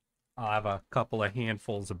 I'll have a couple of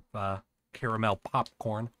handfuls of caramel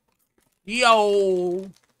popcorn. Yo!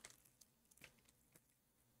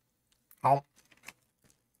 Oh.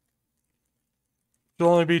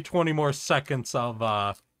 There'll only be 20 more seconds of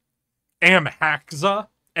Amhaxa.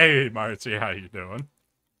 Hey, Marcy, how you doing?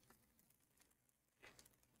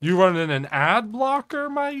 You running an ad blocker,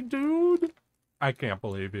 my dude? I can't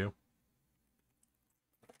believe you.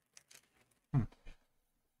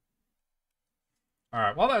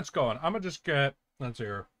 Alright, while that's going, I'm gonna just get, let's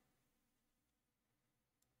hear.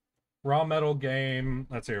 Raw Metal game,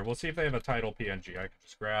 let's hear. We'll see if they have a title PNG I can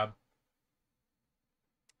just grab.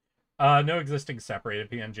 No existing separated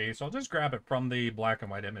PNG, so I'll just grab it from the black and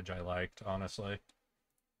white image I liked, honestly.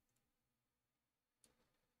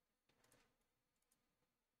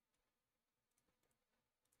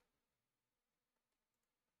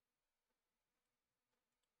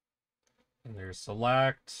 And there's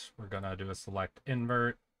select. We're gonna do a select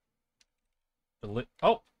invert. Delete.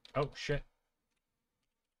 Oh shit.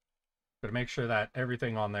 Gotta make sure that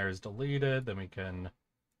everything on there is deleted. Then we can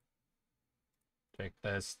take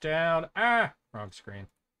this down. Ah, wrong screen.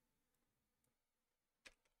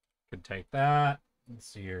 Could take that. Let's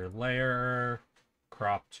see your layer.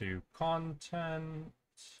 Crop to content.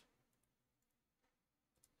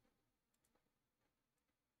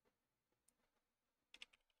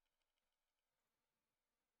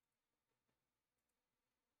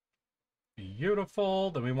 Beautiful.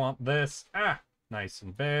 Then we want this. Ah, nice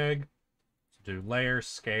and big. So do layer,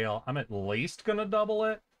 scale. I'm at least gonna double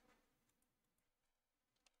it.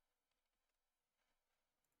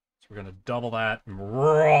 So we're gonna double that.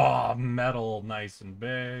 Raw metal, nice and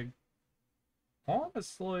big.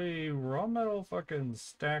 Honestly, raw metal fucking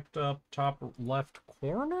stacked up top left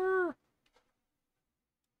corner?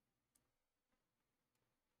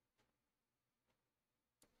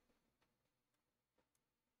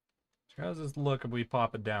 How does this look if we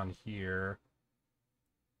pop it down here?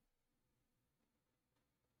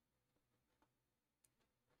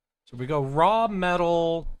 So we go raw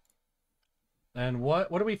metal. And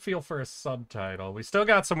what do we feel for a subtitle? We still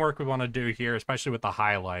got some work we want to do here, especially with the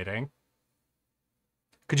highlighting.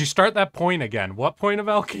 Could you start that point again? What point of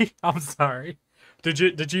Elky? I'm sorry.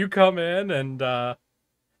 Did you come in and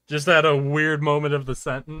just had a weird moment of the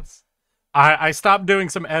sentence? I stopped doing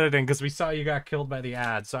some editing because we saw you got killed by the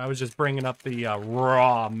ad, so I was just bringing up the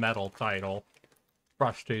raw metal title.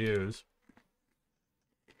 Brush to use.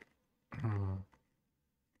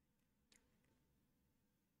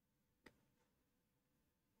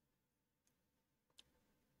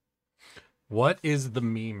 What is the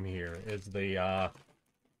meme here? Is the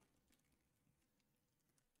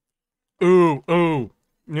Ooh.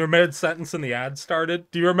 Your mid-sentence and the ad started.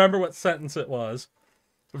 Do you remember what sentence it was?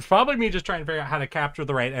 It's probably me just trying to figure out how to capture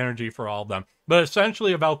the right energy for all of them. But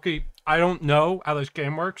essentially, Avelki, I don't know how this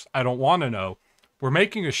game works. I don't want to know. We're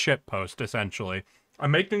making a shit post, essentially.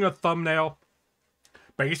 I'm making a thumbnail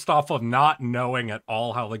based off of not knowing at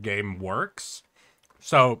all how the game works.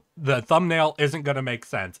 So the thumbnail isn't going to make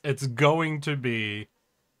sense. It's going to be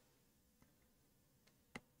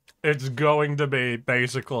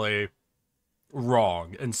basically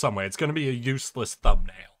wrong in some way. It's going to be a useless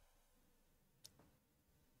thumbnail.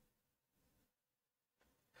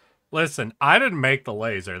 Listen, I didn't make the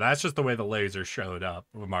laser. That's just the way the laser showed up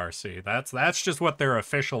with Marcy. That's just what their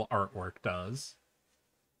official artwork does.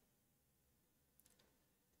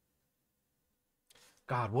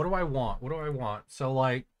 God, what do I want? What do I want? So,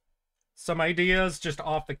 like, some ideas just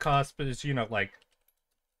off the cusp is, you know, like,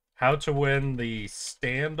 how to win the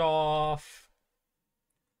standoff,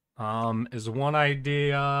 is one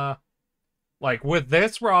idea. Like, with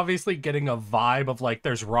this, we're obviously getting a vibe of, like,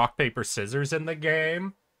 there's rock, paper, scissors in the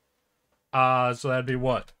game. So that'd be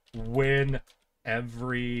what? Win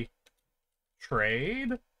every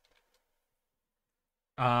trade?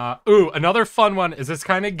 Ooh, another fun one is this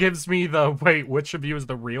kind of gives me the, wait, which of you is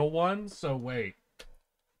the real one? So, wait.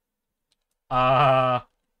 What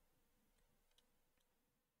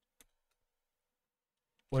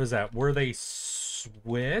is that? Were they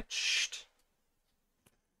switched?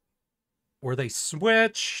 Were they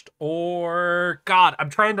switched? Or God, I'm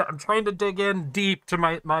trying to dig in deep to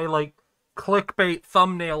my like clickbait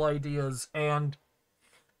thumbnail ideas, and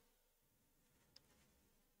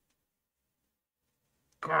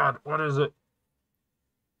God, what is it?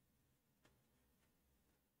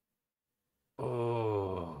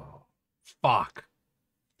 Oh, fuck.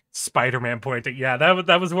 Spider-Man pointing. Yeah,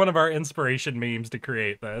 that was one of our inspiration memes to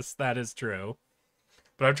create this. That is true.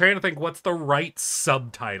 But I'm trying to think what's the right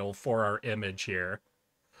subtitle for our image here.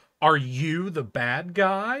 Are you the bad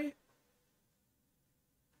guy?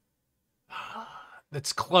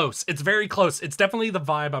 That's close. It's very close. It's definitely the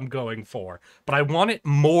vibe I'm going for. But I want it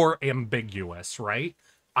more ambiguous, right?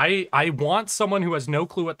 I want someone who has no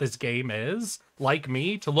clue what this game is, like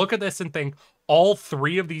me, to look at this and think all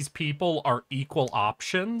three of these people are equal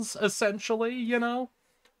options, essentially, you know?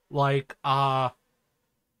 Like,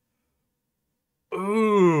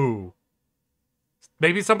 ooh.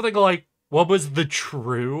 Maybe something like, what was the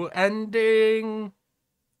true ending?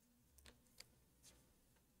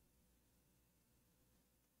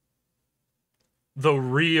 The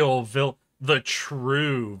real the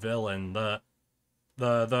true villain, the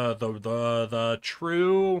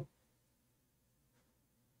true,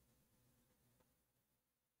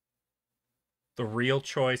 the real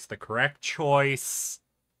choice, the correct choice.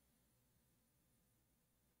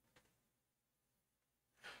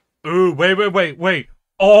 Ooh, wait.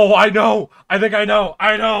 Oh, I know. I think I know.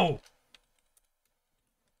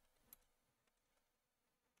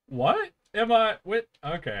 What? Am I with?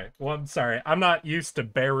 Okay. Well, I'm sorry. I'm not used to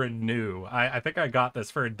Baron New. I think I got this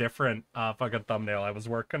for a different fucking thumbnail I was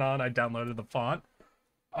working on. I downloaded the font.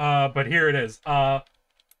 But here it is. All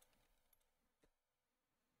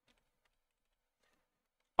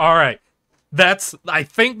right. I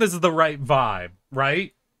think this is the right vibe,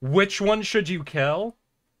 right? Which one should you kill?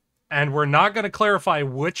 And we're not going to clarify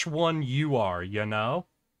which one you are, you know?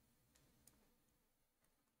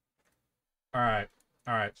 All right.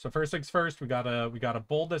 All right, so first things first, we gotta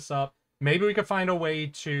bold this up. Maybe we could find a way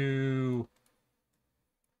to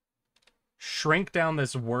shrink down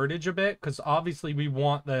this wordage a bit, because obviously we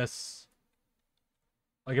want this.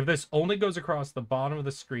 Like, if this only goes across the bottom of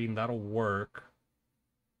the screen, that'll work.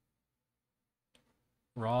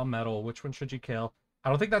 Raw metal, which one should you kill? I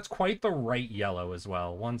don't think that's quite the right yellow as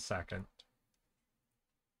well. 1 second.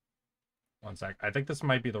 1 sec. I think this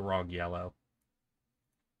might be the wrong yellow.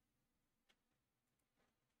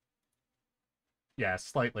 Yeah,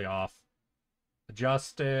 slightly off.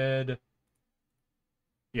 Adjusted.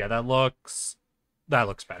 Yeah, that looks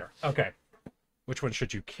better. Okay. Which one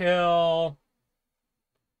should you kill?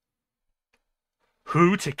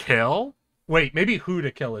 Who to kill? Wait, maybe who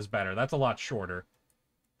to kill is better. That's a lot shorter.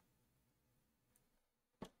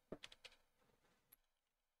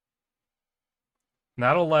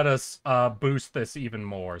 That'll let us boost this even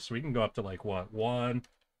more. So we can go up to like what?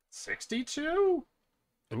 162?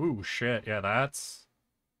 Ooh, shit. Yeah,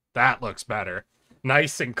 that looks better.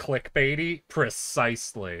 Nice and clickbaity.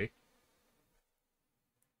 Precisely.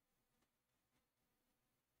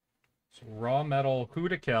 So raw metal, who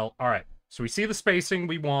to kill. All right. So we see the spacing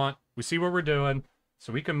we want. We see what we're doing.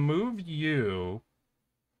 So we can move you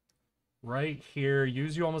right here.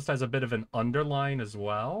 Use you almost as a bit of an underline as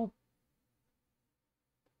well.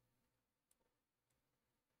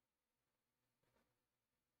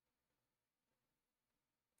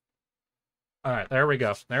 All right, there we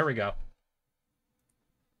go. There we go.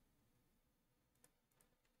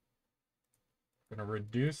 Gonna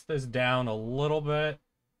reduce this down a little bit.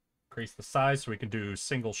 Increase the size so we can do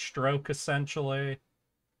single stroke essentially.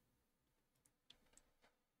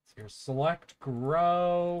 So here, select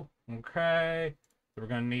grow. Okay. So we're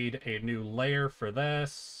gonna need a new layer for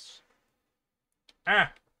this.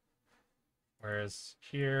 Ah! Whereas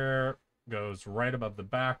here goes right above the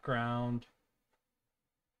background.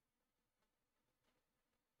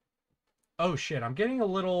 Oh shit, I'm getting a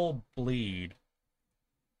little bleed.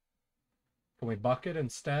 Can we bucket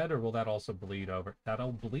instead, or will that also bleed over?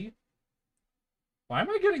 That'll bleed? Why am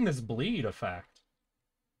I getting this bleed effect?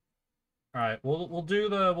 Alright, we'll do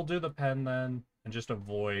the pen then, and just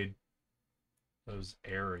avoid those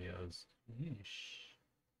areas. Yeesh.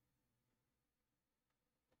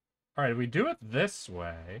 Alright, if we do it this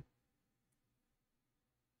way.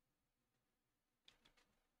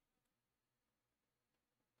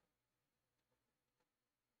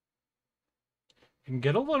 You can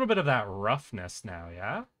get a little bit of that roughness now,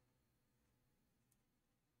 yeah?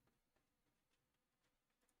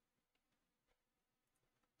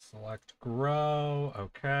 Select grow.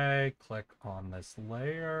 Okay, click on this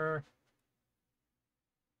layer.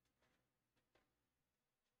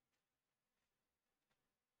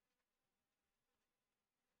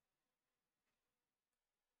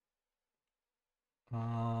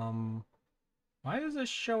 Why is this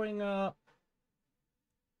showing up?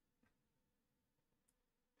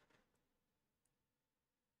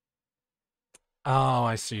 Oh,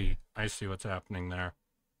 I see. I see what's happening there.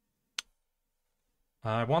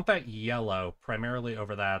 I want that yellow primarily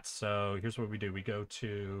over that, so here's what we do. We go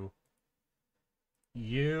to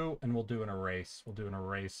U, and we'll do an erase. We'll do an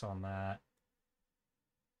erase on that.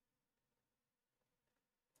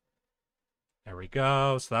 There we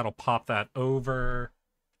go. So that'll pop that over.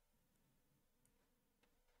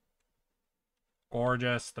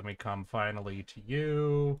 Gorgeous. Then we come finally to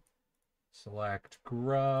U. Select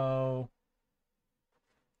grow.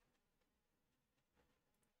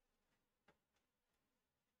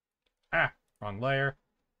 Ah, wrong layer.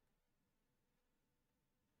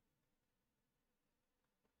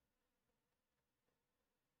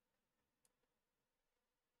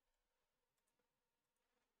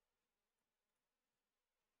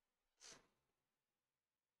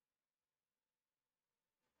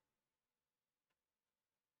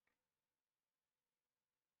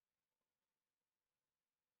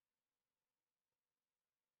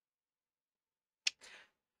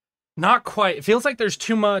 Not quite. It feels like there's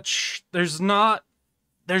too much. There's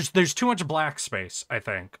too much black space, I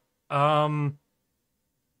think. Okay.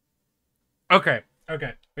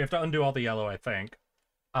 Okay. We have to undo all the yellow, I think.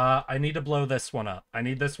 I need to blow this one up. I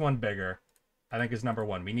need this one bigger. I think is number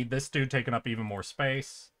one. We need this dude taking up even more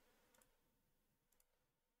space.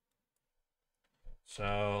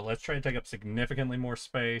 So let's try to take up significantly more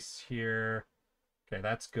space here. Okay,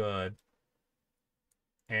 that's good.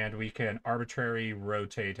 And we can arbitrarily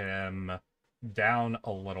rotate him down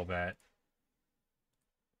a little bit.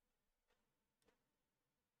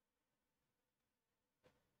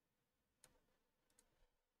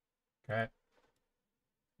 Okay.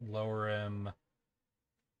 Lower him.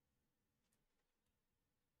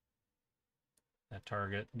 That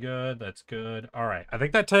target, good, that's good. All right, I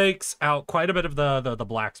think that takes out quite a bit of the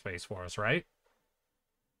black space for us, right?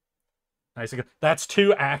 Nice. That's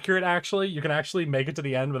too accurate, actually. You can actually make it to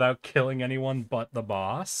the end without killing anyone but the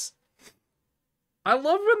boss. I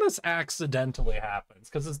love when this accidentally happens,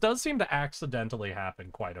 because this does seem to accidentally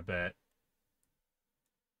happen quite a bit.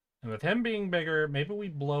 And with him being bigger, maybe we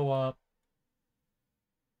blow up.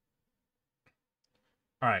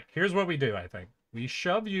 Alright, here's what we do, I think. We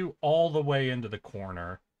shove you all the way into the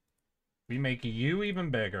corner. We make you even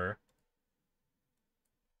bigger.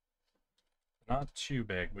 Not too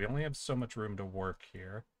big. We only have so much room to work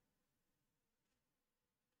here.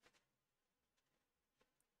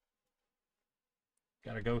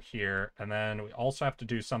 Gotta go here. And then we also have to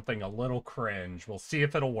do something a little cringe. We'll see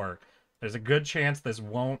if it'll work. There's a good chance this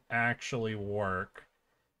won't actually work.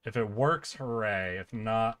 If it works, hooray. If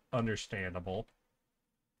not, understandable.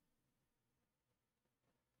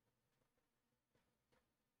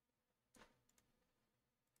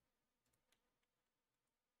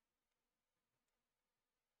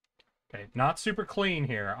 Okay, not super clean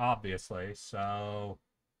here, obviously. So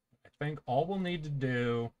I think all we'll need to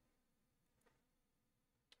do,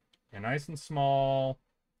 nice and small,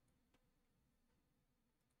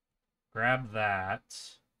 grab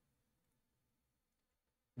that.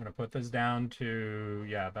 I'm going to put this down to,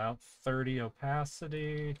 yeah, about 30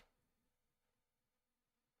 opacity.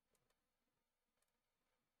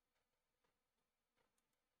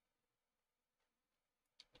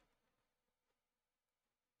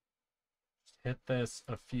 hit this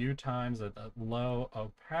a few times at a low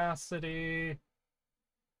opacity.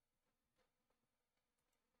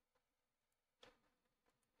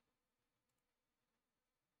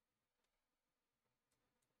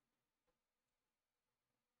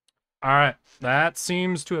 All right, that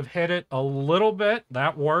seems to have hit it a little bit.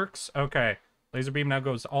 That works. Okay, laser beam now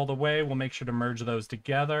goes all the way. We'll make sure to merge those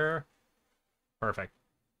together. Perfect.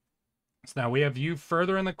 So now we have you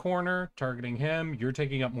further in the corner, targeting him. You're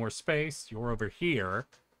taking up more space. You're over here.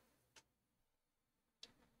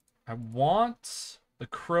 I want the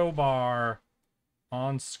crowbar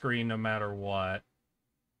on screen no matter what.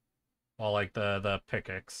 Well, like the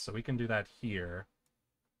pickaxe. So we can do that here.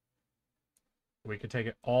 We could take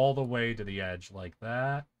it all the way to the edge like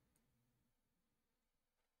that.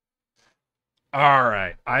 All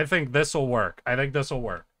right. I think this will work.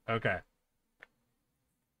 Okay.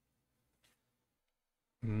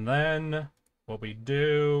 And then what we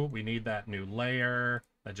do, we need that new layer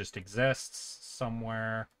that just exists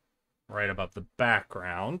somewhere right above the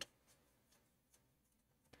background.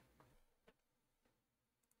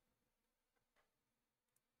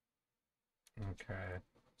 Okay.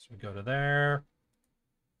 So we go to there.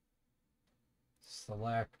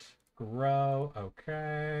 Select, grow,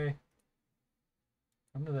 okay.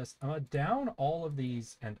 Come to this. I'm gonna down all of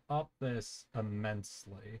these and up this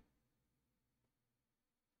immensely.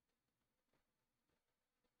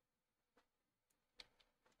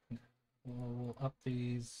 We'll up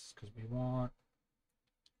these because we want...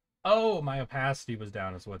 Oh, my opacity was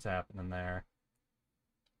down is what's happening there.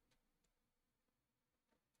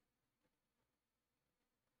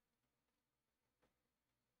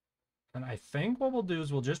 And I think what we'll do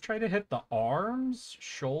is we'll just try to hit the arms,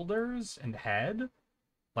 shoulders, and head.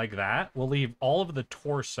 Like that. We'll leave all of the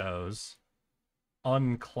torsos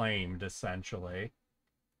unclaimed, essentially.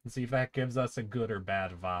 And see if that gives us a good or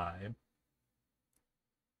bad vibe.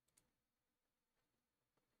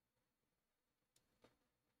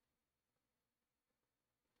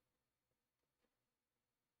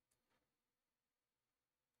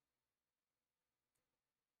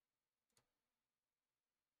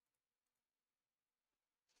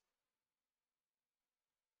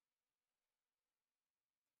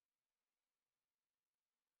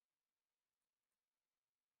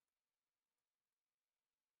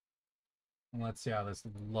 Let's see how this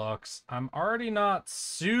looks. I'm already not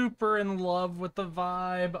super in love with the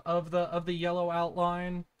vibe of the yellow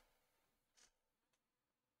outline.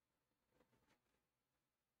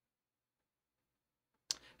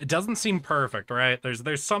 It doesn't seem perfect, right?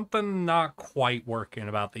 There's something not quite working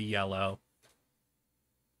about the yellow.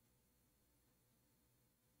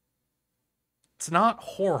 It's not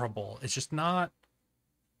horrible. It's just not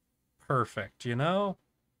perfect, you know?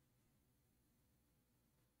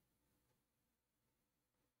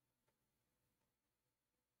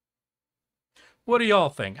 What do y'all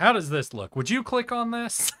think? How does this look? Would you click on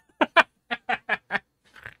this?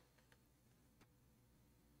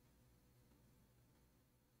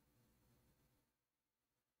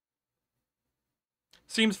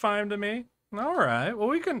 Seems fine to me. All right. Well,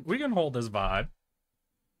 we can hold this vibe.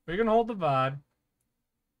 We can hold the vibe.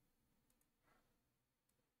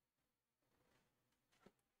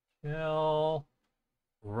 Kill.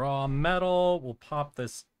 Raw metal. We'll pop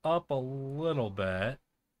this up a little bit.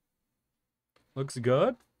 Looks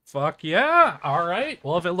good? Fuck yeah. All right.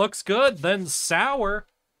 Well, if it looks good, then sour.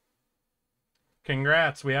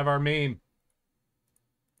 Congrats. We have our meme.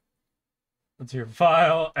 Let's hear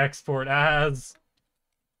file. Export as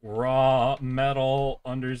raw metal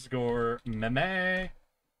underscore meme.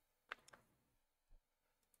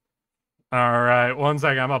 All right. 1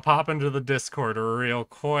 second. I'm going to pop into the Discord real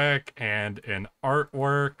quick and in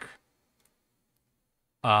artwork.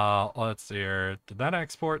 Let's see here. Did that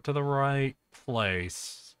export to the right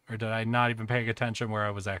place? Or did I not even pay attention where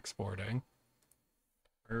I was exporting?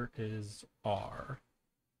 Where is R?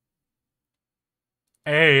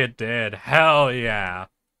 Hey, it did. Hell yeah.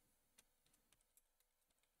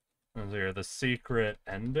 Let's see here. The secret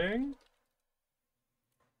ending.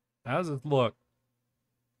 How does it look?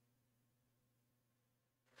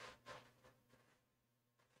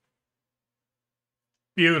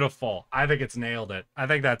 Beautiful. I think it's nailed it. I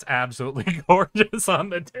think that's absolutely gorgeous on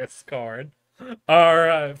the Discord. All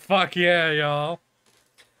right. Fuck yeah, y'all.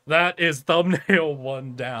 That is thumbnail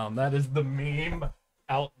 1 down. That is the meme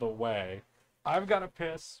out the way. I've got to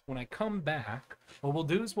piss. When I come back, what we'll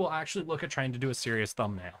do is we'll actually look at trying to do a serious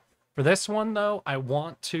thumbnail. For this one, though, I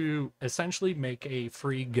want to essentially make a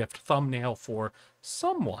free gift thumbnail for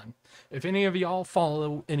someone. If any of y'all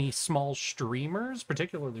follow any small streamers,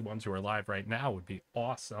 particularly ones who are live right now, would be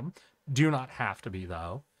awesome. Do not have to be,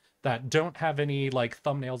 though. that don't have any like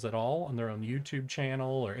thumbnails at all on their own YouTube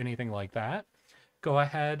channel or anything like that, go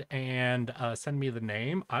ahead and send me the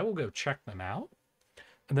name. I will go check them out.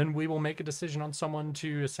 And then we will make a decision on someone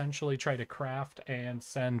to essentially try to craft and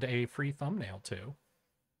send a free thumbnail to.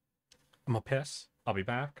 I'm gonna piss. I'll be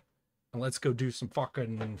back. And let's go do some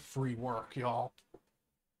fucking free work, y'all.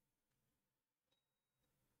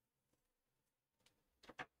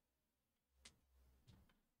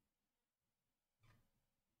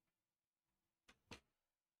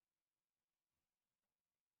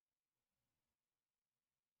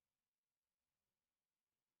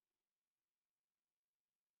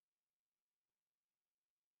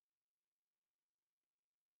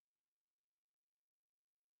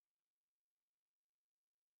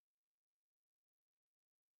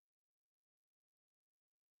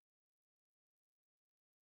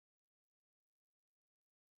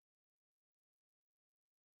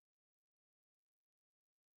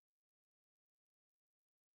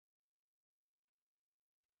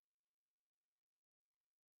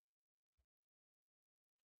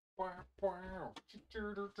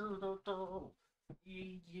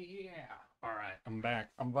 Yeah. All right, I'm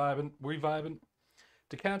back. I'm vibing. We vibing.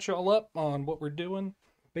 To catch y'all up on what we're doing,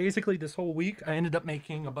 basically this whole week I ended up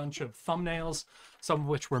making a bunch of thumbnails, some of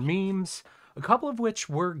which were memes, a couple of which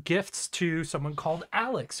were gifts to someone called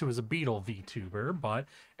Alex, who is a Beetle VTuber, but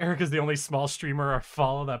Eric is the only small streamer I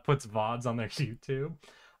follow that puts VODs on their YouTube.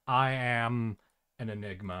 I am an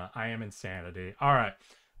enigma. I am insanity. All right.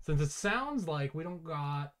 Since it sounds like we don't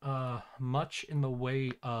got much in the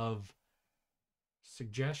way of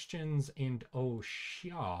suggestions and oh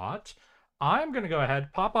shot, I'm going to go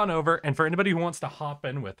ahead, pop on over, and for anybody who wants to hop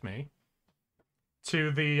in with me to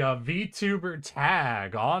the VTuber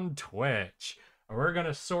tag on Twitch, we're going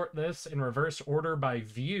to sort this in reverse order by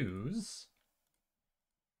views.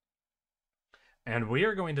 And we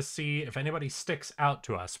are going to see if anybody sticks out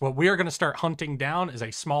to us. What we are going to start hunting down is a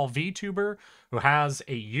small VTuber who has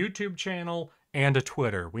a YouTube channel and a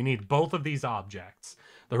Twitter. We need both of these objects.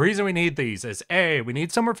 The reason we need these is A, we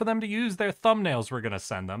need somewhere for them to use their thumbnails we're going to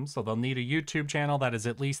send them. So they'll need a YouTube channel that is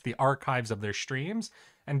at least the archives of their streams.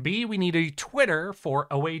 And B, we need a Twitter for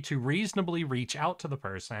a way to reasonably reach out to the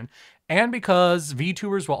person. And because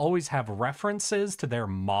VTubers will always have references to their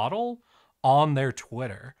model on their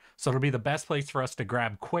Twitter. So it'll be the best place for us to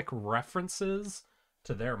grab quick references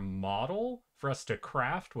to their model for us to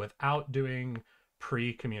craft without doing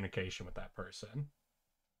pre-communication with that person.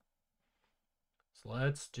 So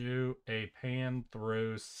let's do a pan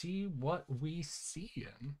through, see what we see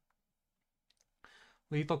in.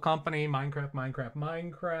 Lethal Company, Minecraft,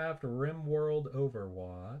 RimWorld,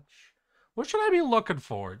 Overwatch. What should I be looking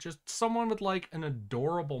for? Just someone with like an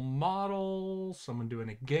adorable model, someone doing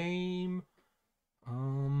a game.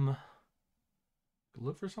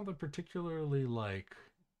 Look for something particularly like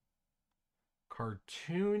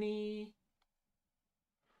cartoony.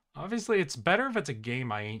 Obviously, it's better if it's a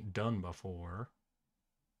game I ain't done before.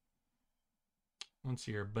 Let's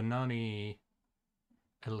see here. Banani,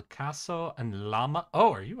 El Caso, and Llama.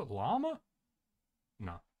 Oh, are you a llama?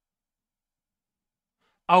 No.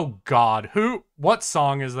 Oh, God. Who? What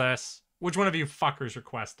song is this? Which one of you fuckers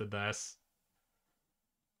requested this?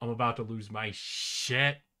 I'm about to lose my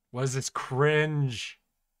shit. What is this cringe?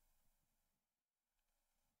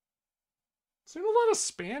 There's a lot of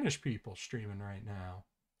Spanish people streaming right now.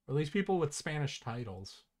 Or at least people with Spanish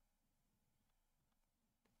titles.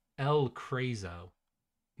 El Crazo.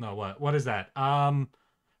 No, what? What is that?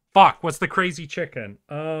 Fuck, what's the crazy chicken?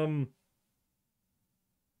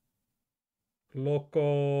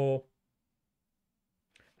 Loco.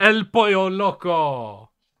 El Pollo Loco.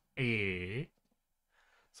 Eh.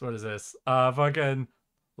 So what is this? Fucking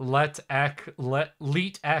Let Ek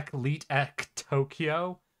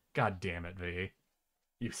Tokyo. God damn it, V.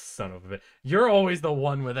 You son of a bitch. You're always the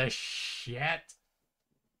one with a shit.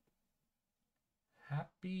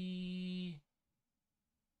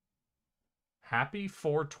 Happy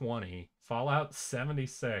 420. Fallout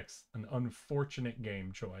 76. An unfortunate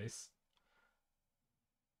game choice.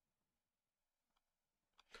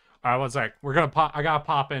 All right, one sec. We're gonna pop. I gotta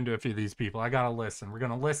pop into a few of these people. I gotta listen. We're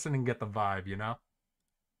gonna listen and get the vibe, you know.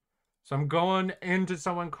 So I'm going into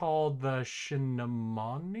someone called the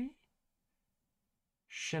Cinnamoni.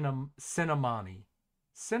 Cinnamoni.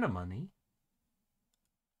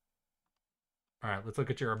 All right, let's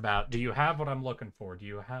look at your about. Do you have what I'm looking for? Do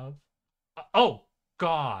you have? Oh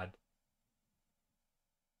God.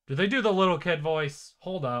 Do they do the little kid voice?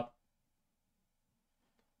 Hold up.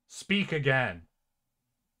 Speak again.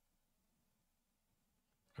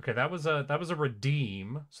 Okay, that was a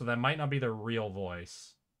redeem, so that might not be the real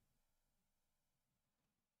voice.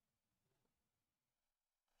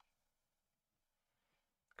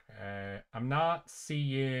 Okay. I'm not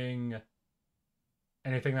seeing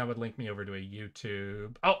anything that would link me over to a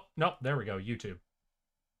YouTube. Oh, nope. There we go. YouTube.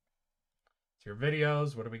 It's your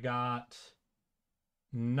videos. What do we got?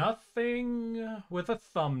 Nothing with a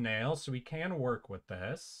thumbnail, so we can work with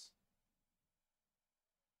this.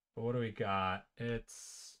 But what do we got?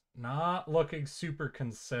 It's not looking super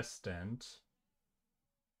consistent.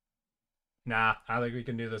 Nah, I think we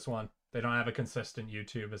can do this one. They don't have a consistent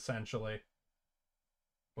YouTube, essentially.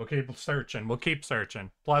 We'll keep searching. We'll keep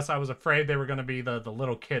searching. Plus, I was afraid they were going to be the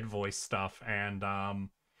little kid voice stuff, and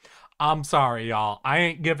I'm sorry, y'all. I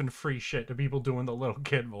ain't giving free shit to people doing the little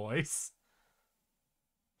kid voice.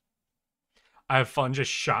 I have fun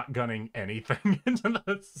just shotgunning anything into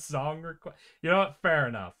the song request. You know what? Fair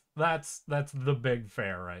enough. That's the big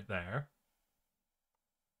fair right there.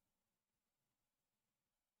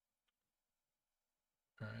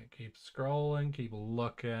 All right, keep scrolling, keep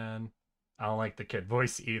looking. I don't like the kid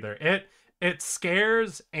voice either. It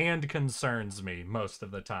scares and concerns me most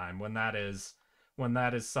of the time when that is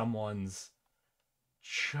someone's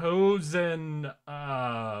chosen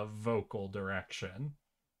vocal direction.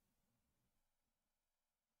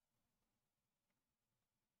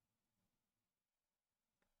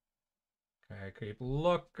 Okay, keep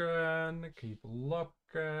looking, keep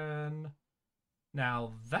looking.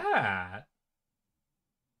 Now that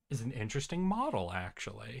is an interesting model,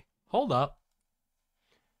 actually. Hold up.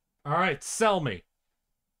 All right, sell me.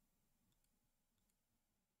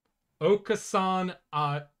 Okasan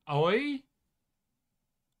Oi?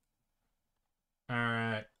 All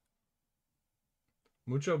right.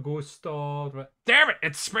 Mucho gusto. Damn it,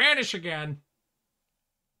 it's Spanish again.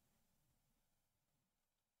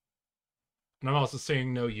 And I'm also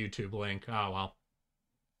seeing no YouTube link. Oh, well.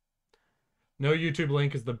 No YouTube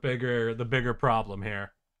link is the bigger problem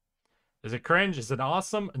here. Is it cringe? Is it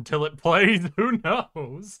awesome? Until it plays, who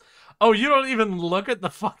knows? Oh, you don't even look at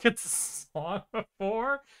the fucking song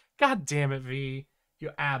before? God damn it, V.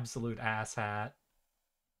 You absolute asshat.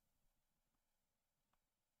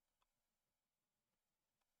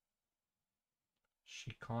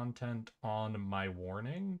 She content on my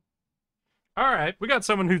warning? Alright, we got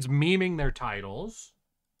someone who's memeing their titles.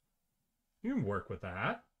 You can work with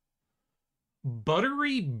that.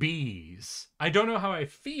 Buttery Bees. I don't know how I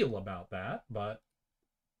feel about that, but...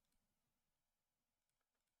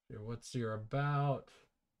 What's your about?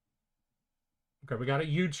 Okay, we got a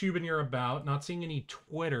YouTube in your about. Not seeing any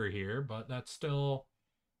Twitter here, but that's still...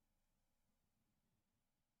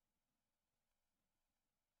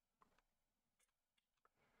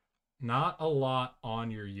 Not a lot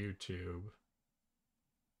on your YouTube.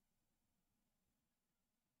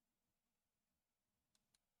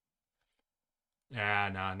 Yeah,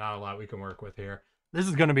 nah, not a lot we can work with here. This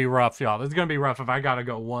is going to be rough, y'all. This is going to be rough if I got to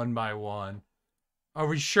go one by one. Are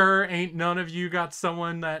we sure ain't none of you got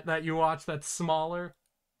someone that you watch that's smaller?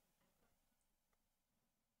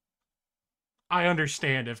 I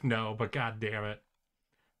understand if no, but god damn it.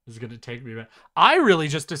 This is going to take me back. I really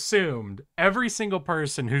just assumed every single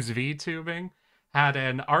person who's VTubing had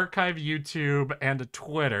an archive YouTube and a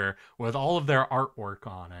Twitter with all of their artwork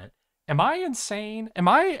on it. Am I insane? Am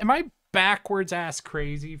I backwards ass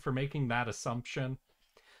crazy for making that assumption?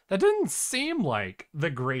 That didn't seem like the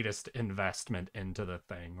greatest investment into the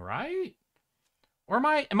thing, right? Or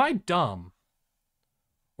am I dumb?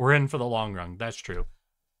 We're in for the long run. That's true.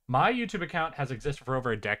 My YouTube account has existed for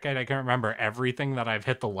over a decade. I can't remember everything that I've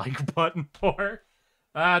hit the like button for.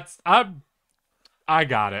 I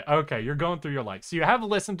got it. Okay, you're going through your likes. So you have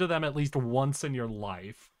listened to them at least once in your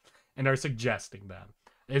life and are suggesting them.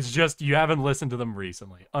 It's just you haven't listened to them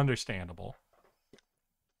recently. Understandable.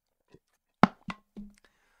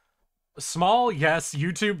 Small, yes.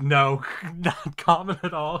 YouTube, no. Not common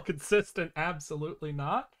at all. Consistent, absolutely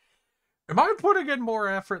not. Am I putting in more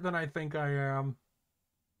effort than I think I am?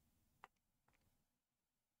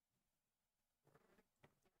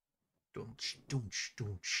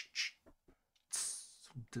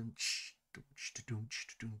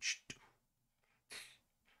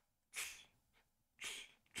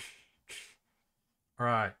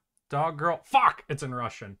 Alright. Dog girl. Fuck! It's in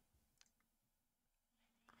Russian.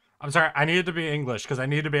 I'm sorry, I needed to be English because I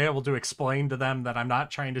need to be able to explain to them that I'm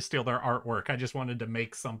not trying to steal their artwork. I just wanted to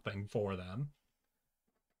make something for them.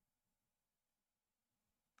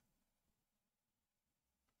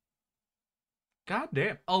 God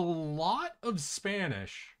damn. A lot of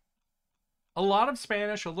Spanish. A lot of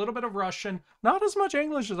Spanish, a little bit of Russian. Not as much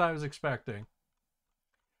English as I was expecting.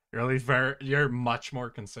 You're at least you're much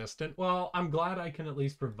more consistent. Well, I'm glad I can at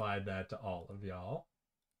least provide that to all of y'all.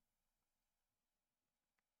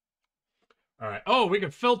 All right. Oh, we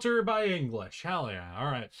can filter it by English. Hell yeah. All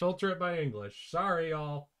right. Filter it by English. Sorry,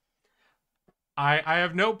 y'all. I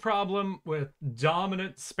have no problem with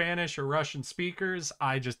dominant Spanish or Russian speakers.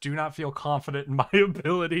 I just do not feel confident in my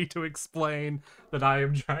ability to explain that I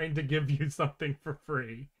am trying to give you something for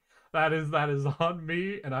free. That is on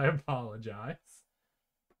me, and I apologize.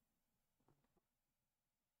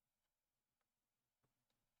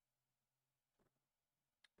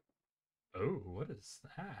 Oh, what is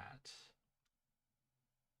that?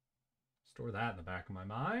 Store that in the back of my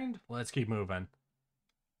mind. Let's keep moving.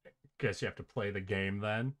 Guess you have to play the game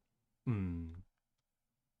then. Dun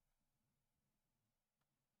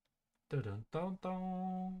dun dun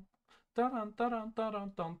dun dun dun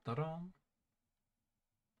dun dun dun.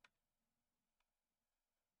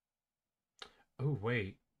 Oh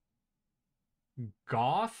wait.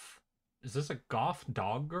 Goth? Is this a goth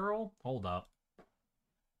dog girl? Hold up.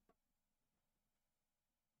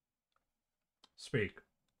 Speak.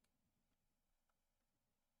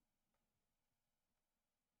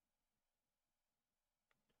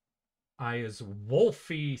 I is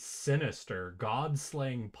Wolfie Sinister,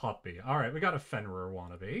 God-slaying puppy. All right, we got a Fenrir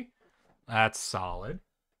wannabe. That's solid.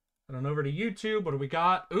 And on over to YouTube, what do we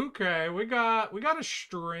got? Okay, we got a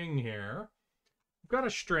string here. We've got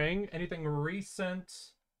a string. Anything recent?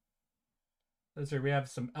 Let's see, we have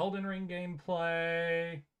some Elden Ring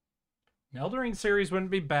gameplay. The Elden Ring series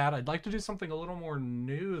wouldn't be bad. I'd like to do something a little more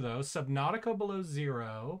new, though. Subnautica Below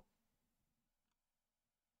Zero.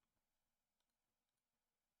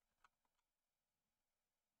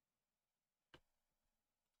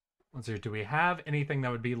 Let's see, do we have anything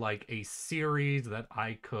that would be like a series that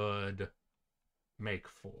I could make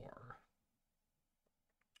for?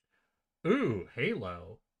 Ooh,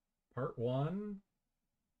 Halo. Part 1.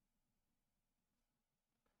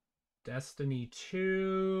 Destiny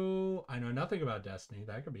 2. I know nothing about Destiny.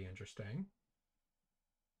 That could be interesting.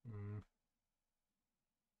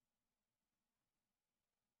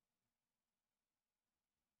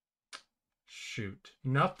 Shoot.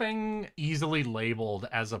 Nothing easily labeled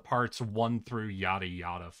as a parts 1 through yada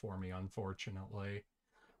yada for me, unfortunately.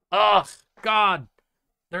 Ugh, God.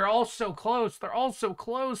 They're all so close. They're all so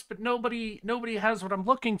close, but nobody has what I'm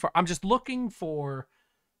looking for. I'm just looking for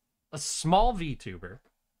a small VTuber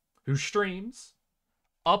who streams,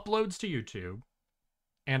 uploads to YouTube,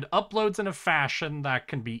 and uploads in a fashion that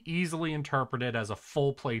can be easily interpreted as a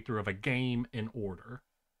full playthrough of a game in order.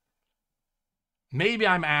 Maybe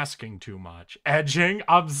I'm asking too much. Edging?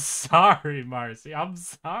 I'm sorry, Marcy. I'm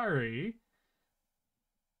sorry.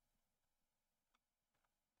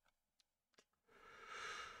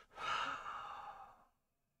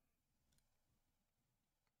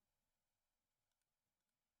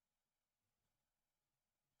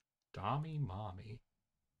 Dommy Mommy.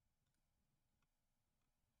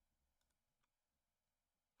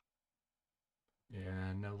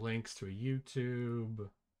 Yeah, no links to a YouTube.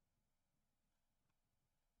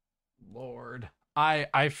 Lord.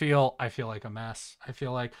 I feel like a mess.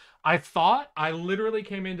 I literally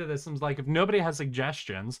came into this and was like, if nobody has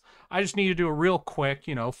suggestions, I just need to do a real quick,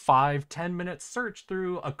 5-10 minute search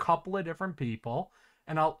through a couple of different people,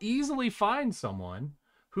 and I'll easily find someone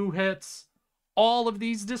who hits all of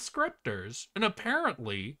these descriptors. And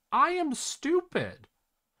apparently, I am stupid.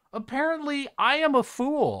 Apparently, I am a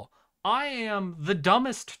fool. I am the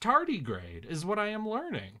dumbest tardigrade, is what I am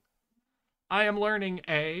learning. I am learning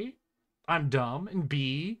A, I'm dumb, and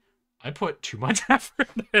B, I put too much effort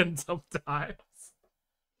in sometimes.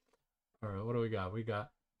 All right, what do we got? We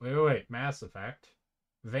got, wait, Mass Effect,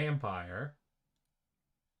 Vampire.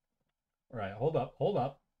 All right, hold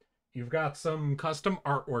up. You've got some custom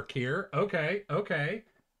artwork here. Okay, wait.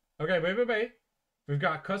 We've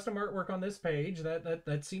got custom artwork on this page.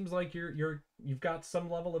 That seems like you've got some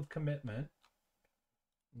level of commitment.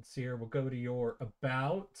 Let's see here. We'll go to your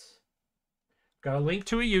about. Got a link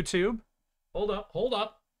to a YouTube. Hold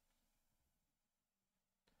up.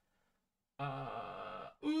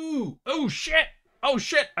 Ooh, oh shit.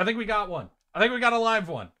 I think we got one. I think we got a live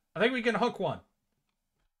one. I think we can hook one.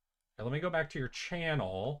 Okay, let me go back to your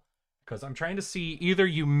channel, because I'm trying to see either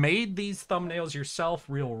you made these thumbnails yourself,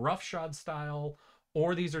 real roughshod style,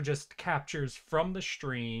 or these are just captures from the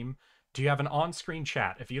stream. Do you have an on-screen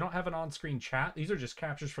chat? If you don't have an on-screen chat, these are just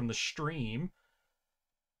captures from the stream.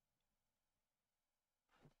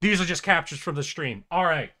 These are just captures from the stream. All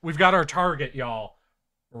right, we've got our target, y'all.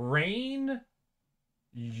 Rain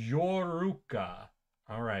Yoruka.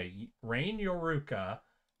 All right, Rain Yoruka.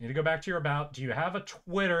 You need to go back to your about. Do you have a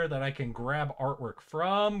Twitter that I can grab artwork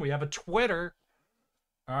from? We have a Twitter.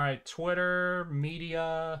 All right, Twitter,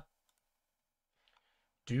 media.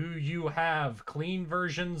 Do you have clean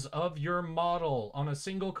versions of your model on a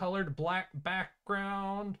single colored black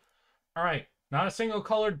background? All right, not a single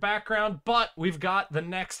colored background, but we've got the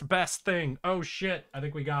next best thing. Oh shit, I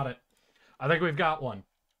think we got it. I think we've got one.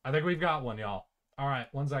 I think we've got one, y'all. All right,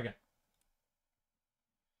 1 second.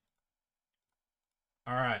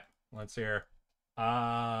 All right, let's hear.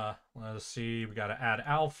 Let's see. We got to add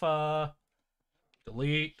alpha.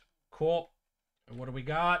 Delete. Cool. And what do we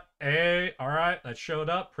got? All right, that showed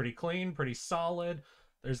up. Pretty clean, pretty solid.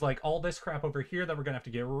 There's like all this crap over here that we're going to have to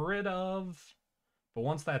get rid of. But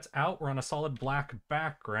once that's out, we're on a solid black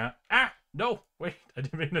background. Ah! No! Wait, I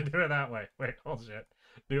didn't mean to do it that way. Wait, oh shit.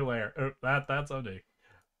 New layer. Oh, that's OD.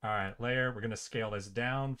 Alright, layer. We're going to scale this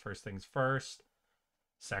down. First things first.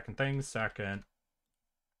 Second things second.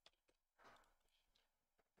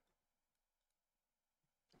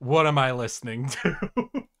 What am I listening to?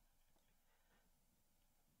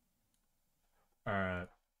 Alright.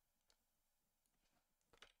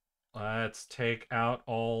 Let's take out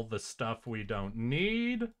all the stuff we don't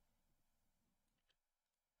need.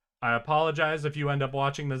 I apologize if you end up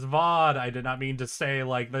watching this VOD. I did not mean to say,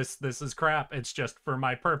 like, this is crap. It's just for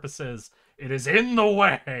my purposes. It is in the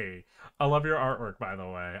way. I love your artwork, by the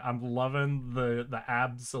way. I'm loving the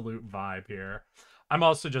absolute vibe here. I'm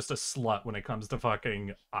also just a slut when it comes to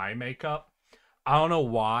fucking eye makeup. I don't know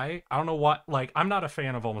why. I don't know what, like, I'm not a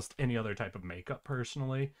fan of almost any other type of makeup,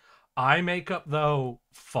 personally. Eye makeup, though,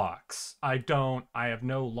 fucks. I have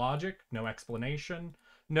no logic, no explanation,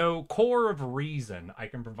 no core of reason I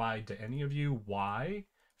can provide to any of you why,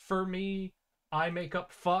 for me, eye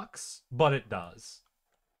makeup fucks, but it does.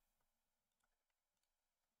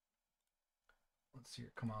 Let's see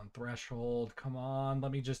here. Come on, threshold. Come on.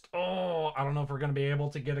 Let me just... Oh, I don't know if we're going to be able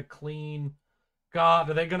to get a clean... God,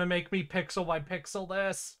 are they going to make me pixel by pixel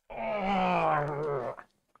this? Oh. I'm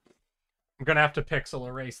going to have to pixel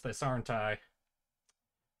erase this, aren't I?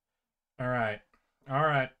 All right. All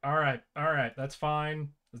right. All right. All right. That's fine.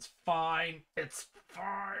 It's fine. It's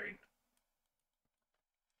fine.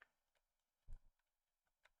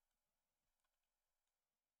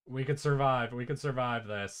 We could survive. We could survive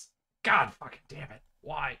this. God fucking damn it.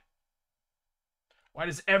 Why? Why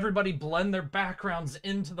does everybody blend their backgrounds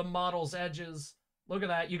into the model's edges? Look at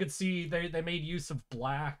that. You can see they made use of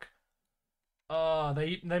black.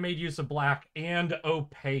 They made use of black and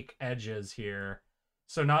opaque edges here.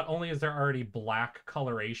 So not only is there already black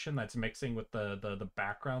coloration that's mixing with the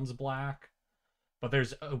background's black, but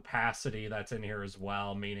there's opacity that's in here as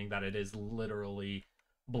well, meaning that it is literally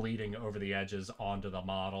bleeding over the edges onto the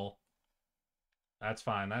model. That's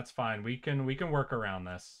fine. That's fine. We can work around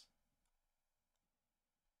this.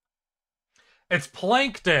 It's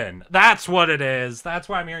Plankton. That's what it is. That's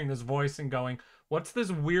why I'm hearing this voice and going, what's this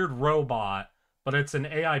weird robot? But it's an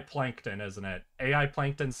AI Plankton, isn't it? AI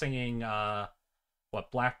Plankton singing,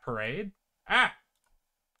 what, Black Parade? Ah!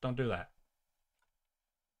 Don't do that.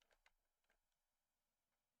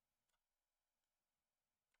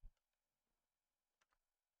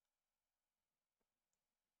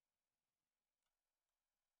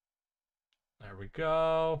 There we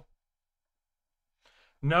go.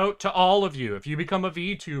 Note to all of you, if you become a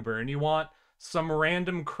VTuber and you want some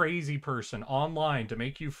random crazy person online to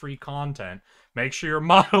make you free content, make sure your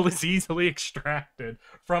model is easily extracted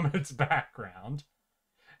from its background.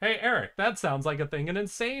 Hey, Eric, that sounds like a thing an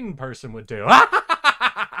insane person would do.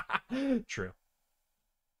 True.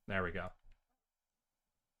 There we go.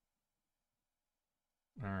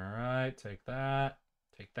 All right, take that.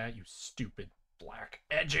 Take that, you stupid black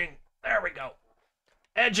edging. There we go.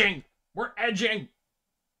 Edging. We're edging.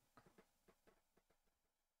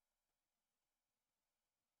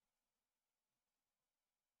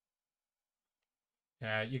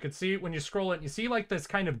 Yeah, you can see when you scroll it, you see like this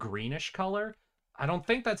kind of greenish color. I don't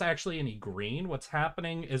think that's actually any green. What's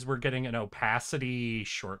happening is we're getting an opacity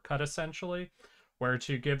shortcut, essentially, where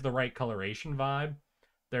to give the right coloration vibe,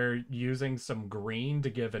 they're using some green to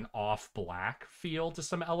give an off-black feel to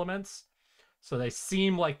some elements. So they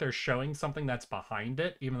seem like they're showing something that's behind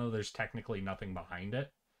it, even though there's technically nothing behind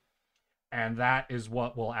it. And that is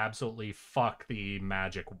what will absolutely fuck the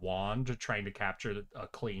magic wand, trying to capture a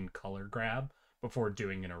clean color grab before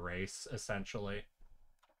doing an erase, essentially.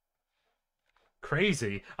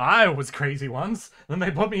 Crazy. I was crazy once. Then they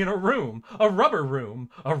put me in a room. A rubber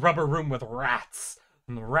room with rats.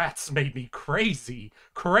 And the rats made me crazy.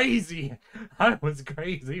 Crazy. I was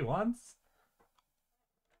crazy once.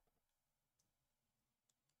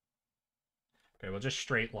 Okay, we'll just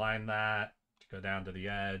straight line that to go down to the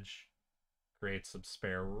edge. Create some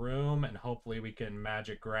spare room, and hopefully we can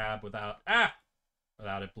magic grab without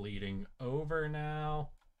it bleeding over now.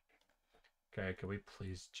 Okay, can we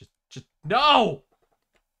please just no!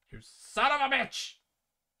 You son of a bitch!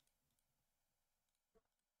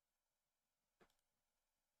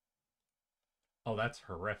 Oh, that's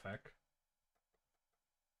horrific.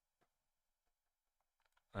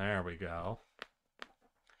 There we go.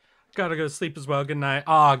 Gotta go to sleep as well. Good night.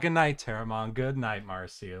 Aw, good night, Terramon. Good night,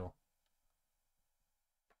 Marcio.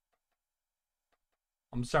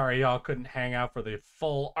 I'm sorry y'all couldn't hang out for the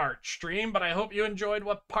full art stream, but I hope you enjoyed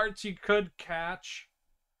what parts you could catch.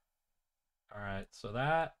 Alright, so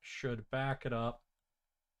that should back it up.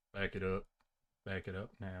 Back it up. Back it up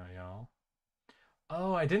now, y'all.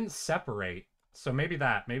 Oh, I didn't separate. So maybe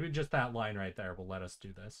just that line right there will let us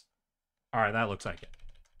do this. Alright, that looks like it.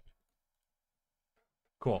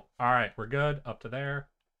 Cool. Alright, we're good. Up to there.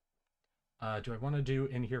 Do I want to do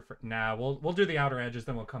in here for... Nah, we'll do the outer edges,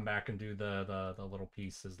 then we'll come back and do the little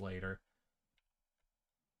pieces later.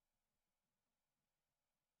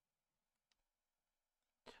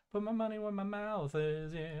 Put my money where my mouth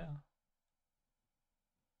is, yeah.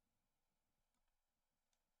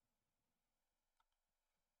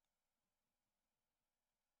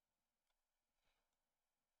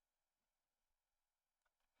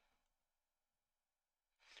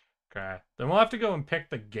 Okay, then we'll have to go and pick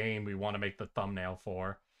the game we want to make the thumbnail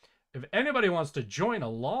for. If anybody wants to join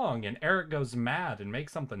along and Eric Goes Mad and make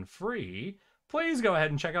something free, please go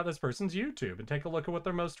ahead and check out this person's YouTube and take a look at what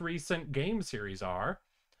their most recent game series are.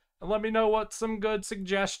 And let me know what some good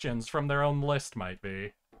suggestions from their own list might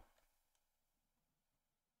be.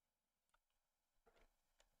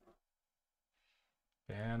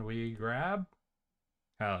 Can we grab?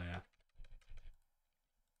 Hell yeah.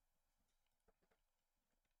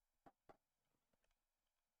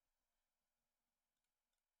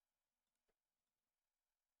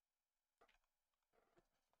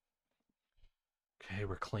 Okay,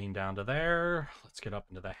 we're clean down to there. Let's get up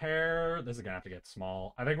into the hair. This is gonna have to get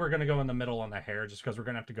small. I think we're gonna go in the middle on the hair just because we're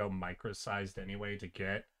gonna have to go micro-sized anyway to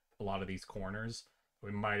get a lot of these corners.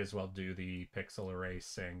 We might as well do the pixel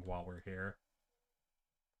erasing while we're here.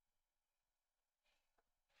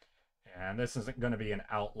 And this isn't gonna be an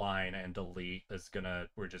outline and delete. It's gonna,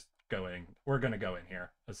 we're gonna go in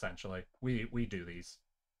here, essentially. We do these.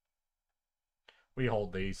 We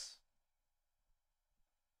hold these.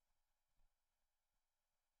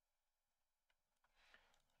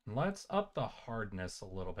 Let's up the hardness a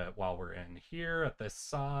little bit while we're in here at this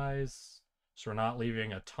size, so we're not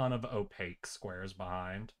leaving a ton of opaque squares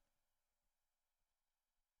behind.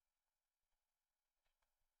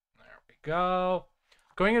 There we go.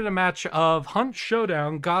 Going into a match of Hunt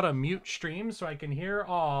Showdown. Gotta mute stream so I can hear.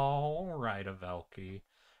 All right, Avelki.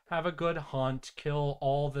 Have a good hunt. Kill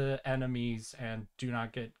all the enemies and do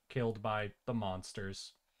not get killed by the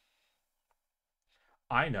monsters.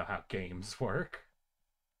 I know how games work.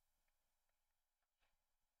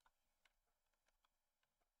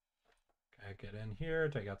 Get in here,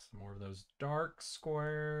 take out some more of those dark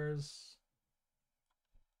squares.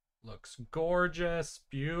 Looks gorgeous,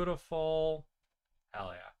 beautiful.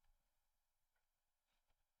 Hell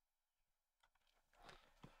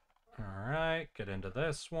yeah. Alright, get into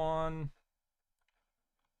this one.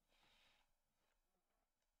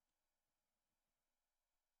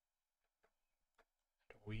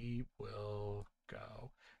 We will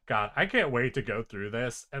go. God, I can't wait to go through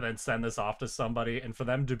this and then send this off to somebody and for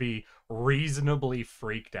them to be reasonably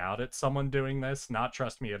freaked out at someone doing this, not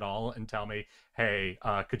trust me at all, and tell me, hey,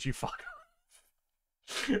 could you fuck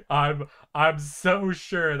off? I'm so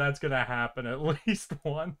sure that's gonna happen at least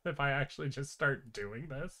once if I actually just start doing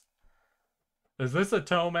this. Is this a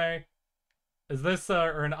tome? Is this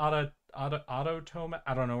or an auto tome?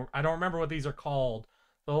 I don't know. I don't remember what these are called.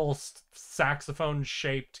 The little saxophone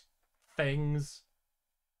shaped things.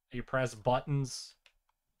 You press buttons.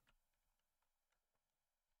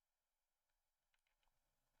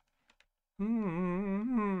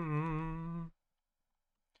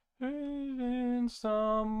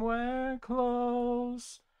 Somewhere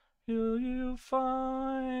close, will you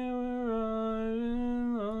find where I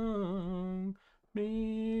belong?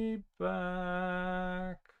 Me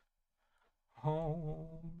back home.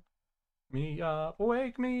 Me up,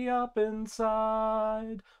 wake me up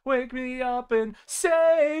inside, wake me up and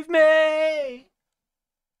save me.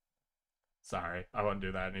 Sorry, I won't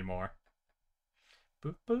do that anymore.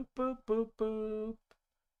 Boop boop boop boop boop,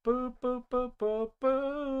 boop boop boop boop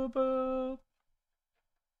boop boop.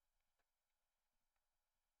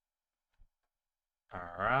 All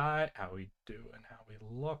right, how we doing? How we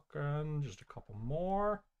looking? Just a couple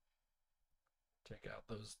more. Take out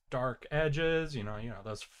those dark edges, you know,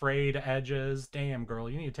 those frayed edges. Damn, girl,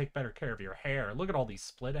 you need to take better care of your hair. Look at all these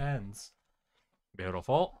split ends.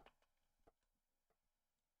 Beautiful.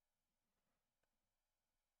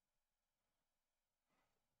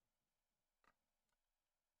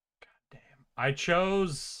 I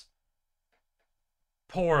chose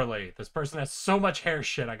poorly. This person has so much hair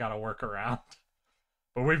shit I gotta work around.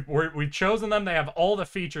 But we've chosen them. They have all the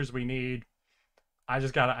features we need. I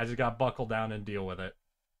just gotta buckle down and deal with it.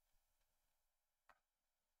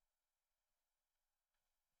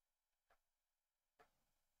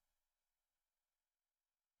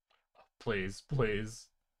 Please, please,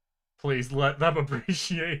 please let them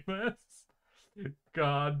appreciate this.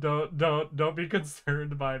 God, don't be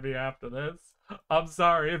concerned by me after this. I'm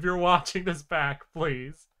sorry if you're watching this back,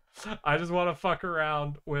 please. I just want to fuck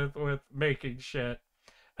around with making shit.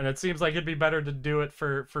 And it seems like it'd be better to do it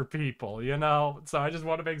for people, you know? So I just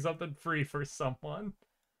want to make something free for someone.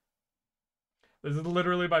 This is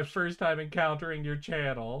literally my first time encountering your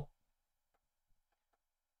channel.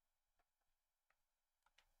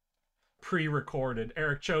 Pre-recorded.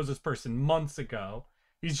 Eric chose this person months ago.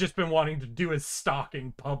 He's just been wanting to do his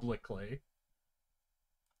stalking publicly.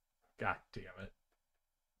 God damn it.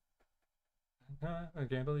 I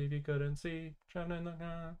can't believe you couldn't see. Trapped in the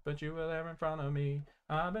car, but you were there in front of me.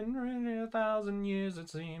 I've been ready 1,000 years, it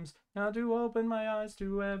seems, now to open my eyes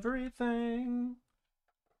to everything.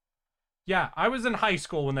 Yeah, I was in high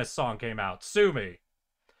school when this song came out. Sue me.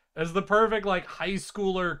 It's the perfect, like, high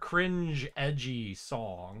schooler cringe edgy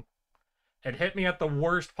song. It hit me at the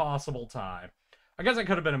worst possible time. I guess I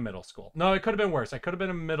could have been in middle school. No, it could have been worse. I could have been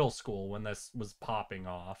in middle school when this was popping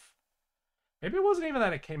off. Maybe it wasn't even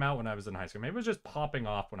that it came out when I was in high school. Maybe it was just popping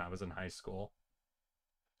off when I was in high school.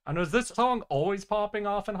 I know, is this song always popping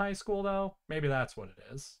off in high school, though? Maybe that's what it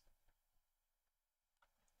is.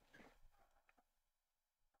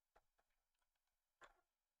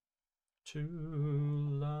 To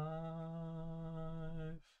life.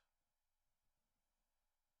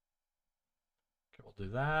 Okay, we'll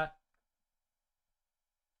do that.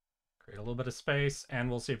 Create a little bit of space, and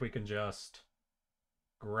we'll see if we can just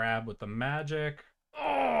grab with the magic.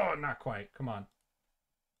 Oh, not quite. Come on.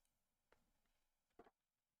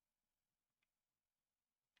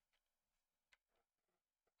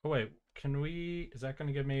 Oh, wait. Can we... Is that going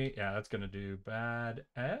to give me... Yeah, that's going to do bad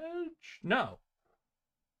edge? No.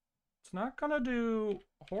 It's not going to do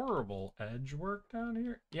horrible edge work down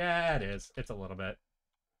here. Yeah, it is. It's a little bit.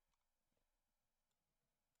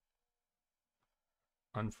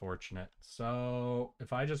 Unfortunate. So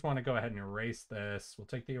if I just want to go ahead and erase this, we'll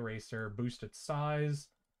take the eraser, boost its size.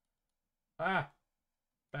 Ah,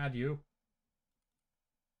 bad you.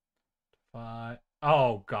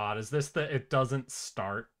 Oh God, is this the it doesn't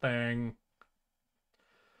start thing?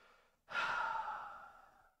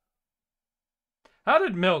 How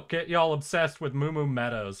did Milk get y'all obsessed with Moo Moo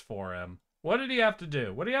Meadows for him? What did he have to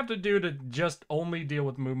do? What do you have to do to just only deal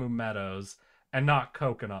with Moo Moo Meadows and not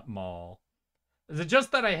Coconut Mall? Is it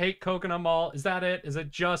just that I hate Coconut Mall? Is that it? Is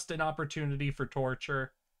it just an opportunity for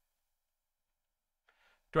torture?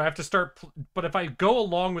 Do I have to start... But if I go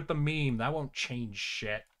along with the meme, that won't change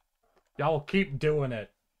shit. Y'all will keep doing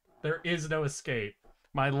it. There is no escape.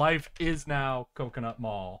 My life is now Coconut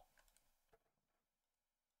Mall.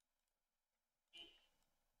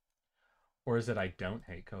 Or is it I don't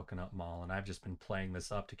hate Coconut Mall and I've just been playing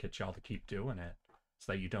this up to get y'all to keep doing it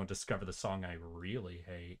so that you don't discover the song I really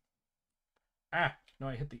hate? Ah, no,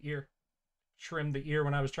 I hit the ear. Trimmed the ear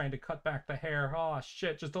when I was trying to cut back the hair. Oh,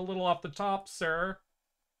 shit, just a little off the top, sir.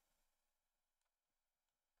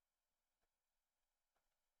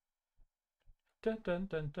 Dun, dun,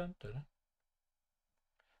 dun, dun, dun.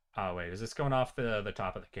 Oh, wait, is this going off the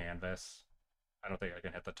top of the canvas? I don't think I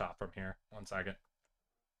can hit the top from here. 1 second.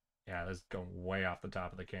 Yeah, this is going way off the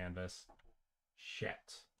top of the canvas.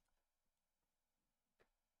 Shit.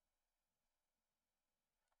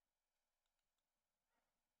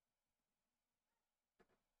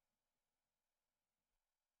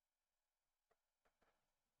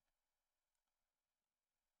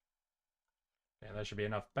 Yeah, that should be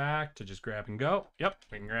enough back to just grab and go. Yep,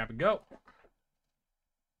 we can grab and go.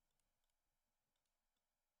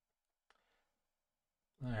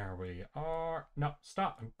 There we are. No,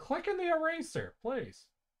 stop. I'm clicking the eraser, please.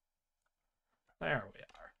 There we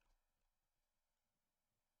are.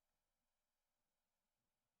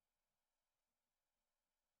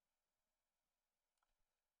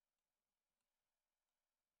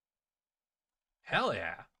 Hell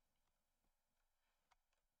yeah.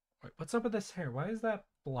 Wait, what's up with this hair? Why is that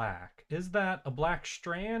black? Is that a black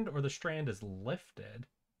strand or the strand is lifted?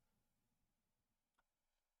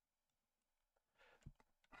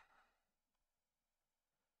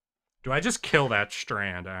 Do I just kill that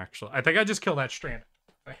strand, actually? I think I just kill that strand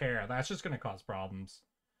of hair. That's just going to cause problems.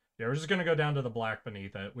 Yeah, we're just going to go down to the black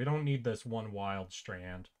beneath it. We don't need this one wild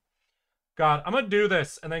strand. God, I'm gonna do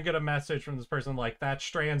this and then get a message from this person like, that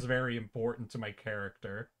strand's very important to my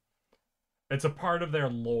character. It's a part of their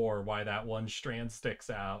lore why that one strand sticks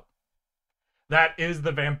out. That is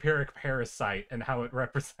the vampiric parasite and how it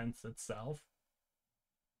represents itself.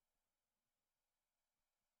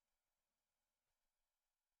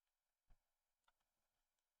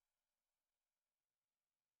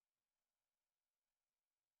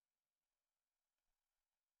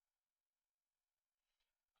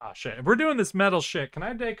 Oh shit. If we're doing this metal shit, can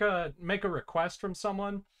I make a request from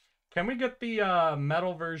someone? Can we get the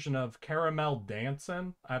metal version of Caramel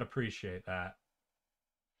Dancin'? I'd appreciate that.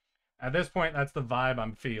 At this point, that's the vibe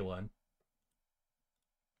I'm feeling.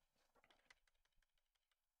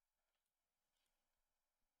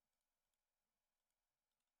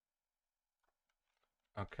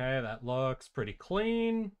 Okay, that looks pretty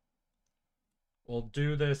clean. We'll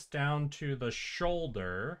do this down to the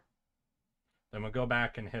shoulder. Then we'll go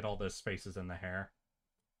back and hit all the spaces in the hair.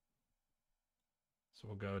 So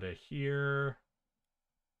we'll go to here.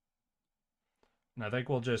 And I think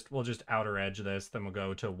we'll just outer edge this, then we'll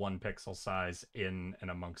go to 1 pixel size in and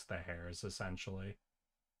amongst the hairs, essentially.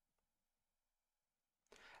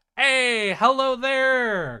 Hey, hello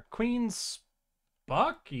there, Queen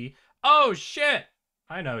Spucky. Oh shit!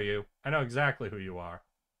 I know you. I know exactly who you are.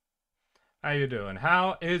 How you doing?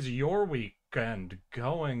 How is your weekend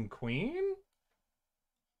going, Queen?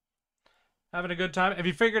 Having a good time? Have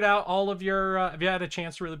you figured out all of your, have you had a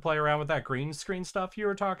chance to really play around with that green screen stuff you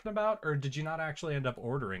were talking about? Or did you not actually end up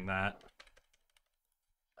ordering that?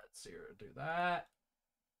 Let's see her do that.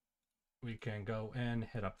 We can go in,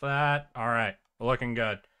 hit up that. All right, looking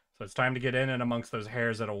good. So it's time to get in and amongst those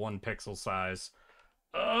hairs at a 1 pixel size.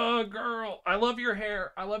 Girl, I love your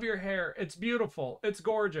hair. I love your hair. It's beautiful. It's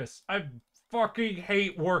gorgeous. I fucking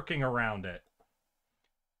hate working around it.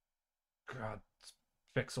 God, it's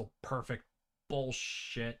pixel perfect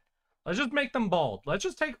bullshit. Let's just make them bald. Let's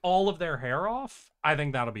just take all of their hair off. I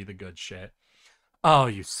think that'll be the good shit. Oh,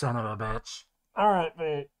 you son of a bitch. All right,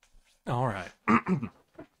 mate. All right.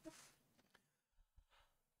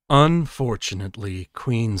 Unfortunately,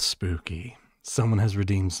 Queen Spooky, someone has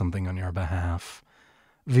redeemed something on your behalf.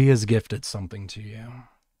 V has gifted something to you.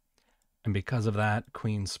 And because of that,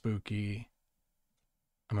 Queen Spooky,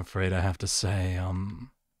 I'm afraid I have to say,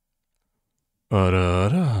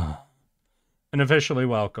 and officially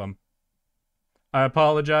welcome. I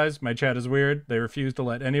apologize, my chat is weird. They refuse to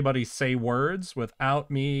let anybody say words without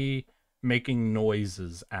me making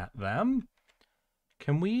noises at them.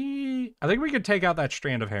 Can we... I think we could take out that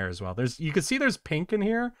strand of hair as well. You can see there's pink in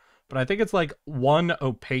here, but I think it's like one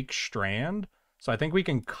opaque strand. So I think we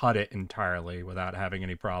can cut it entirely without having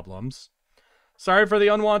any problems. Sorry for the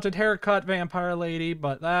unwanted haircut, Vampire Lady,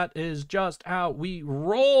 but that is just how we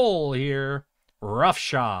roll here.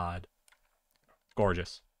 Roughshod.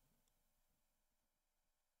 Gorgeous.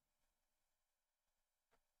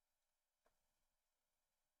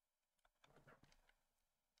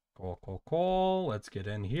 Cool, cool, cool. Let's get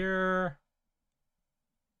in here.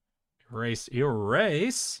 Erase,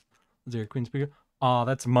 erase. Is there a Queen Speaker? Oh,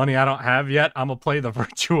 that's money I don't have yet. I'm gonna play the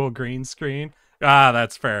virtual green screen. Ah,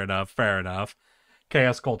 that's fair enough. Fair enough.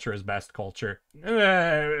 Chaos culture is best culture.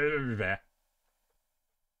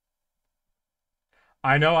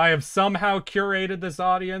 I know I have somehow curated this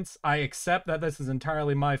audience. I accept that this is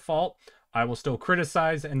entirely my fault. I will still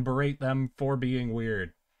criticize and berate them for being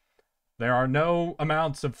weird. There are no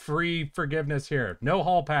amounts of free forgiveness here. No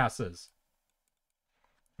hall passes.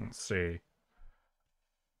 Let's see.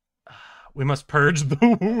 We must purge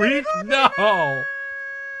the weak? No!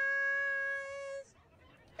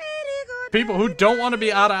 People who don't want to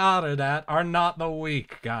be out of that are not the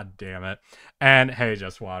weak. God damn it. And hey,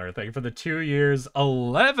 Just Water, thank you for the 2 years,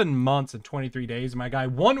 11 months, and 23 days, my guy.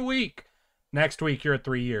 1 week. Next week, you're at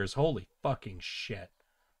 3 years. Holy fucking shit.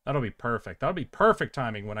 That'll be perfect. That'll be perfect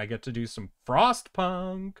timing when I get to do some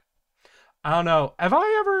Frostpunk. I don't know. I've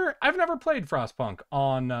never played Frostpunk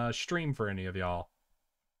on stream for any of y'all.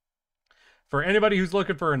 For anybody who's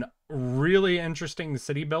looking for a really interesting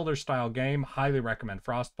city builder style game, highly recommend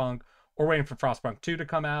Frostpunk. Or waiting for Frostpunk 2 to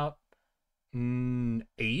come out.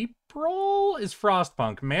 April is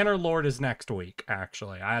Frostpunk. Manor Lord is next week,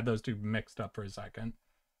 actually. I had those two mixed up for a second.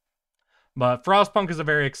 But Frostpunk is a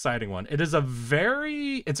very exciting one. It is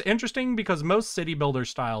it's interesting because most city builder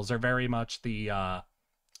styles are very much the,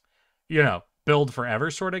 build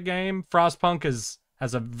forever sort of game. Frostpunk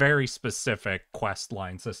has a very specific quest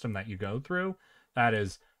line system that you go through. That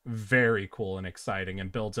is very cool and exciting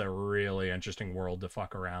and builds a really interesting world to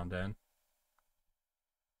fuck around in.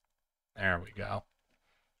 There we go.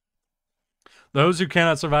 Those who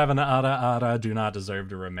cannot survive an Ara do not deserve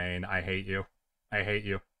to remain. I hate you. I hate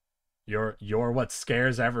you. You're what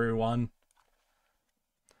scares everyone.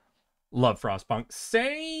 Love Frostpunk.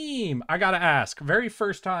 Same! I gotta ask, very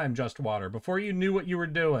first time, Just Water, before you knew what you were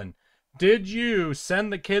doing, did you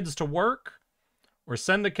send the kids to work or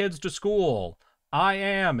send the kids to school? I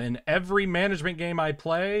am, in every management game I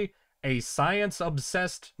play, a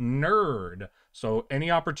science-obsessed nerd. So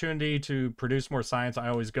any opportunity to produce more science, I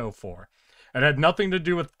always go for. It had nothing to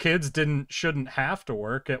do with kids shouldn't have to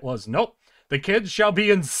work. It was, nope, the kids shall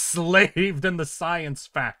be enslaved in the science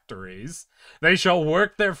factories. They shall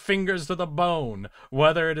work their fingers to the bone.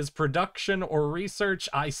 Whether it is production or research,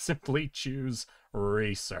 I simply choose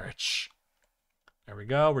research. There we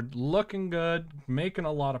go. We're looking good. Making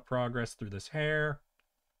a lot of progress through this hair.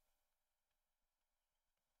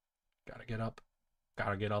 Gotta get up.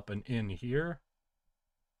 Gotta get up and in here.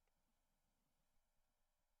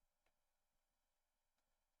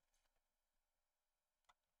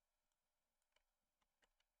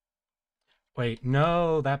 Wait,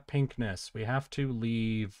 no, that pinkness. We have to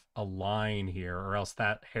leave a line here, or else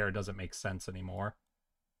that hair doesn't make sense anymore.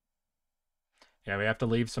 Yeah, we have to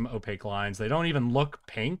leave some opaque lines. They don't even look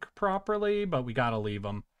pink properly, but we gotta leave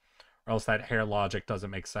them, or else that hair logic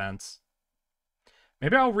doesn't make sense.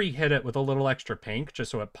 Maybe I'll re-hit it with a little extra pink,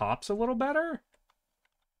 just so it pops a little better.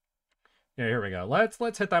 Yeah, here we go.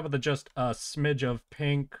 Let's hit that with just a smidge of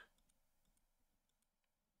pink.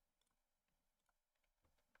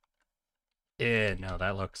 No,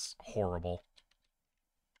 that looks horrible.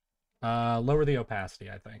 Lower the opacity,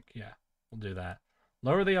 I think. Yeah, we'll do that.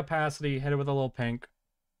 Lower the opacity, hit it with a little pink.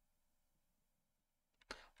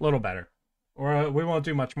 A little better. Or we won't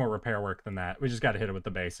do much more repair work than that. We just got to hit it with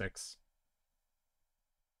the basics.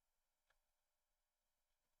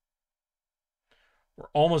 We're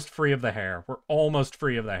almost free of the hair. We're almost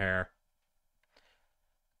free of the hair.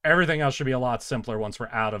 Everything else should be a lot simpler once we're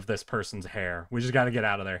out of this person's hair. We just got to get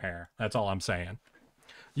out of their hair. That's all I'm saying.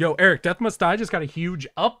 Yo, Eric, Death Must Die just got a huge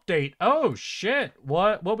update. Oh, shit.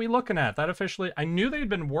 What we looking at? That officially... I knew they'd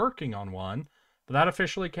been working on one, but that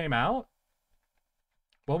officially came out?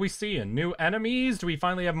 What we seeing? New enemies? Do we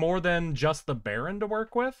finally have more than just the Baron to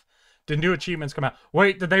work with? Did new achievements come out?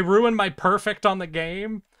 Wait, did they ruin my perfect on the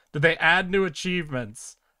game? Did they add new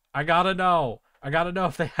achievements? I gotta know. I gotta know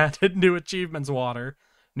if they added new achievements, Water.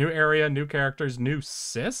 New area, new characters, new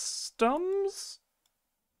systems?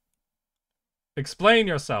 Explain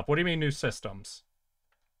yourself. What do you mean new systems?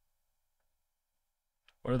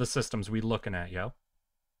 What are the systems we looking at, yo?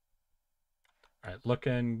 Alright,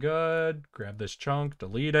 looking good. Grab this chunk,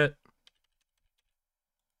 delete it.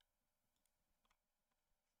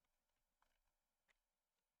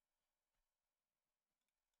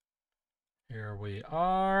 Here we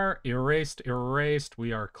are. Erased, erased.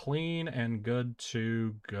 We are clean and good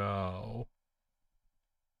to go.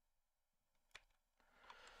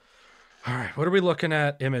 All right, what are we looking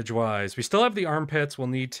at image-wise? We still have the armpits we'll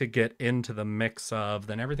need to get into the mix of.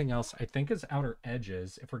 Then everything else, I think, is outer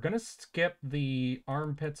edges. If we're going to skip the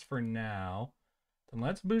armpits for now, then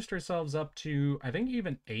let's boost ourselves up to, I think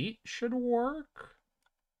even 8 should work.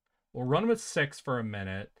 We'll run with 6 for a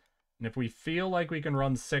minute. And if we feel like we can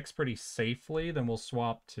run 6 pretty safely, then we'll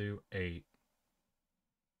swap to 8.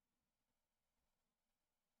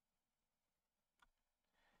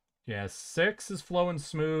 Yeah, 6 is flowing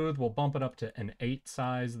smooth. We'll bump it up to an 8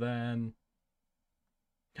 size then.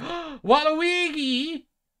 Waluigi!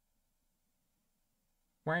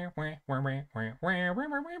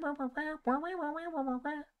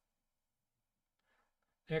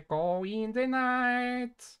 Echo in the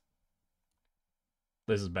night.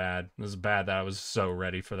 This is bad. This is bad that I was so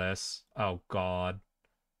ready for this. Oh, God.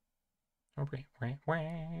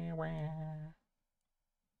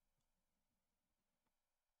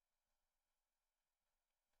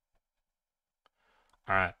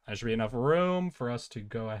 Alright, that should be enough room for us to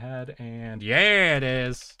go ahead and... Yeah, it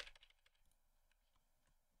is!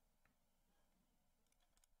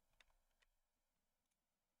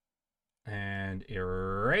 And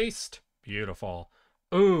erased. Beautiful.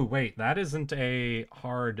 Ooh, wait, that isn't a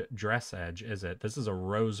hard dress edge, is it? This is a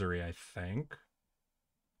rosary, I think.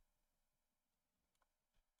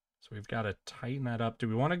 So we've got to tighten that up. Do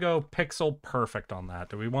we want to go pixel perfect on that?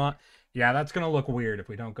 Do we want... Yeah, that's going to look weird if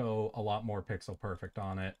we don't go a lot more pixel perfect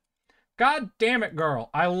on it. God damn it, girl.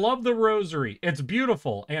 I love the rosary. It's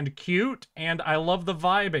beautiful and cute, and I love the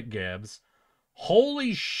vibe it gives.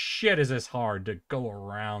 Holy shit, is this hard to go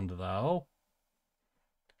around, though.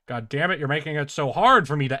 God damn it, you're making it so hard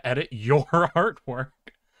for me to edit your artwork.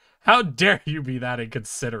 How dare you be that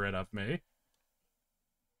inconsiderate of me?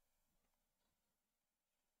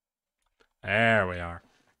 There we are.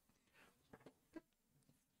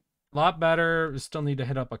 A lot better. We still need to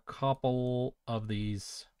hit up a couple of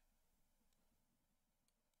these.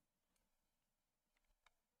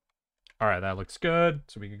 All right, that looks good.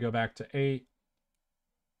 So we could go back to 8.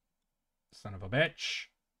 Son of a bitch.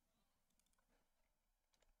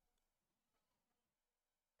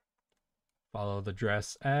 Follow the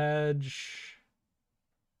dress edge.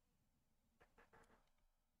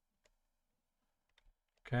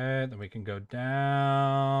 Okay, then we can go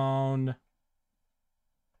down.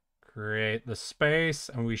 Create the space,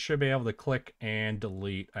 and we should be able to click and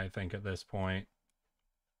delete, I think, at this point.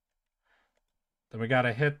 Then we got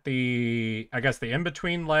to hit the, I guess, the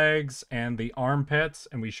in-between legs and the armpits,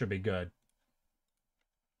 and we should be good.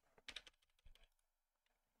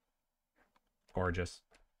 Gorgeous.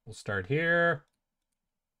 We'll start here.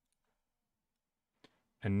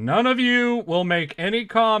 And none of you will make any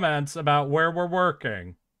comments about where we're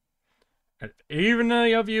working. If even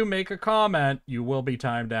any of you make a comment, you will be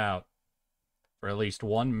timed out for at least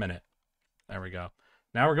 1 minute. There we go.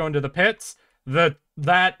 Now we're going to the pits.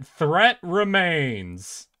 That threat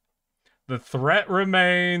remains. The threat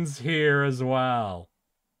remains here as well.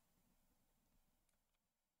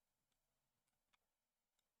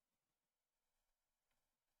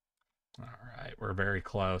 All right, we're very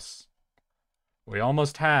close. We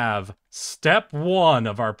almost have step 1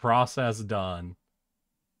 of our process done.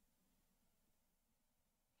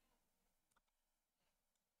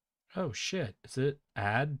 Oh shit, is it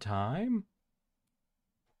add time?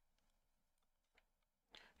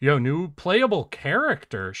 Yo, new playable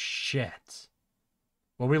character? Shit.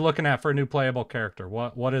 What are we looking at for a new playable character?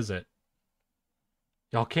 What is it?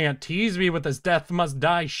 Y'all can't tease me with this death must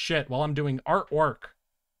die shit while I'm doing artwork.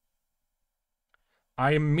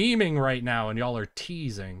 I am memeing right now and y'all are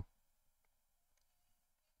teasing.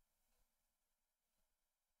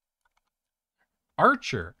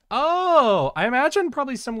 Archer. Oh, I imagine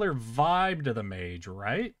probably similar vibe to the mage,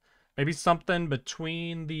 right? Maybe something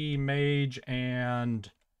between the mage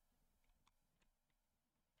and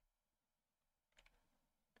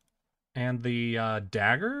the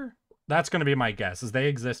dagger. That's going to be my guess, as they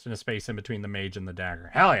exist in a space in between the mage and the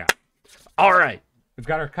dagger. Hell yeah. All right. We've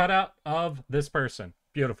got our cutout of this person.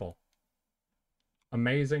 Beautiful.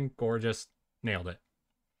 Amazing. Gorgeous. Nailed it.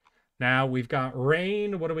 Now we've got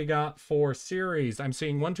Rain. What do we got for series? I'm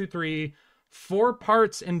seeing 1, 2, 3, 4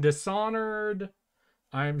 parts in Dishonored.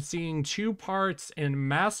 I'm seeing 2 parts in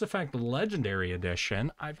Mass Effect Legendary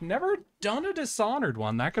Edition. I've never done a Dishonored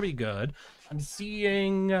one. That could be good. I'm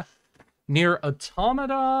seeing Nier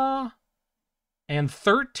Automata and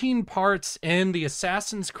 13 parts in the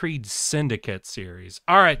Assassin's Creed Syndicate series.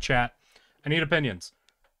 All right, chat. I need opinions.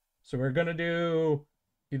 So we're going to do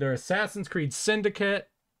either Assassin's Creed Syndicate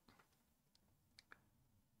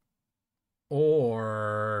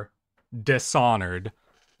or Dishonored.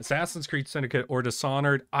 Assassin's Creed Syndicate or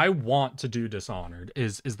Dishonored. I want to do Dishonored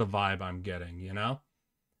is the vibe I'm getting, you know?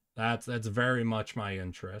 That's very much my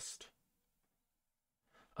interest.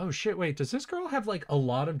 Oh shit, wait, does this girl have like a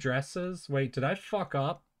lot of dresses? Wait, did I fuck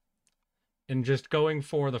up in just going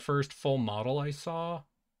for the first full model I saw?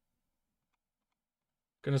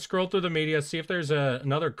 Gonna scroll through the media, see if there's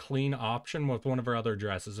another clean option with one of her other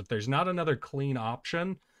dresses. If there's not another clean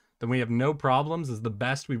option, then we have no problems. Is the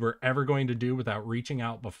best we were ever going to do without reaching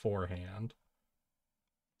out beforehand.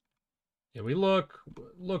 Yeah,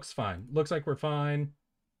 looks fine. Looks like we're fine.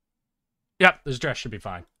 Yep, this dress should be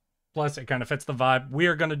fine. Plus, it kind of fits the vibe. We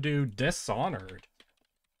are going to do Dishonored.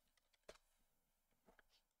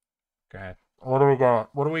 Okay. What do we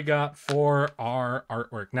got? What do we got for our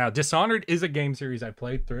artwork? Now, Dishonored is a game series I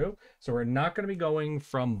played through, so we're not going to be going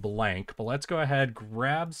from blank, but let's go ahead,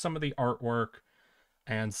 grab some of the artwork,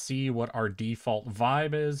 and see what our default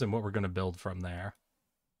vibe is and what we're going to build from there.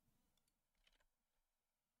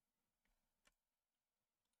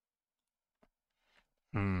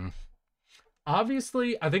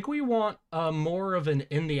 Obviously, I think we want more of an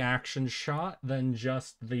in the action shot than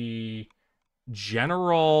just the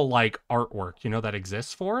general like artwork, you know, that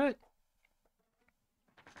exists for it.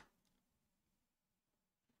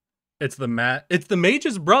 It's the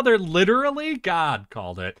mage's brother, literally. God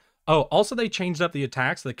called it. Oh, also they changed up the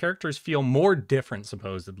attacks. The characters feel more different,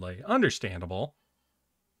 supposedly. Understandable.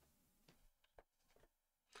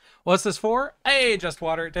 What's this for? Hey, Just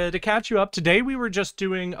Water. To catch you up, today we were just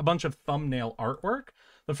doing a bunch of thumbnail artwork.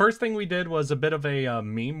 The first thing we did was a bit of a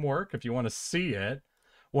meme work, if you want to see it,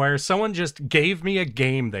 where someone just gave me a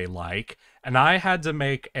game they like, and I had to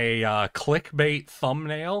make a clickbait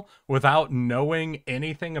thumbnail without knowing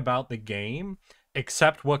anything about the game,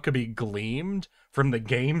 except what could be gleaned from the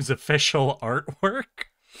game's official artwork.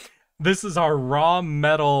 This is our raw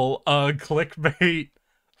metal clickbait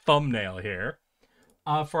thumbnail here.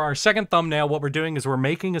 For our second thumbnail, what we're doing is we're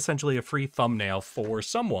making essentially a free thumbnail for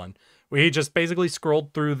someone. We just basically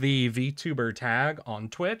scrolled through the VTuber tag on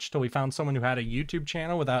Twitch till we found someone who had a YouTube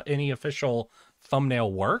channel without any official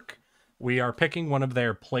thumbnail work. We are picking one of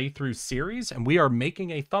their playthrough series, and we are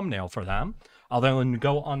making a thumbnail for them. I'll then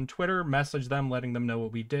go on Twitter, message them, letting them know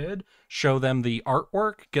what we did, show them the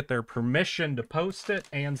artwork, get their permission to post it,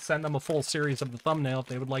 and send them a full series of the thumbnail if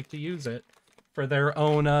they would like to use it for their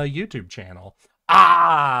own YouTube channel.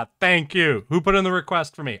 Ah, thank you. Who put in the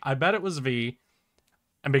request for me? I bet it was V.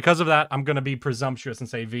 And because of that, I'm going to be presumptuous and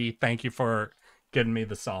say, V, thank you for getting me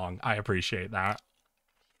the song. I appreciate that.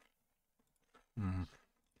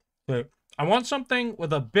 But I want something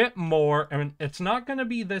with a bit more. I mean, it's not going to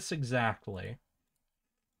be this exactly.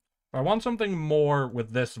 I want something more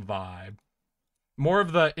with this vibe. More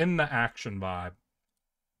of the in the action vibe.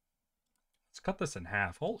 Let's cut this in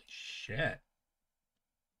half. Holy shit.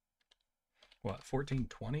 What,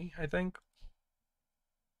 1420, I think?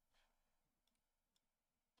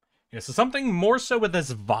 Yeah, so something more so with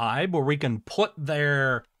this vibe where we can put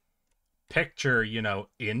their picture, you know,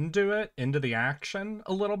 into it, into the action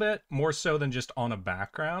a little bit, more so than just on a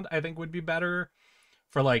background, I think would be better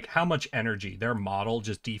for like how much energy their model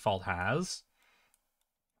just default has.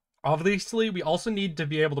 Obviously, we also need to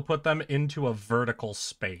be able to put them into a vertical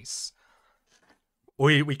space.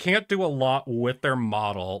 We can't do a lot with their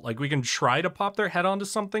model. Like, we can try to pop their head onto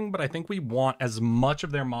something, but I think we want as much of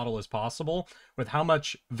their model as possible with how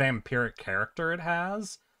much vampiric character it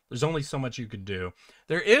has. There's only so much you could do.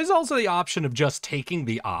 There is also the option of just taking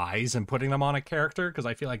the eyes and putting them on a character, because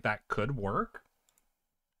I feel like that could work.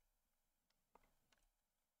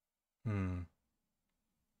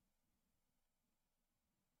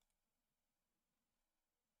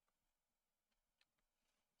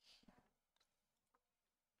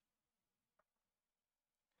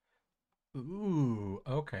 Ooh,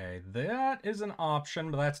 okay. That is an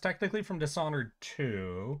option, but that's technically from Dishonored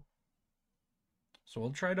 2. So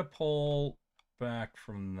we'll try to pull back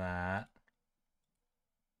from that.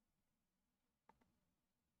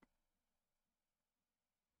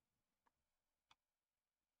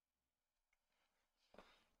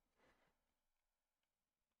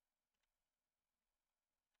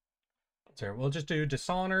 So we'll just do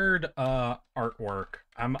Dishonored artwork.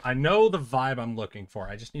 I know the vibe I'm looking for.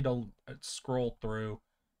 I just need to scroll through.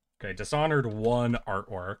 Okay, Dishonored 1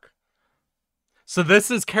 artwork. So this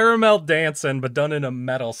is Caramel Dancing, but done in a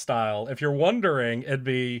metal style. If you're wondering, it'd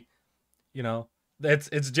be, you know,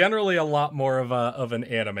 it's generally a lot more of an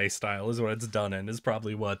anime style is what it's done in. Is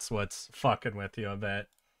probably what's fucking with you a bit.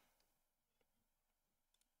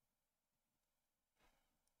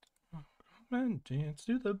 And dance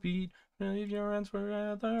to the beat. Leave your hands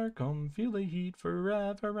forever. Come feel the heat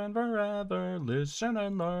forever and forever. Listen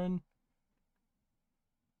and learn.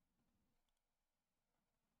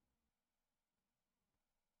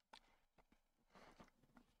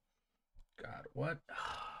 God, what?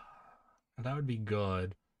 That would be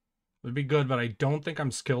good. It would be good, but I don't think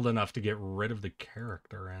I'm skilled enough to get rid of the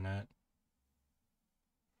character in it.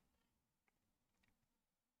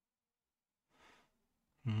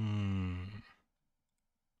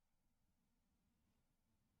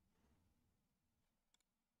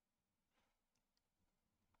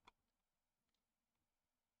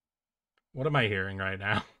 What am I hearing right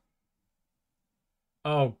now?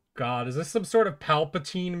 Oh god, is this some sort of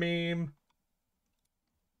Palpatine meme?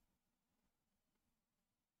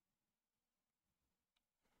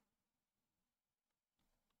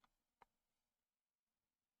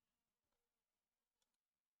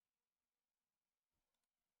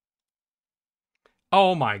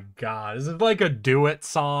 Oh my god, is it like a Do It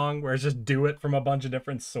song where it's just Do It from a bunch of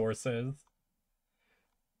different sources?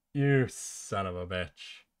 You son of a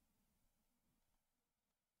bitch.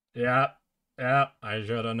 Yep, I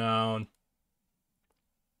should have known.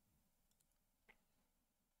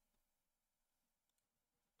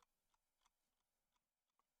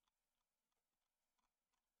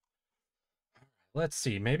 Let's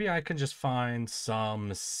see, maybe I can just find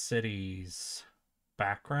some cities'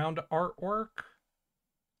 background artwork.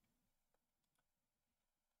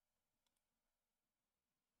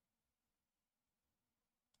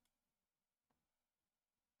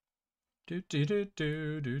 Do do do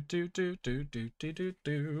do do do do do do do do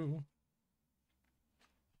do.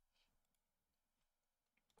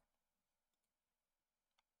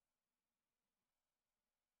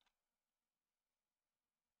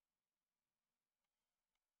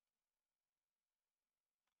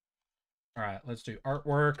 All right, let's do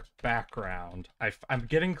artwork, background. I'm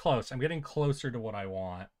getting close. I'm getting closer to what I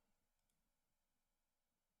want.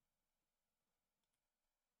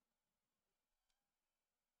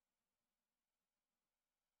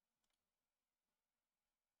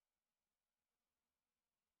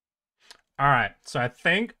 All right, so I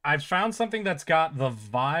think I've found something that's got the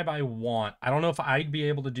vibe I want. I don't know if I'd be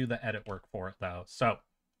able to do the edit work for it, though. So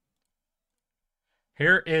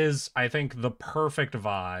here is, I think, the perfect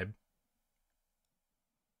vibe.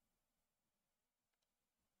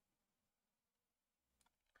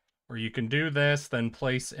 Where you can do this, then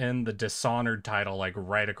place in the Dishonored title, like,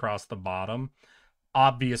 right across the bottom.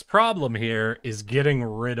 Obvious problem here is getting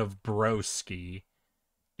rid of Broski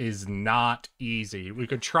is not easy. We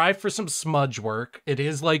could try for some smudge work. It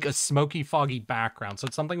is like a smoky, foggy background, so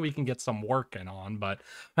it's something we can get some work in on, but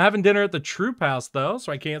I'm having dinner at the Troop House, though,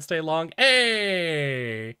 so I can't stay long.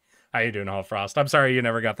 Hey! How you doing, Hall Frost? I'm sorry you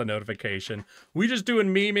never got the notification. We just doing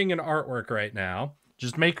memeing and artwork right now.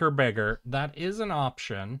 Just make her bigger. That is an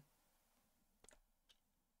option.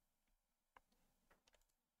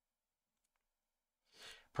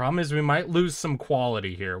 Problem is we might lose some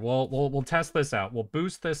quality here. We'll test this out. We'll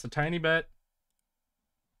boost this a tiny bit.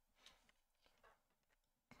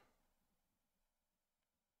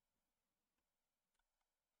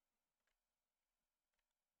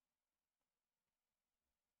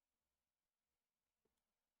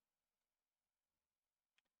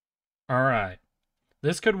 All right.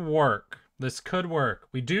 This could work. This could work.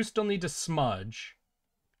 We do still need to smudge.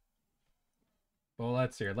 Well,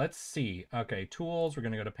 let's see. Let's see. Okay, tools. We're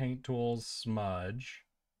going to go to paint tools, smudge.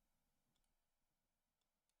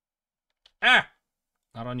 Ah!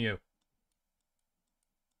 Not on you.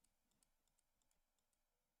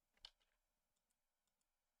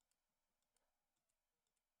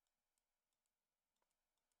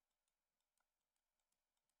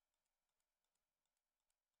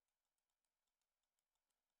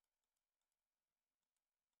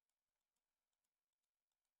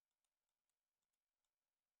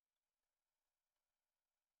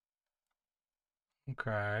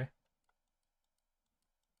 Okay.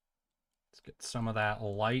 Let's get some of that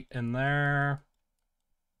light in there.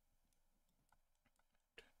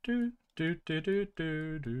 Do, do, do, do,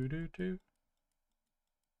 do, do, do, do.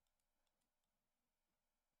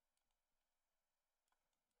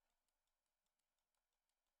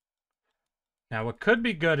 Now, what could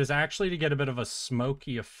be good is actually to get a bit of a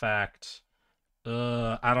smoky effect.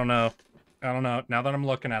 I don't know. I don't know. Now that I'm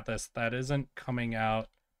looking at this, that isn't coming out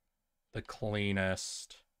the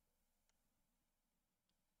cleanest.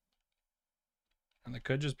 And it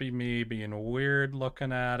could just be me being weird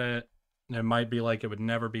looking at it. It might be like it would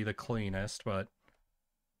never be the cleanest, but...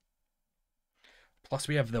 Plus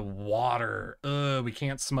we have the water. We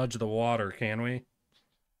can't smudge the water, can we?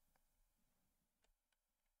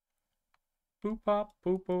 Boop pop,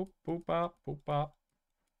 boop boop, boop pop, boop pop.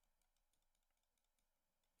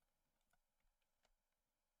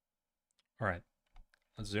 All right,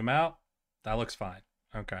 let's zoom out. That looks fine.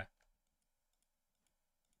 Okay.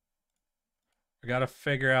 We got to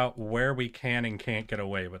figure out where we can and can't get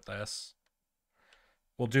away with this.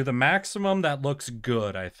 We'll do the maximum that looks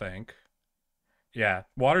good, I think. Yeah,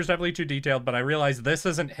 water's definitely too detailed, but I realize this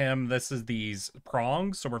isn't him. This is these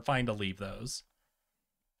prongs, so we're fine to leave those.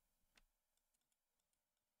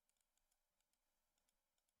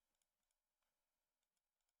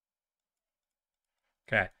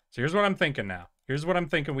 Okay, so here's what I'm thinking now. Here's what I'm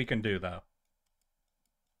thinking we can do, though.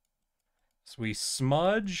 So we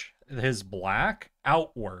smudge his black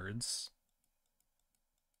outwards.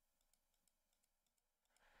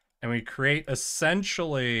 And we create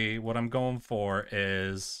essentially what I'm going for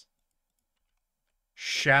is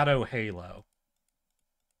shadow halo.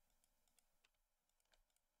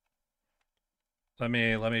 Let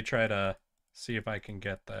me try to see if I can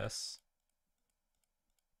get this.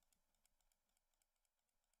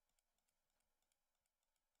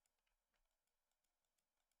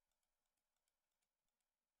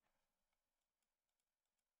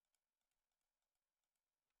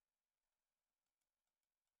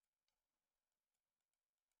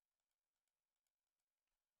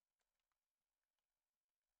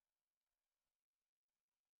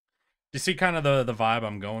 You see kind of the vibe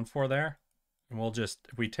I'm going for there? And we'll just,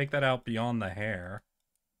 if we take that out beyond the hair.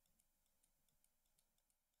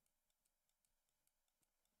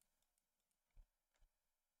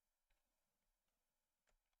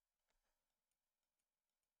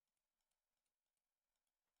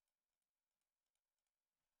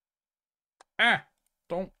 Ah!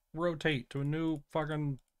 Don't rotate to a new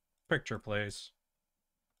fucking picture, please.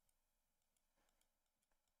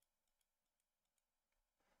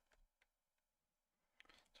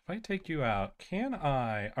 If I take you out, can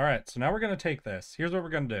I... Alright, so now we're going to take this. Here's what we're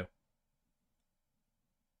going to do.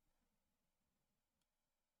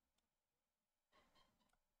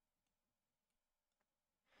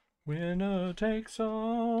 Winner takes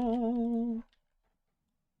all.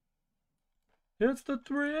 It's the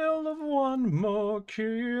thrill of one more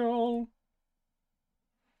kill.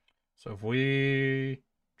 So if we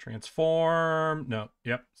transform, no,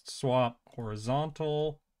 yep, swap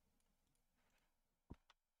horizontal.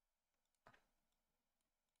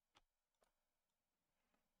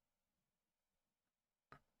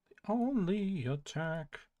 The only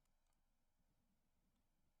attack.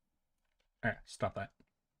 Alright, stop that.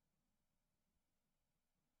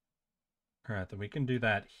 Alright, then we can do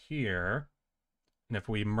that here. And if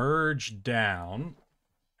we merge down,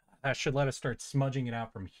 that should let us start smudging it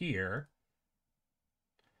out from here.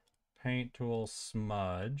 Paint tool,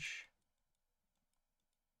 smudge.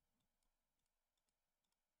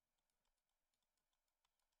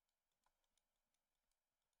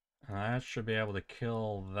 That should be able to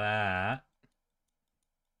kill that.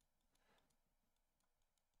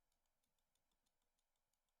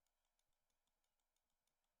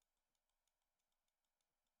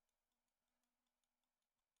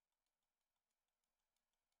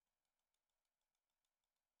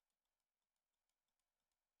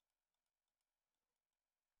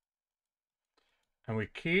 And we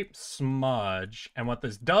keep smudge. And what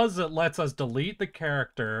this does, it lets us delete the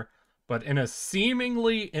character, but in a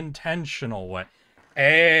seemingly intentional way.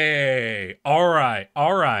 Hey, all right,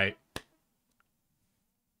 all right.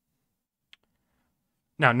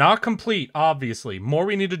 Now, not complete, obviously. More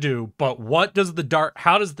we need to do, but what does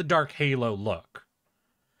how does the dark halo look?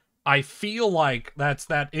 I feel like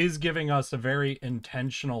that is giving us a very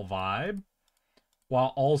intentional vibe,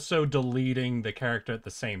 while also deleting the character at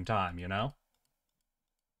the same time, you know?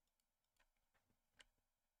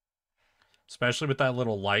 Especially with that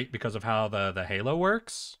little light because of how the halo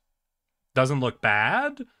works. Doesn't look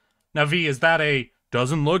bad? Now, V, is that a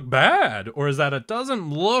doesn't look bad? Or is that a doesn't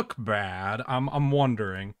look bad? I'm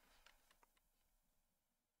wondering.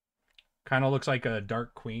 Kind of looks like a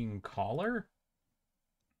Dark Queen collar.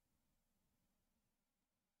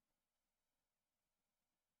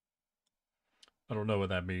 I don't know what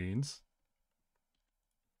that means.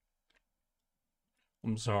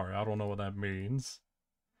 I'm sorry, I don't know what that means.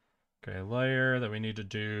 Okay, layer that we need to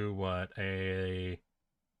do, what, a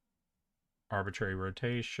arbitrary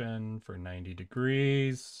rotation for 90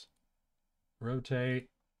 degrees. Rotate.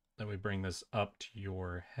 Then we bring this up to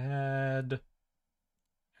your head.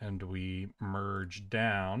 And we merge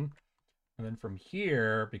down. And then from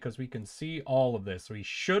here, because we can see all of this, we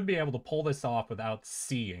should be able to pull this off without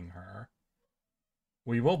seeing her.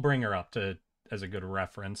 We will bring her up to as a good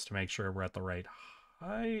reference to make sure we're at the right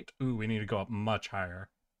height. Ooh, we need to go up much higher.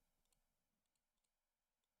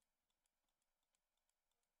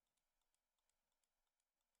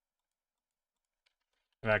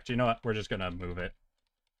 In fact, you know what? We're just going to move it.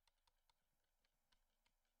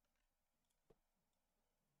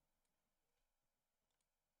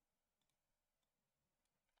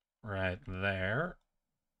 Right there.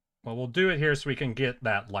 Well, we'll do it here so we can get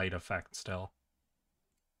that light effect still.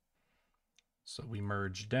 So we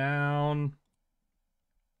merge down.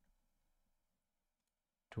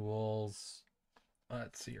 Tools.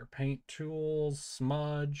 Let's see your paint tools.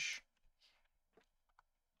 Smudge.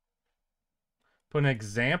 Put an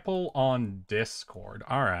example on Discord.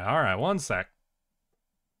 All right, one sec.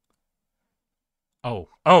 Oh,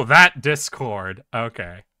 that Discord.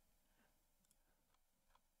 Okay.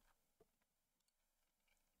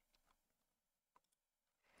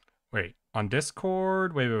 Wait, on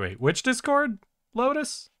Discord? Wait. Which Discord,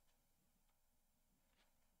 Lotus?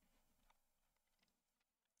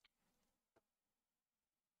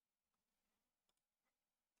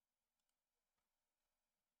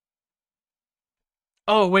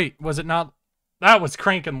 Oh, wait, was it not? That was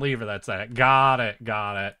Crank and Lever that said it. Got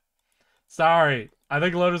it. Sorry, I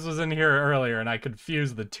think Lotus was in here earlier and I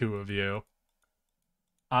confused the two of you.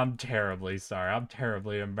 I'm terribly sorry. I'm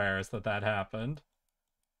terribly embarrassed that happened.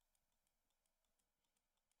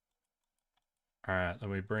 Alright, let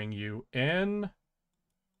me bring you in.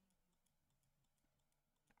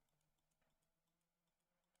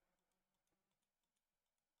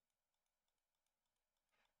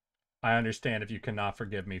 I understand if you cannot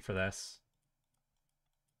forgive me for this.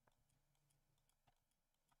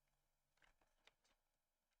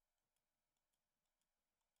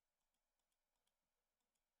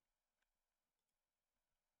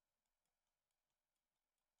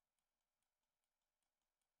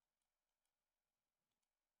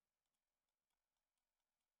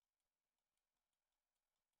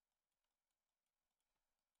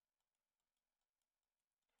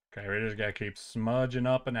 Okay, we just gotta keep smudging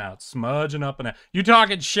up and out. Smudging up and out. You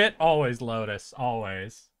talking shit? Always, Lotus.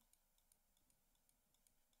 Always.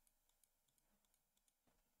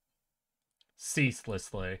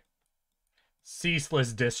 Ceaselessly.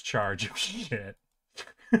 ceaseless discharge of shit.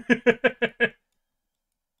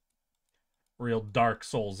 Real Dark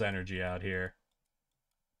Souls energy out here.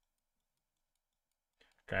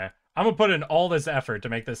 Okay. I'm gonna put in all this effort to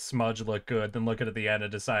make this smudge look good, then look at it at the end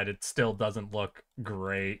and decide it still doesn't look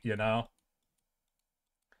great, you know?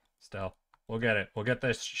 Still, we'll get it. We'll get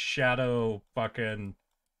this shadow fucking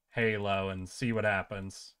halo and see what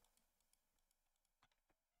happens.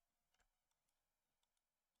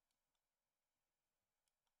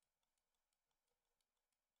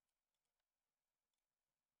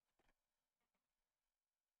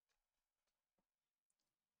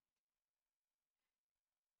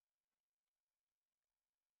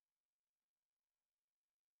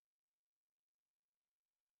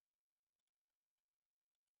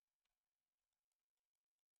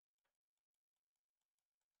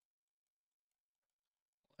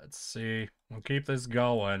 Let's see. We'll keep this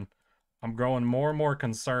going. I'm growing more and more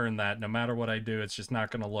concerned that no matter what I do, it's just not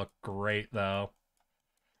going to look great, though.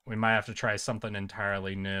 We might have to try something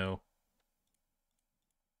entirely new.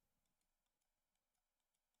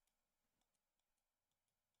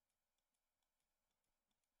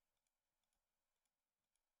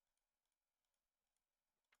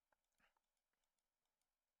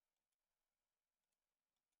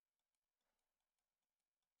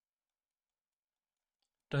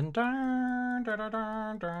 Dun dun dun dun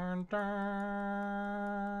dun dun dun.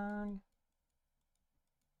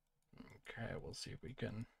 Okay, we'll see if we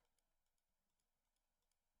can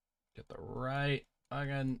get the right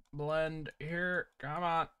fucking blend here. Come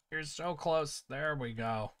on, you're so close. There we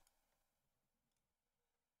go.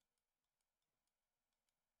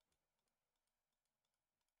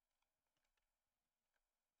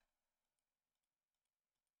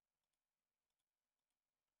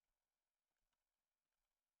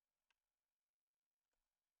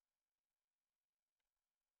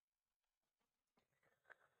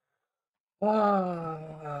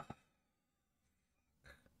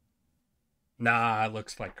 Nah, it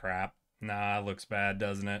looks like crap. Nah, it looks bad,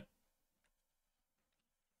 doesn't it?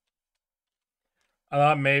 I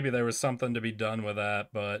thought maybe there was something to be done with that,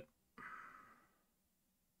 but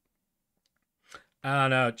I don't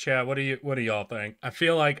know, chat. What do y'all think? I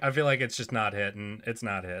feel like it's just not hitting. It's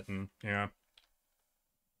not hitting, yeah.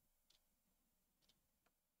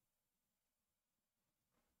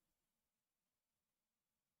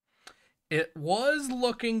 It was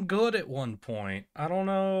looking good at one point. I don't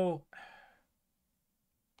know.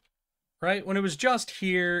 Right? When it was just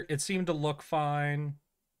here, it seemed to look fine.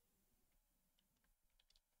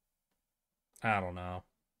 I don't know.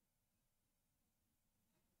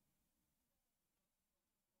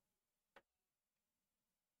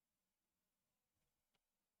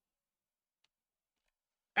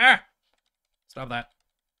 Ah! Stop that.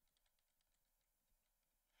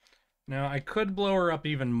 Now, I could blow her up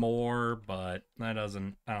even more, but I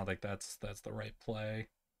don't think that's the right play.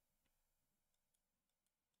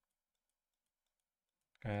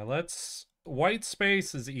 Okay, white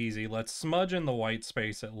space is easy. Let's smudge in the white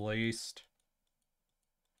space at least.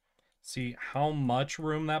 See how much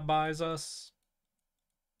room that buys us.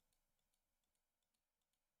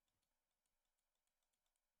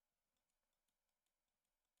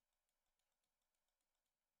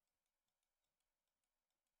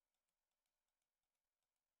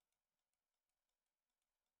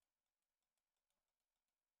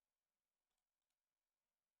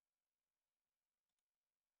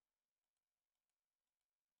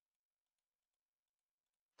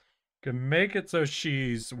 Can make it so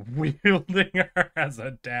she's wielding her as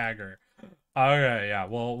a dagger. Okay, yeah,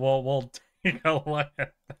 we'll take a look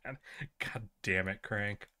at that. God damn it,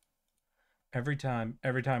 Crank. Every time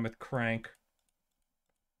with Crank.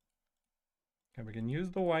 Okay, we can use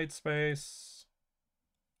the white space.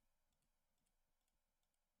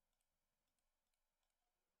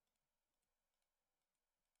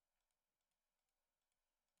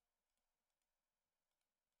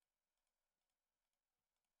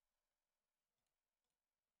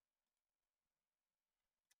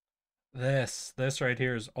 This right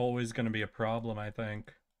here is always going to be a problem, I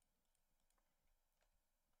think.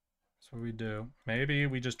 That's what we do. Maybe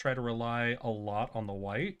we just try to rely a lot on the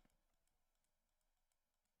white.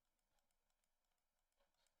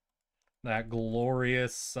 That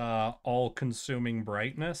glorious, all-consuming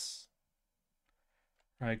brightness.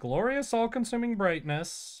 Right, glorious, all-consuming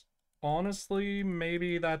brightness. Honestly,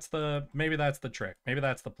 maybe that's the trick. Maybe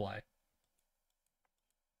that's the play.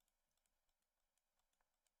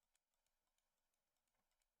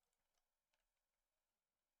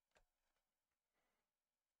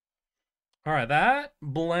 All right, that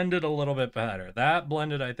blended a little bit better. That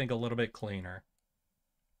blended, I think, a little bit cleaner.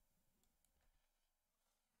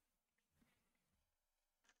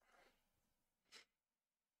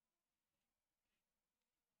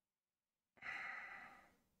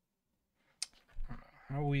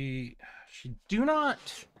 She do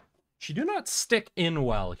not stick in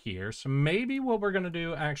well here. So maybe what we're gonna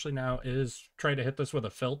do actually now is try to hit this with a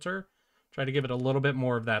filter. Try to give it a little bit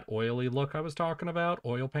more of that oily look I was talking about,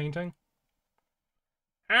 oil painting.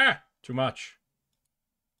 Ah, too much.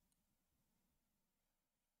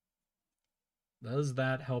 Does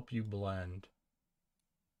that help you blend?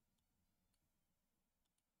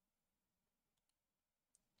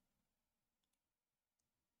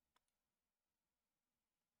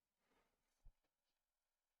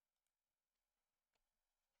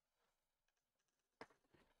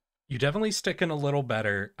 You definitely stick in a little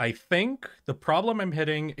better. I think the problem I'm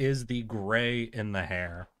hitting is the gray in the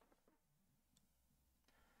hair.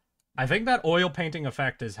 I think that oil painting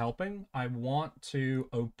effect is helping. I want to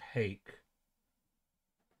opaque.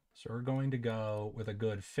 So we're going to go with a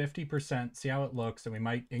good 50%, see how it looks, and we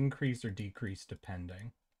might increase or decrease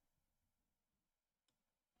depending.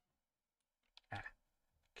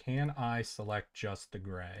 Can I select just the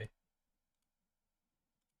gray?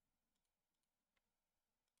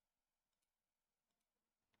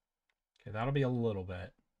 Okay, that'll be a little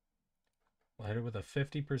bit. We'll hit it with a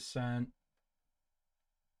 50%,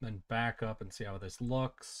 then back up and see how this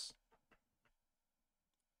looks.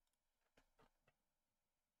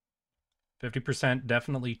 50%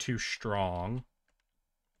 definitely too strong.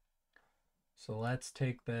 So let's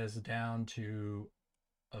take this down to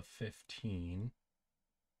a 15.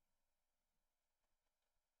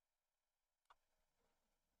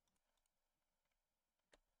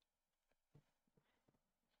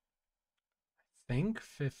 I think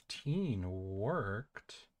 15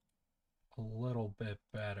 worked a little bit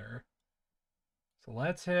better. So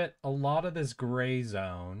let's hit a lot of this gray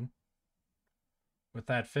zone with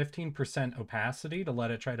that 15% opacity to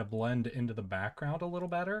let it try to blend into the background a little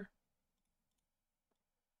better.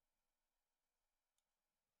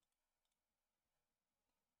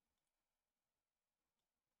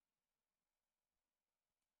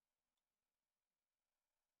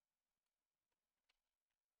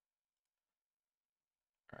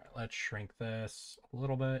 All right, let's shrink this a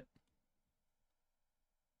little bit.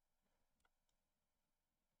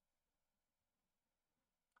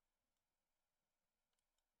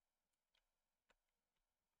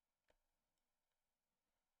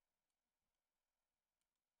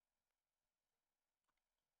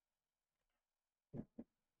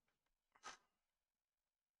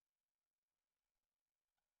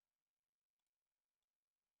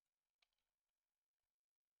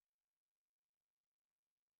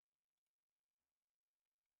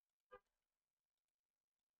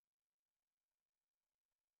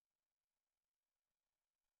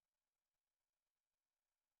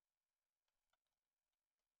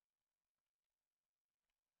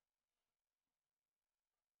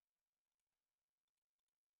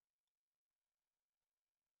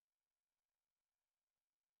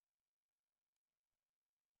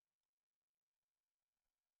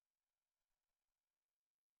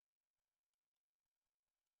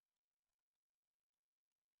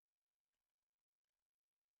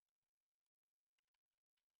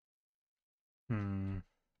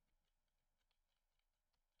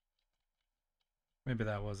 Maybe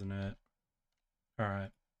that wasn't it. All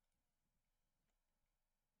right.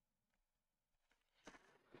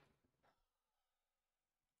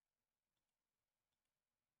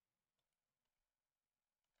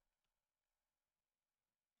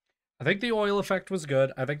 I think the oil effect was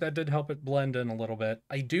good. I think that did help it blend in a little bit.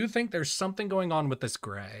 I do think there's something going on with this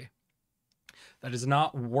gray that is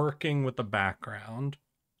not working with the background.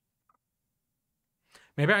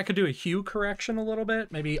 Maybe I could do a hue correction a little bit.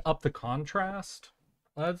 Maybe up the contrast.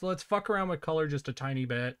 Let's fuck around with color just a tiny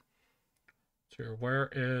bit. So where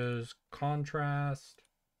is contrast?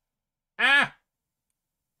 Ah!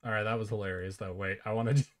 All right, that was hilarious though. Wait, I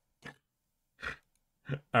want to...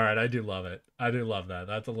 All right, I do love it. I do love that.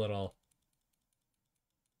 That's a little...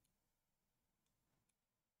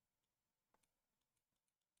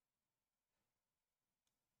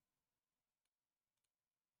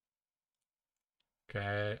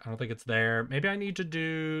 Okay, I don't think it's there. Maybe I need to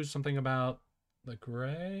do something about the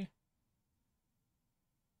gray.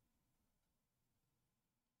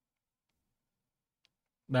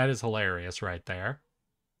 That is hilarious right there.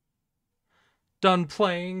 Done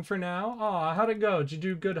playing for now. Aw, how'd it go? Did you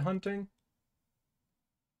do good hunting?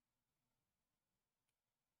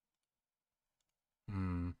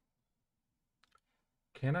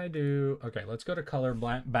 Can I do... Okay, let's go to color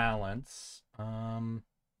balance. If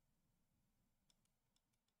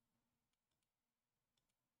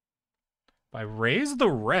I raise the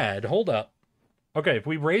red... Hold up. Okay, if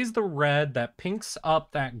we raise the red, that pinks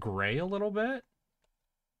up that gray a little bit.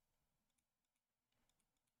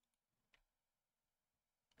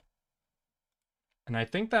 And I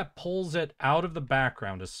think that pulls it out of the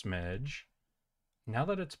background a smidge. Now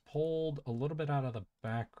that it's pulled a little bit out of the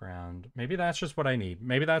background, maybe that's just what I need.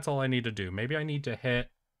 Maybe that's all I need to do. Maybe I need to hit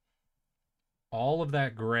all of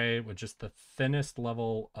that gray with just the thinnest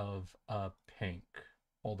level of pink.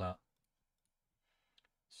 Hold up.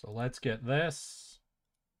 So let's get this.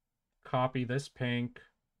 Copy this pink.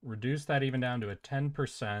 Reduce that even down to a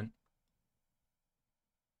 10%.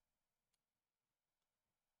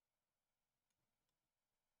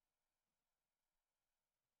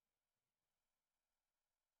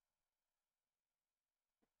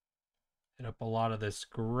 Hit up a lot of this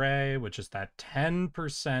gray, which is that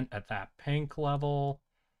 10% at that pink level,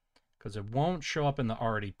 because it won't show up in the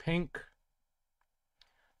already pink.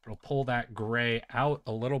 It'll pull that gray out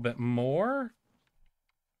a little bit more.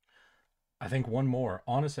 I think one more.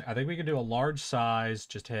 Honestly, I think we could do a large size,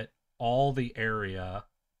 just hit all the area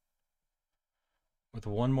with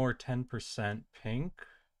one more 10% pink.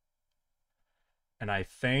 And I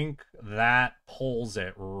think that pulls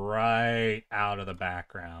it right out of the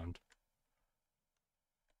background.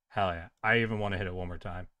 Hell yeah. I even want to hit it one more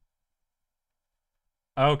time.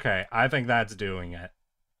 Okay, I think that's doing it.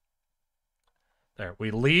 There,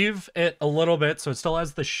 we leave it a little bit so it still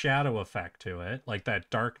has the shadow effect to it, like that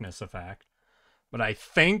darkness effect. But I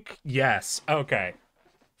think, yes, okay.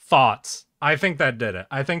 Thoughts. I think that did it.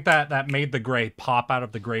 I think that made the gray pop out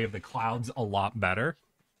of the gray of the clouds a lot better.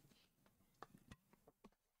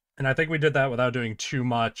 And I think we did that without doing too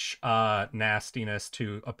much nastiness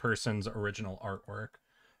to a person's original artwork.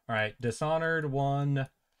 All right, Dishonored 1.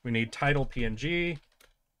 We need title PNG.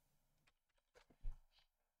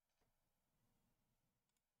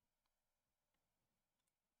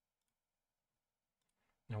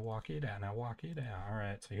 Now walk it down. Now walk it down. All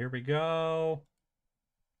right, so here we go.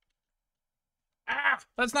 Ah,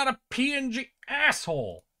 that's not a PNG,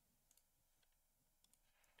 asshole.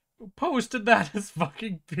 Who posted that as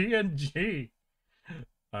fucking PNG?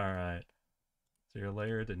 All right. So your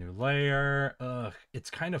layer, the new layer. Ugh,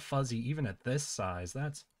 it's kind of fuzzy even at this size.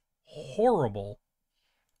 That's horrible.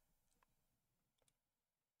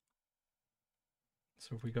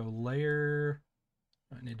 So if we go layer,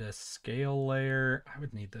 I need a scale layer. I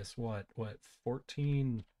would need this, what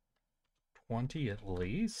 1420 at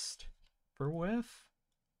least for width?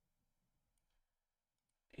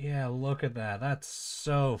 Yeah, look at that. That's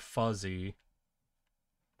so fuzzy.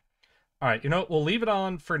 All right, you know what? We'll leave it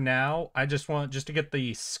on for now. I just want to get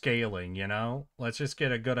the scaling, you know? Let's just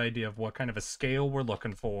get a good idea of what kind of a scale we're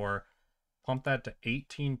looking for. Pump that to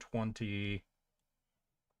 1820.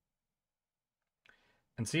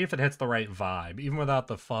 And see if it hits the right vibe. Even without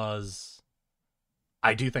the fuzz,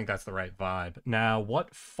 I do think that's the right vibe. Now,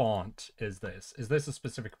 what font is this? Is this a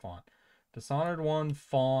specific font? Dishonored 1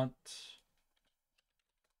 font.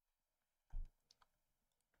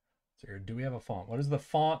 So do we have a font? What is the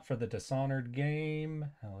font for the Dishonored game?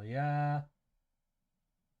 Hell yeah.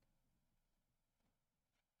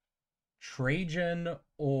 Trajan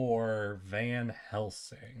or Van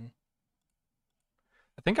Helsing?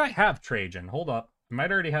 I think I have Trajan. Hold up. I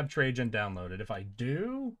might already have Trajan downloaded. If I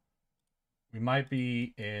do, we might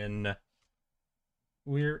be in...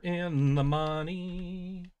 We're in the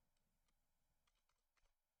money.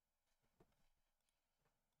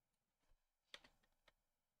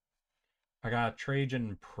 I got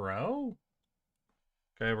Trajan Pro.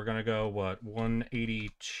 Okay, we're gonna go, what,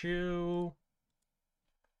 182.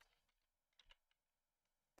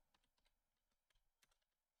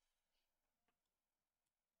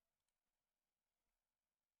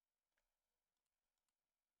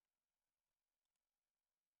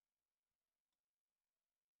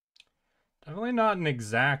 Definitely not an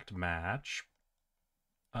exact match.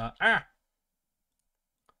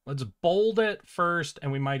 Let's bold it first,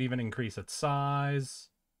 and we might even increase its size.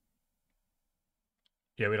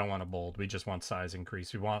 Yeah, we don't want to bold. We just want size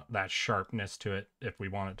increase. We want that sharpness to it if we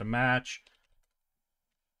want it to match.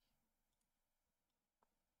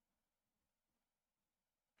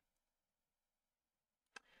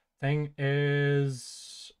 Thing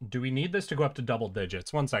is, do we need this to go up to double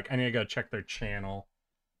digits? One sec. I need to go check their channel.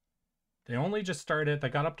 They only just started. They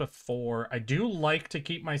got up to 4. I do like to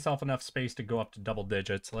keep myself enough space to go up to double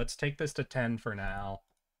digits. Let's take this to 10 for now.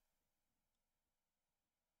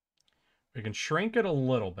 We can shrink it a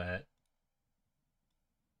little bit.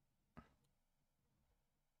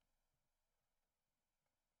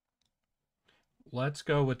 Let's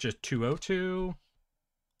go with just 202.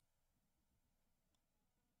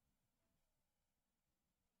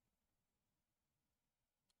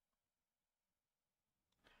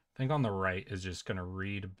 I think on the right is just going to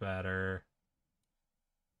read better.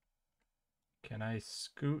 Can I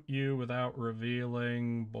scoot you without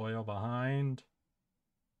revealing boil behind?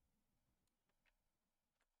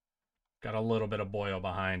 Got a little bit of boil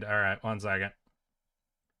behind. All right, 1 second.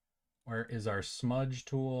 Where is our smudge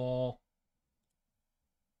tool?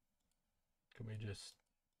 Can we just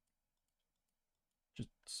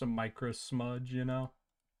some micro smudge, you know?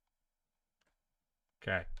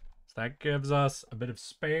 Okay, so that gives us a bit of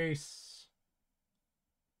space.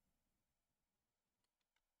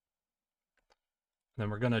 Then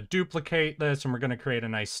we're going to duplicate this and we're going to create a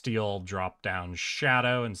nice steel drop down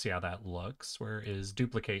shadow and see how that looks. Where is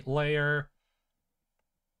duplicate layer?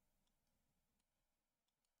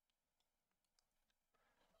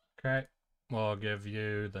 Okay, we'll give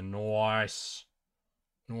you the nice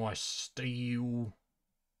steel.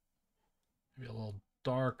 Maybe a little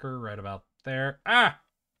darker right about there. Ah!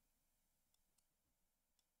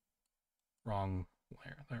 Wrong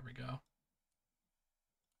layer. There we go.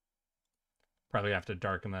 Probably have to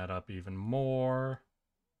darken that up even more.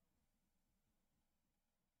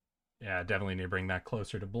 Yeah, definitely need to bring that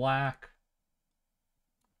closer to black.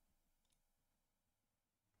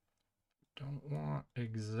 Don't want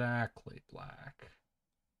exactly black.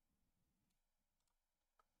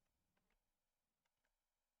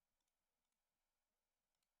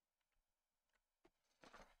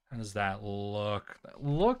 How does that look? That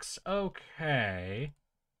looks okay.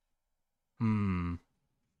 So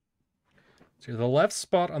the left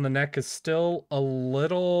spot on the neck is still a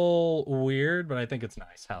little weird, but I think it's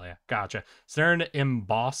nice. Hell yeah. Gotcha. Is there an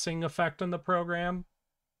embossing effect in the program?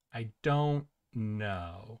 I don't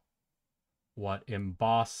know what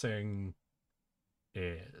embossing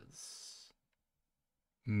is.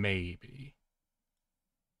 Maybe.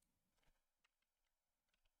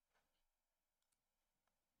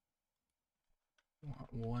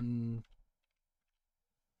 One.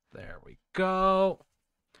 There we go.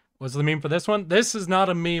 What's the meme for this one? This is not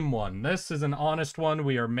a meme one. This is an honest one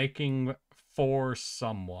we are making for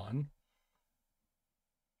someone.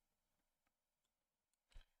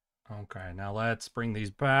 Okay, now let's bring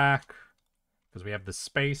these back because we have the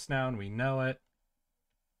space now and we know it.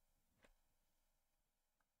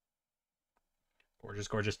 Gorgeous,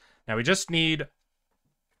 gorgeous. Now we just need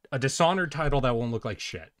a Dishonored title that won't look like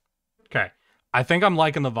shit. Okay, I think I'm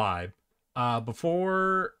liking the vibe.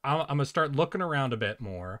 Before I'm gonna start looking around a bit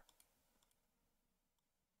more.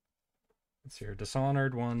 Let's see here.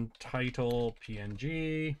 Dishonored 1 title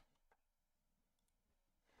PNG.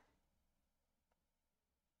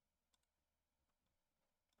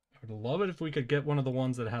 I would love it if we could get one of the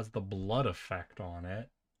ones that has the blood effect on it.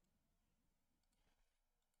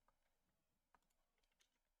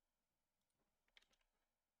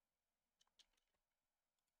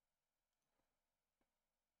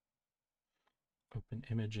 Open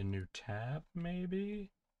image in new tab, maybe?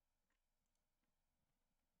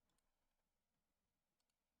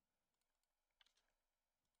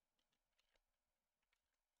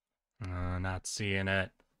 Not seeing it.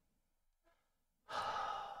 How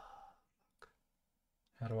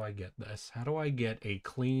do I get this? How do I get a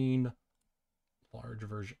clean, large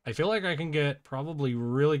version? I feel like I can get probably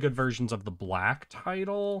really good versions of the black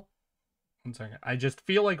title. 1 second. I just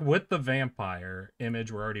feel like with the vampire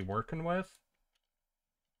image we're already working with,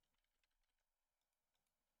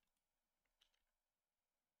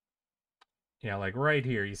 yeah, like right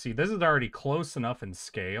here, you see, this is already close enough in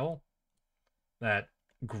scale that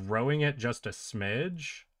growing it just a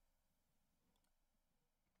smidge.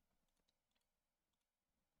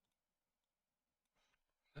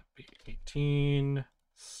 That'd be 18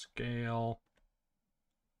 scale.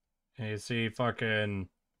 And you see, fucking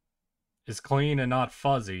is clean and not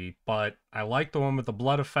fuzzy, but I like the one with the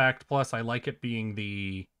blood effect. Plus, I like it being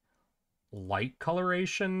the light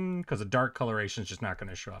coloration because the dark coloration is just not going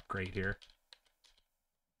to show up great here.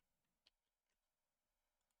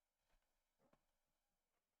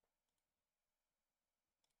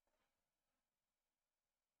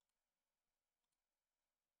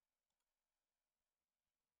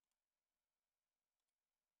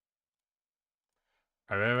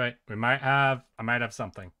 All right, wait. I might have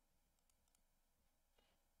something.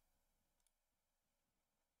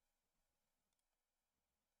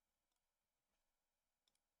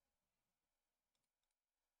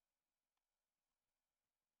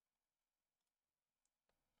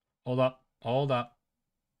 Hold up. Hold up.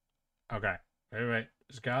 Okay. Wait.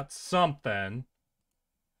 Just got something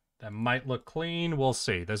that might look clean. We'll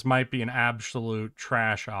see. This might be an absolute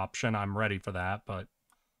trash option. I'm ready for that, but...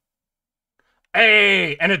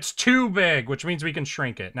 Hey! And it's too big, which means we can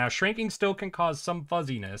shrink it. Now, shrinking still can cause some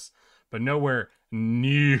fuzziness, but nowhere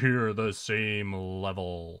near the same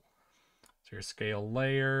level. So your scale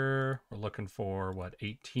layer, we're looking for what,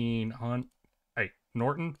 1800? Hey,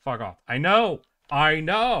 Norton, fuck off. I know!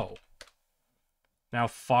 Now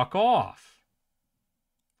fuck off.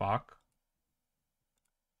 Fuck.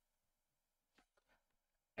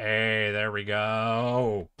 Hey, there we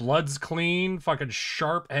go. Blood's clean. Fucking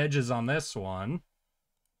sharp edges on this one.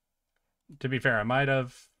 To be fair,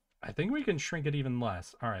 I think we can shrink it even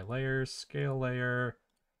less. All right, layers, scale layer.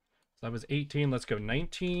 So that was 18. Let's go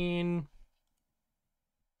 19.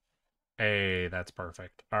 Hey, that's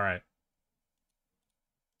perfect. All right.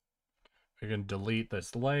 We can delete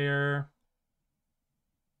this layer.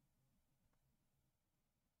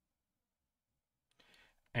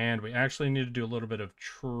 And we actually need to do a little bit of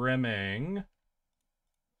trimming.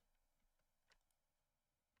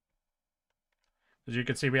 As you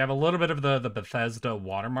can see, we have a little bit of the Bethesda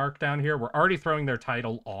watermark down here. We're already throwing their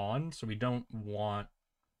title on, so we don't want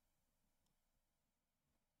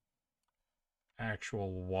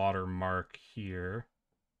actual watermark here.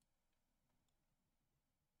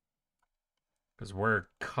 Because we're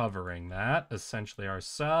covering that, essentially,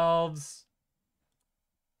 ourselves.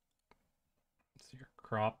 So your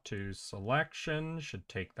crop to selection should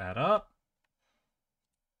take that up.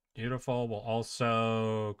 Beautiful. We'll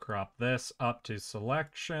also crop this up to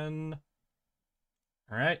selection.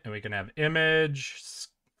 All right, and we can have image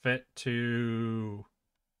fit to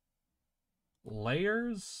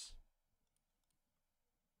layers.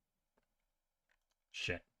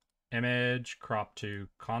 Shit. Image, crop to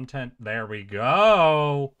content. There we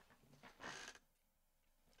go.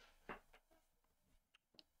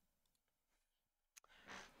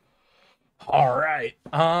 All right.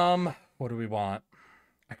 What do we want?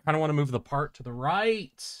 I kind of want to move the part to the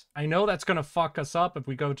right. I know that's going to fuck us up if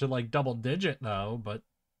we go to like double digit though, but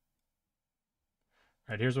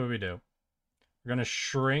all right, here's what we do. We're going to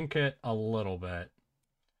shrink it a little bit.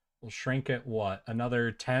 We'll shrink it what? Another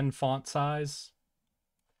 10 font size?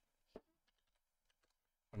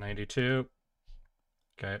 192.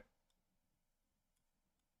 Okay.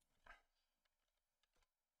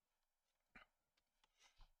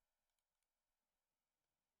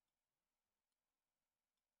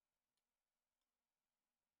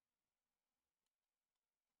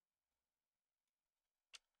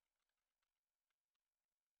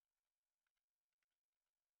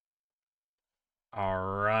 All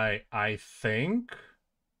right, I think.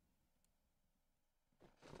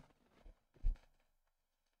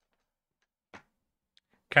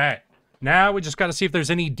 Okay, now we just got to see if there's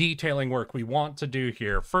any detailing work we want to do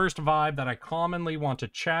here. First vibe that I commonly want to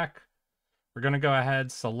check. We're going to go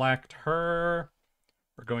ahead, select her.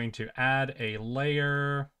 We're going to add a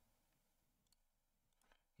layer.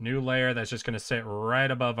 New layer that's just going to sit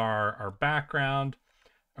right above our background.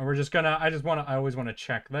 And we're just going to, I always want to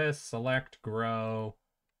check this. Select, grow.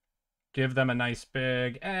 Give them a nice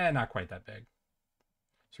big, not quite that big.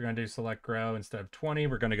 So we're going to do select grow instead of 20.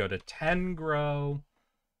 We're going to go to 10 grow.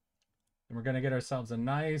 And we're going to get ourselves a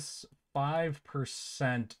nice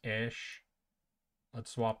 5%-ish.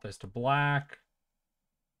 Let's swap this to black.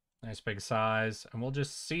 Nice big size. And we'll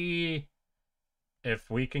just see if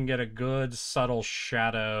we can get a good subtle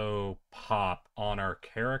shadow pop on our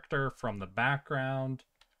character from the background.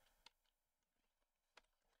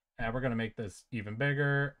 And we're going to make this even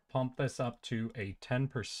bigger. Pump this up to a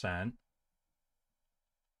 10%.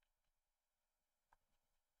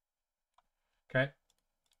 Okay.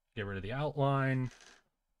 Get rid of the outline.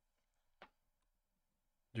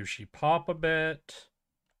 Do she pop a bit?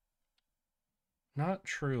 Not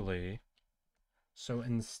truly. So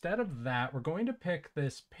instead of that, we're going to pick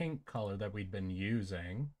this pink color that we've been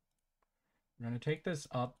using. We're going to take this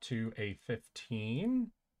up to a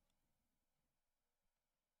 15.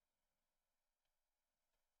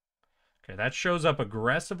 Okay, that shows up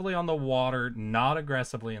aggressively on the water, not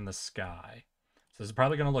aggressively in the sky. So this is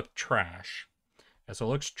probably going to look trash. Yeah, so it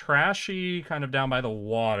looks trashy kind of down by the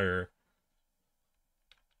water.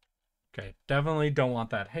 Okay, definitely don't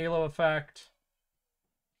want that halo effect.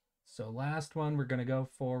 So last one we're going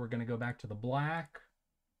to go back to the black.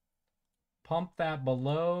 Pump that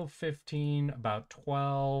below 15, about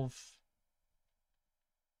 12.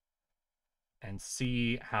 And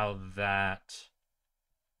see how that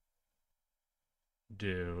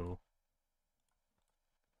do.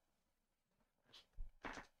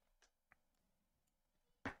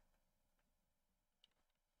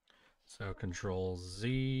 So Control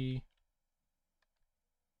Z.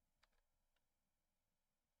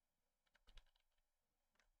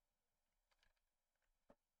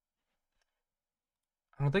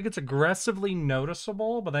 I don't think it's aggressively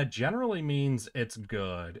noticeable, but that generally means it's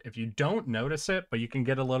good. If you don't notice it, but you can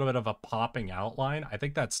get a little bit of a popping outline, I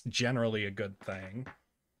think that's generally a good thing.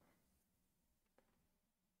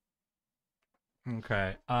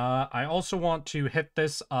 Okay, I also want to hit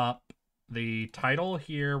this up. The title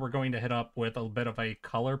here, we're going to hit up with a bit of a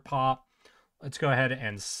color pop. Let's go ahead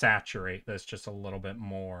and saturate this just a little bit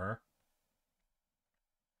more.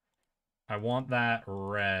 I want that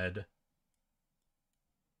red.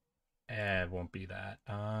 It won't be that.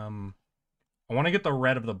 I want to get the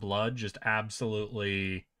red of the blood just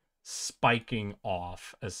absolutely spiking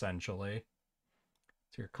off, essentially.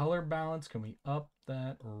 So your color balance, can we up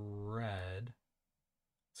that red?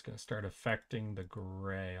 It's going to start affecting the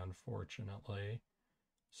gray, unfortunately.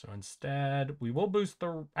 So instead, we will boost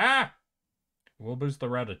the... We'll boost the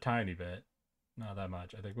red a tiny bit. Not that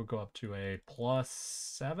much. I think we'll go up to a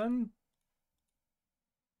 +7.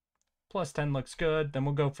 +10 looks good. Then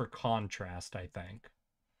we'll go for contrast, I think.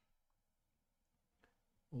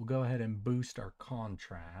 We'll go ahead and boost our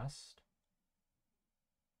contrast.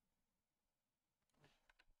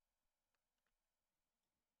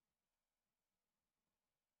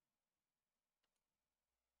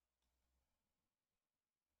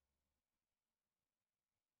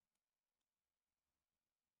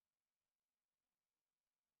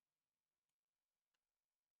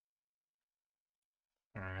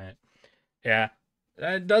 All right. Yeah,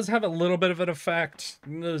 it does have a little bit of an effect.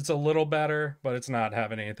 It's a little better, but it's not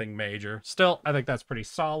having anything major. Still, I think that's pretty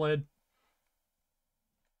solid.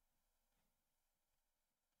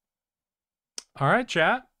 All right,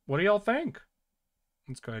 chat. What do y'all think?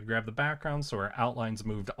 Let's go ahead and grab the background so our outline's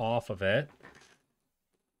moved off of it.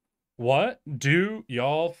 What do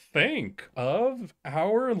y'all think of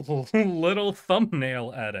our little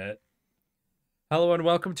thumbnail edit? Hello and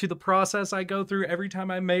welcome to the process I go through every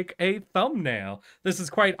time I make a thumbnail. This is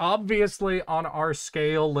quite obviously on our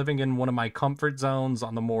scale, living in one of my comfort zones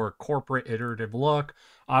on the more corporate iterative look.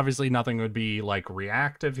 Obviously nothing would be like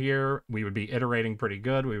reactive here. We would be iterating pretty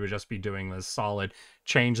good. We would just be doing this solid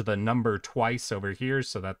change the number twice over here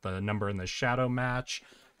so that the number and the shadow match,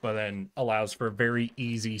 but then allows for a very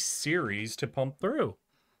easy series to pump through.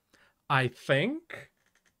 I think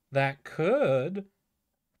that could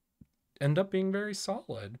end up being very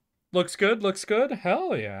solid. Looks good, looks good.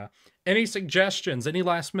 Hell yeah. Any suggestions, any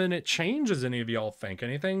last minute changes any of y'all think?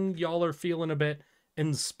 Anything y'all are feeling a bit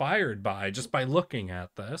inspired by just by looking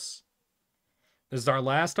at this? This is our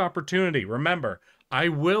last opportunity. Remember, I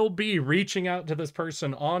will be reaching out to this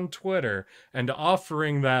person on Twitter and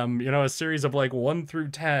offering them, you know, a series of like 1 through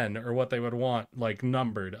 10 or what they would want, like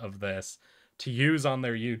numbered of this to use on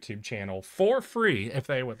their YouTube channel for free if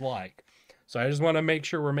they would like. So I just want to make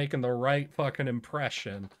sure we're making the right fucking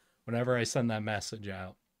impression whenever I send that message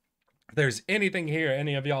out. If there's anything here,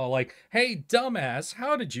 any of y'all like, hey, dumbass,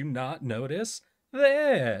 how did you not notice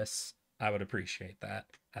this? I would appreciate that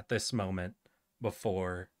at this moment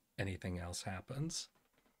before anything else happens.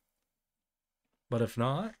 But if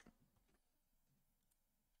not,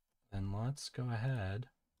 then let's go ahead.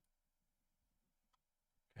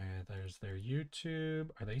 Okay, there's their YouTube.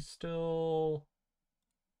 Are they still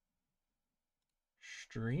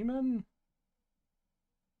streaming?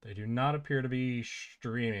 They do not appear to be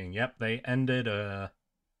streaming. Yep, they ended oh,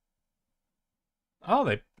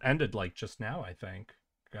 they ended like just now, I think.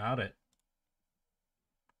 Got it.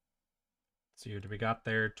 Let's see, we got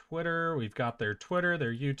their Twitter, we've got their Twitter,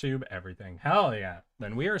 their YouTube, everything. Hell yeah.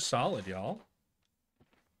 Then we are solid, y'all.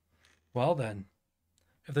 Well then,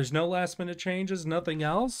 if there's no last minute changes, nothing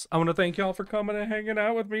else, I want to thank y'all for coming and hanging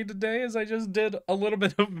out with me today as I just did a little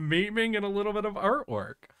bit of memeing and a little bit of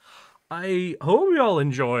artwork. I hope y'all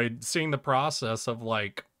enjoyed seeing the process of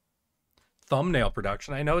like thumbnail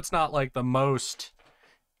production. I know it's not like the most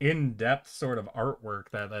in-depth sort of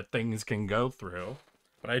artwork that things can go through,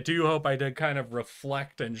 but I do hope I did kind of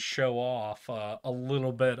reflect and show off a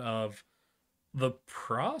little bit of the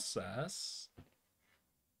process.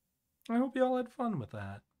 I hope y'all had fun with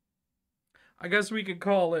that. I guess we could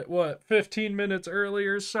call it, what, 15 minutes early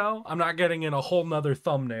or so? I'm not getting in a whole nother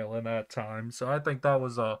thumbnail in that time, so I think that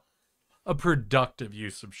was a productive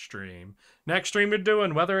use of stream. Next stream we're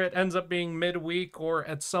doing, whether it ends up being midweek or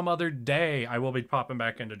at some other day, I will be popping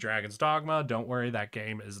back into Dragon's Dogma. Don't worry, that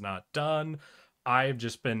game is not done. I've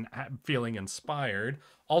just been feeling inspired.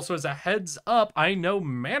 Also, as a heads up, I know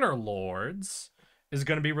Manor Lords is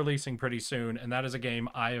going to be releasing pretty soon, and that is a game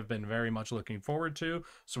I have been very much looking forward to,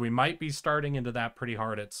 so we might be starting into that pretty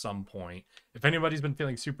hard at some point. If anybody's been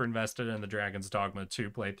feeling super invested in the Dragon's Dogma 2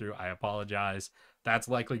 playthrough, I apologize. That's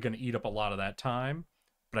likely going to eat up a lot of that time,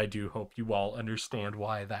 but I do hope you all understand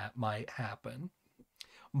why that might happen.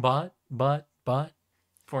 But,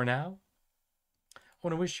 for now, I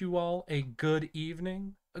want to wish you all a good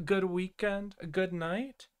evening, a good weekend, a good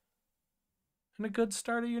night, and a good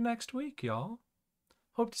start of your next week, y'all.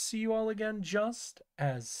 Hope to see you all again just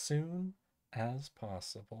as soon as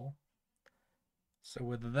possible. So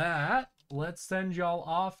with that, let's send y'all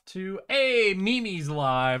off to Mimi's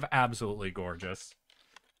Live. Absolutely gorgeous.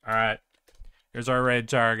 All right. Here's our raid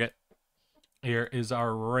target. Here is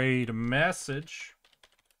our raid message.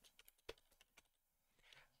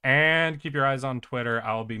 And keep your eyes on Twitter.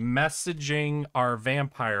 I'll be messaging our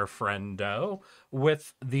vampire friendo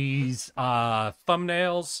with these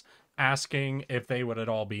thumbnails, asking if they would at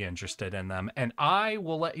all be interested in them. And I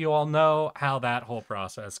will let you all know how that whole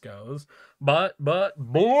process goes. But,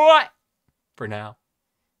 boy, for now,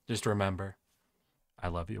 just remember, I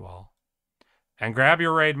love you all. And grab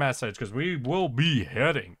your raid message, because we will be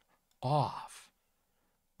heading off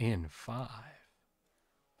in 5,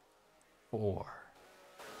 4,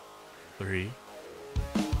 3,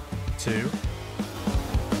 2,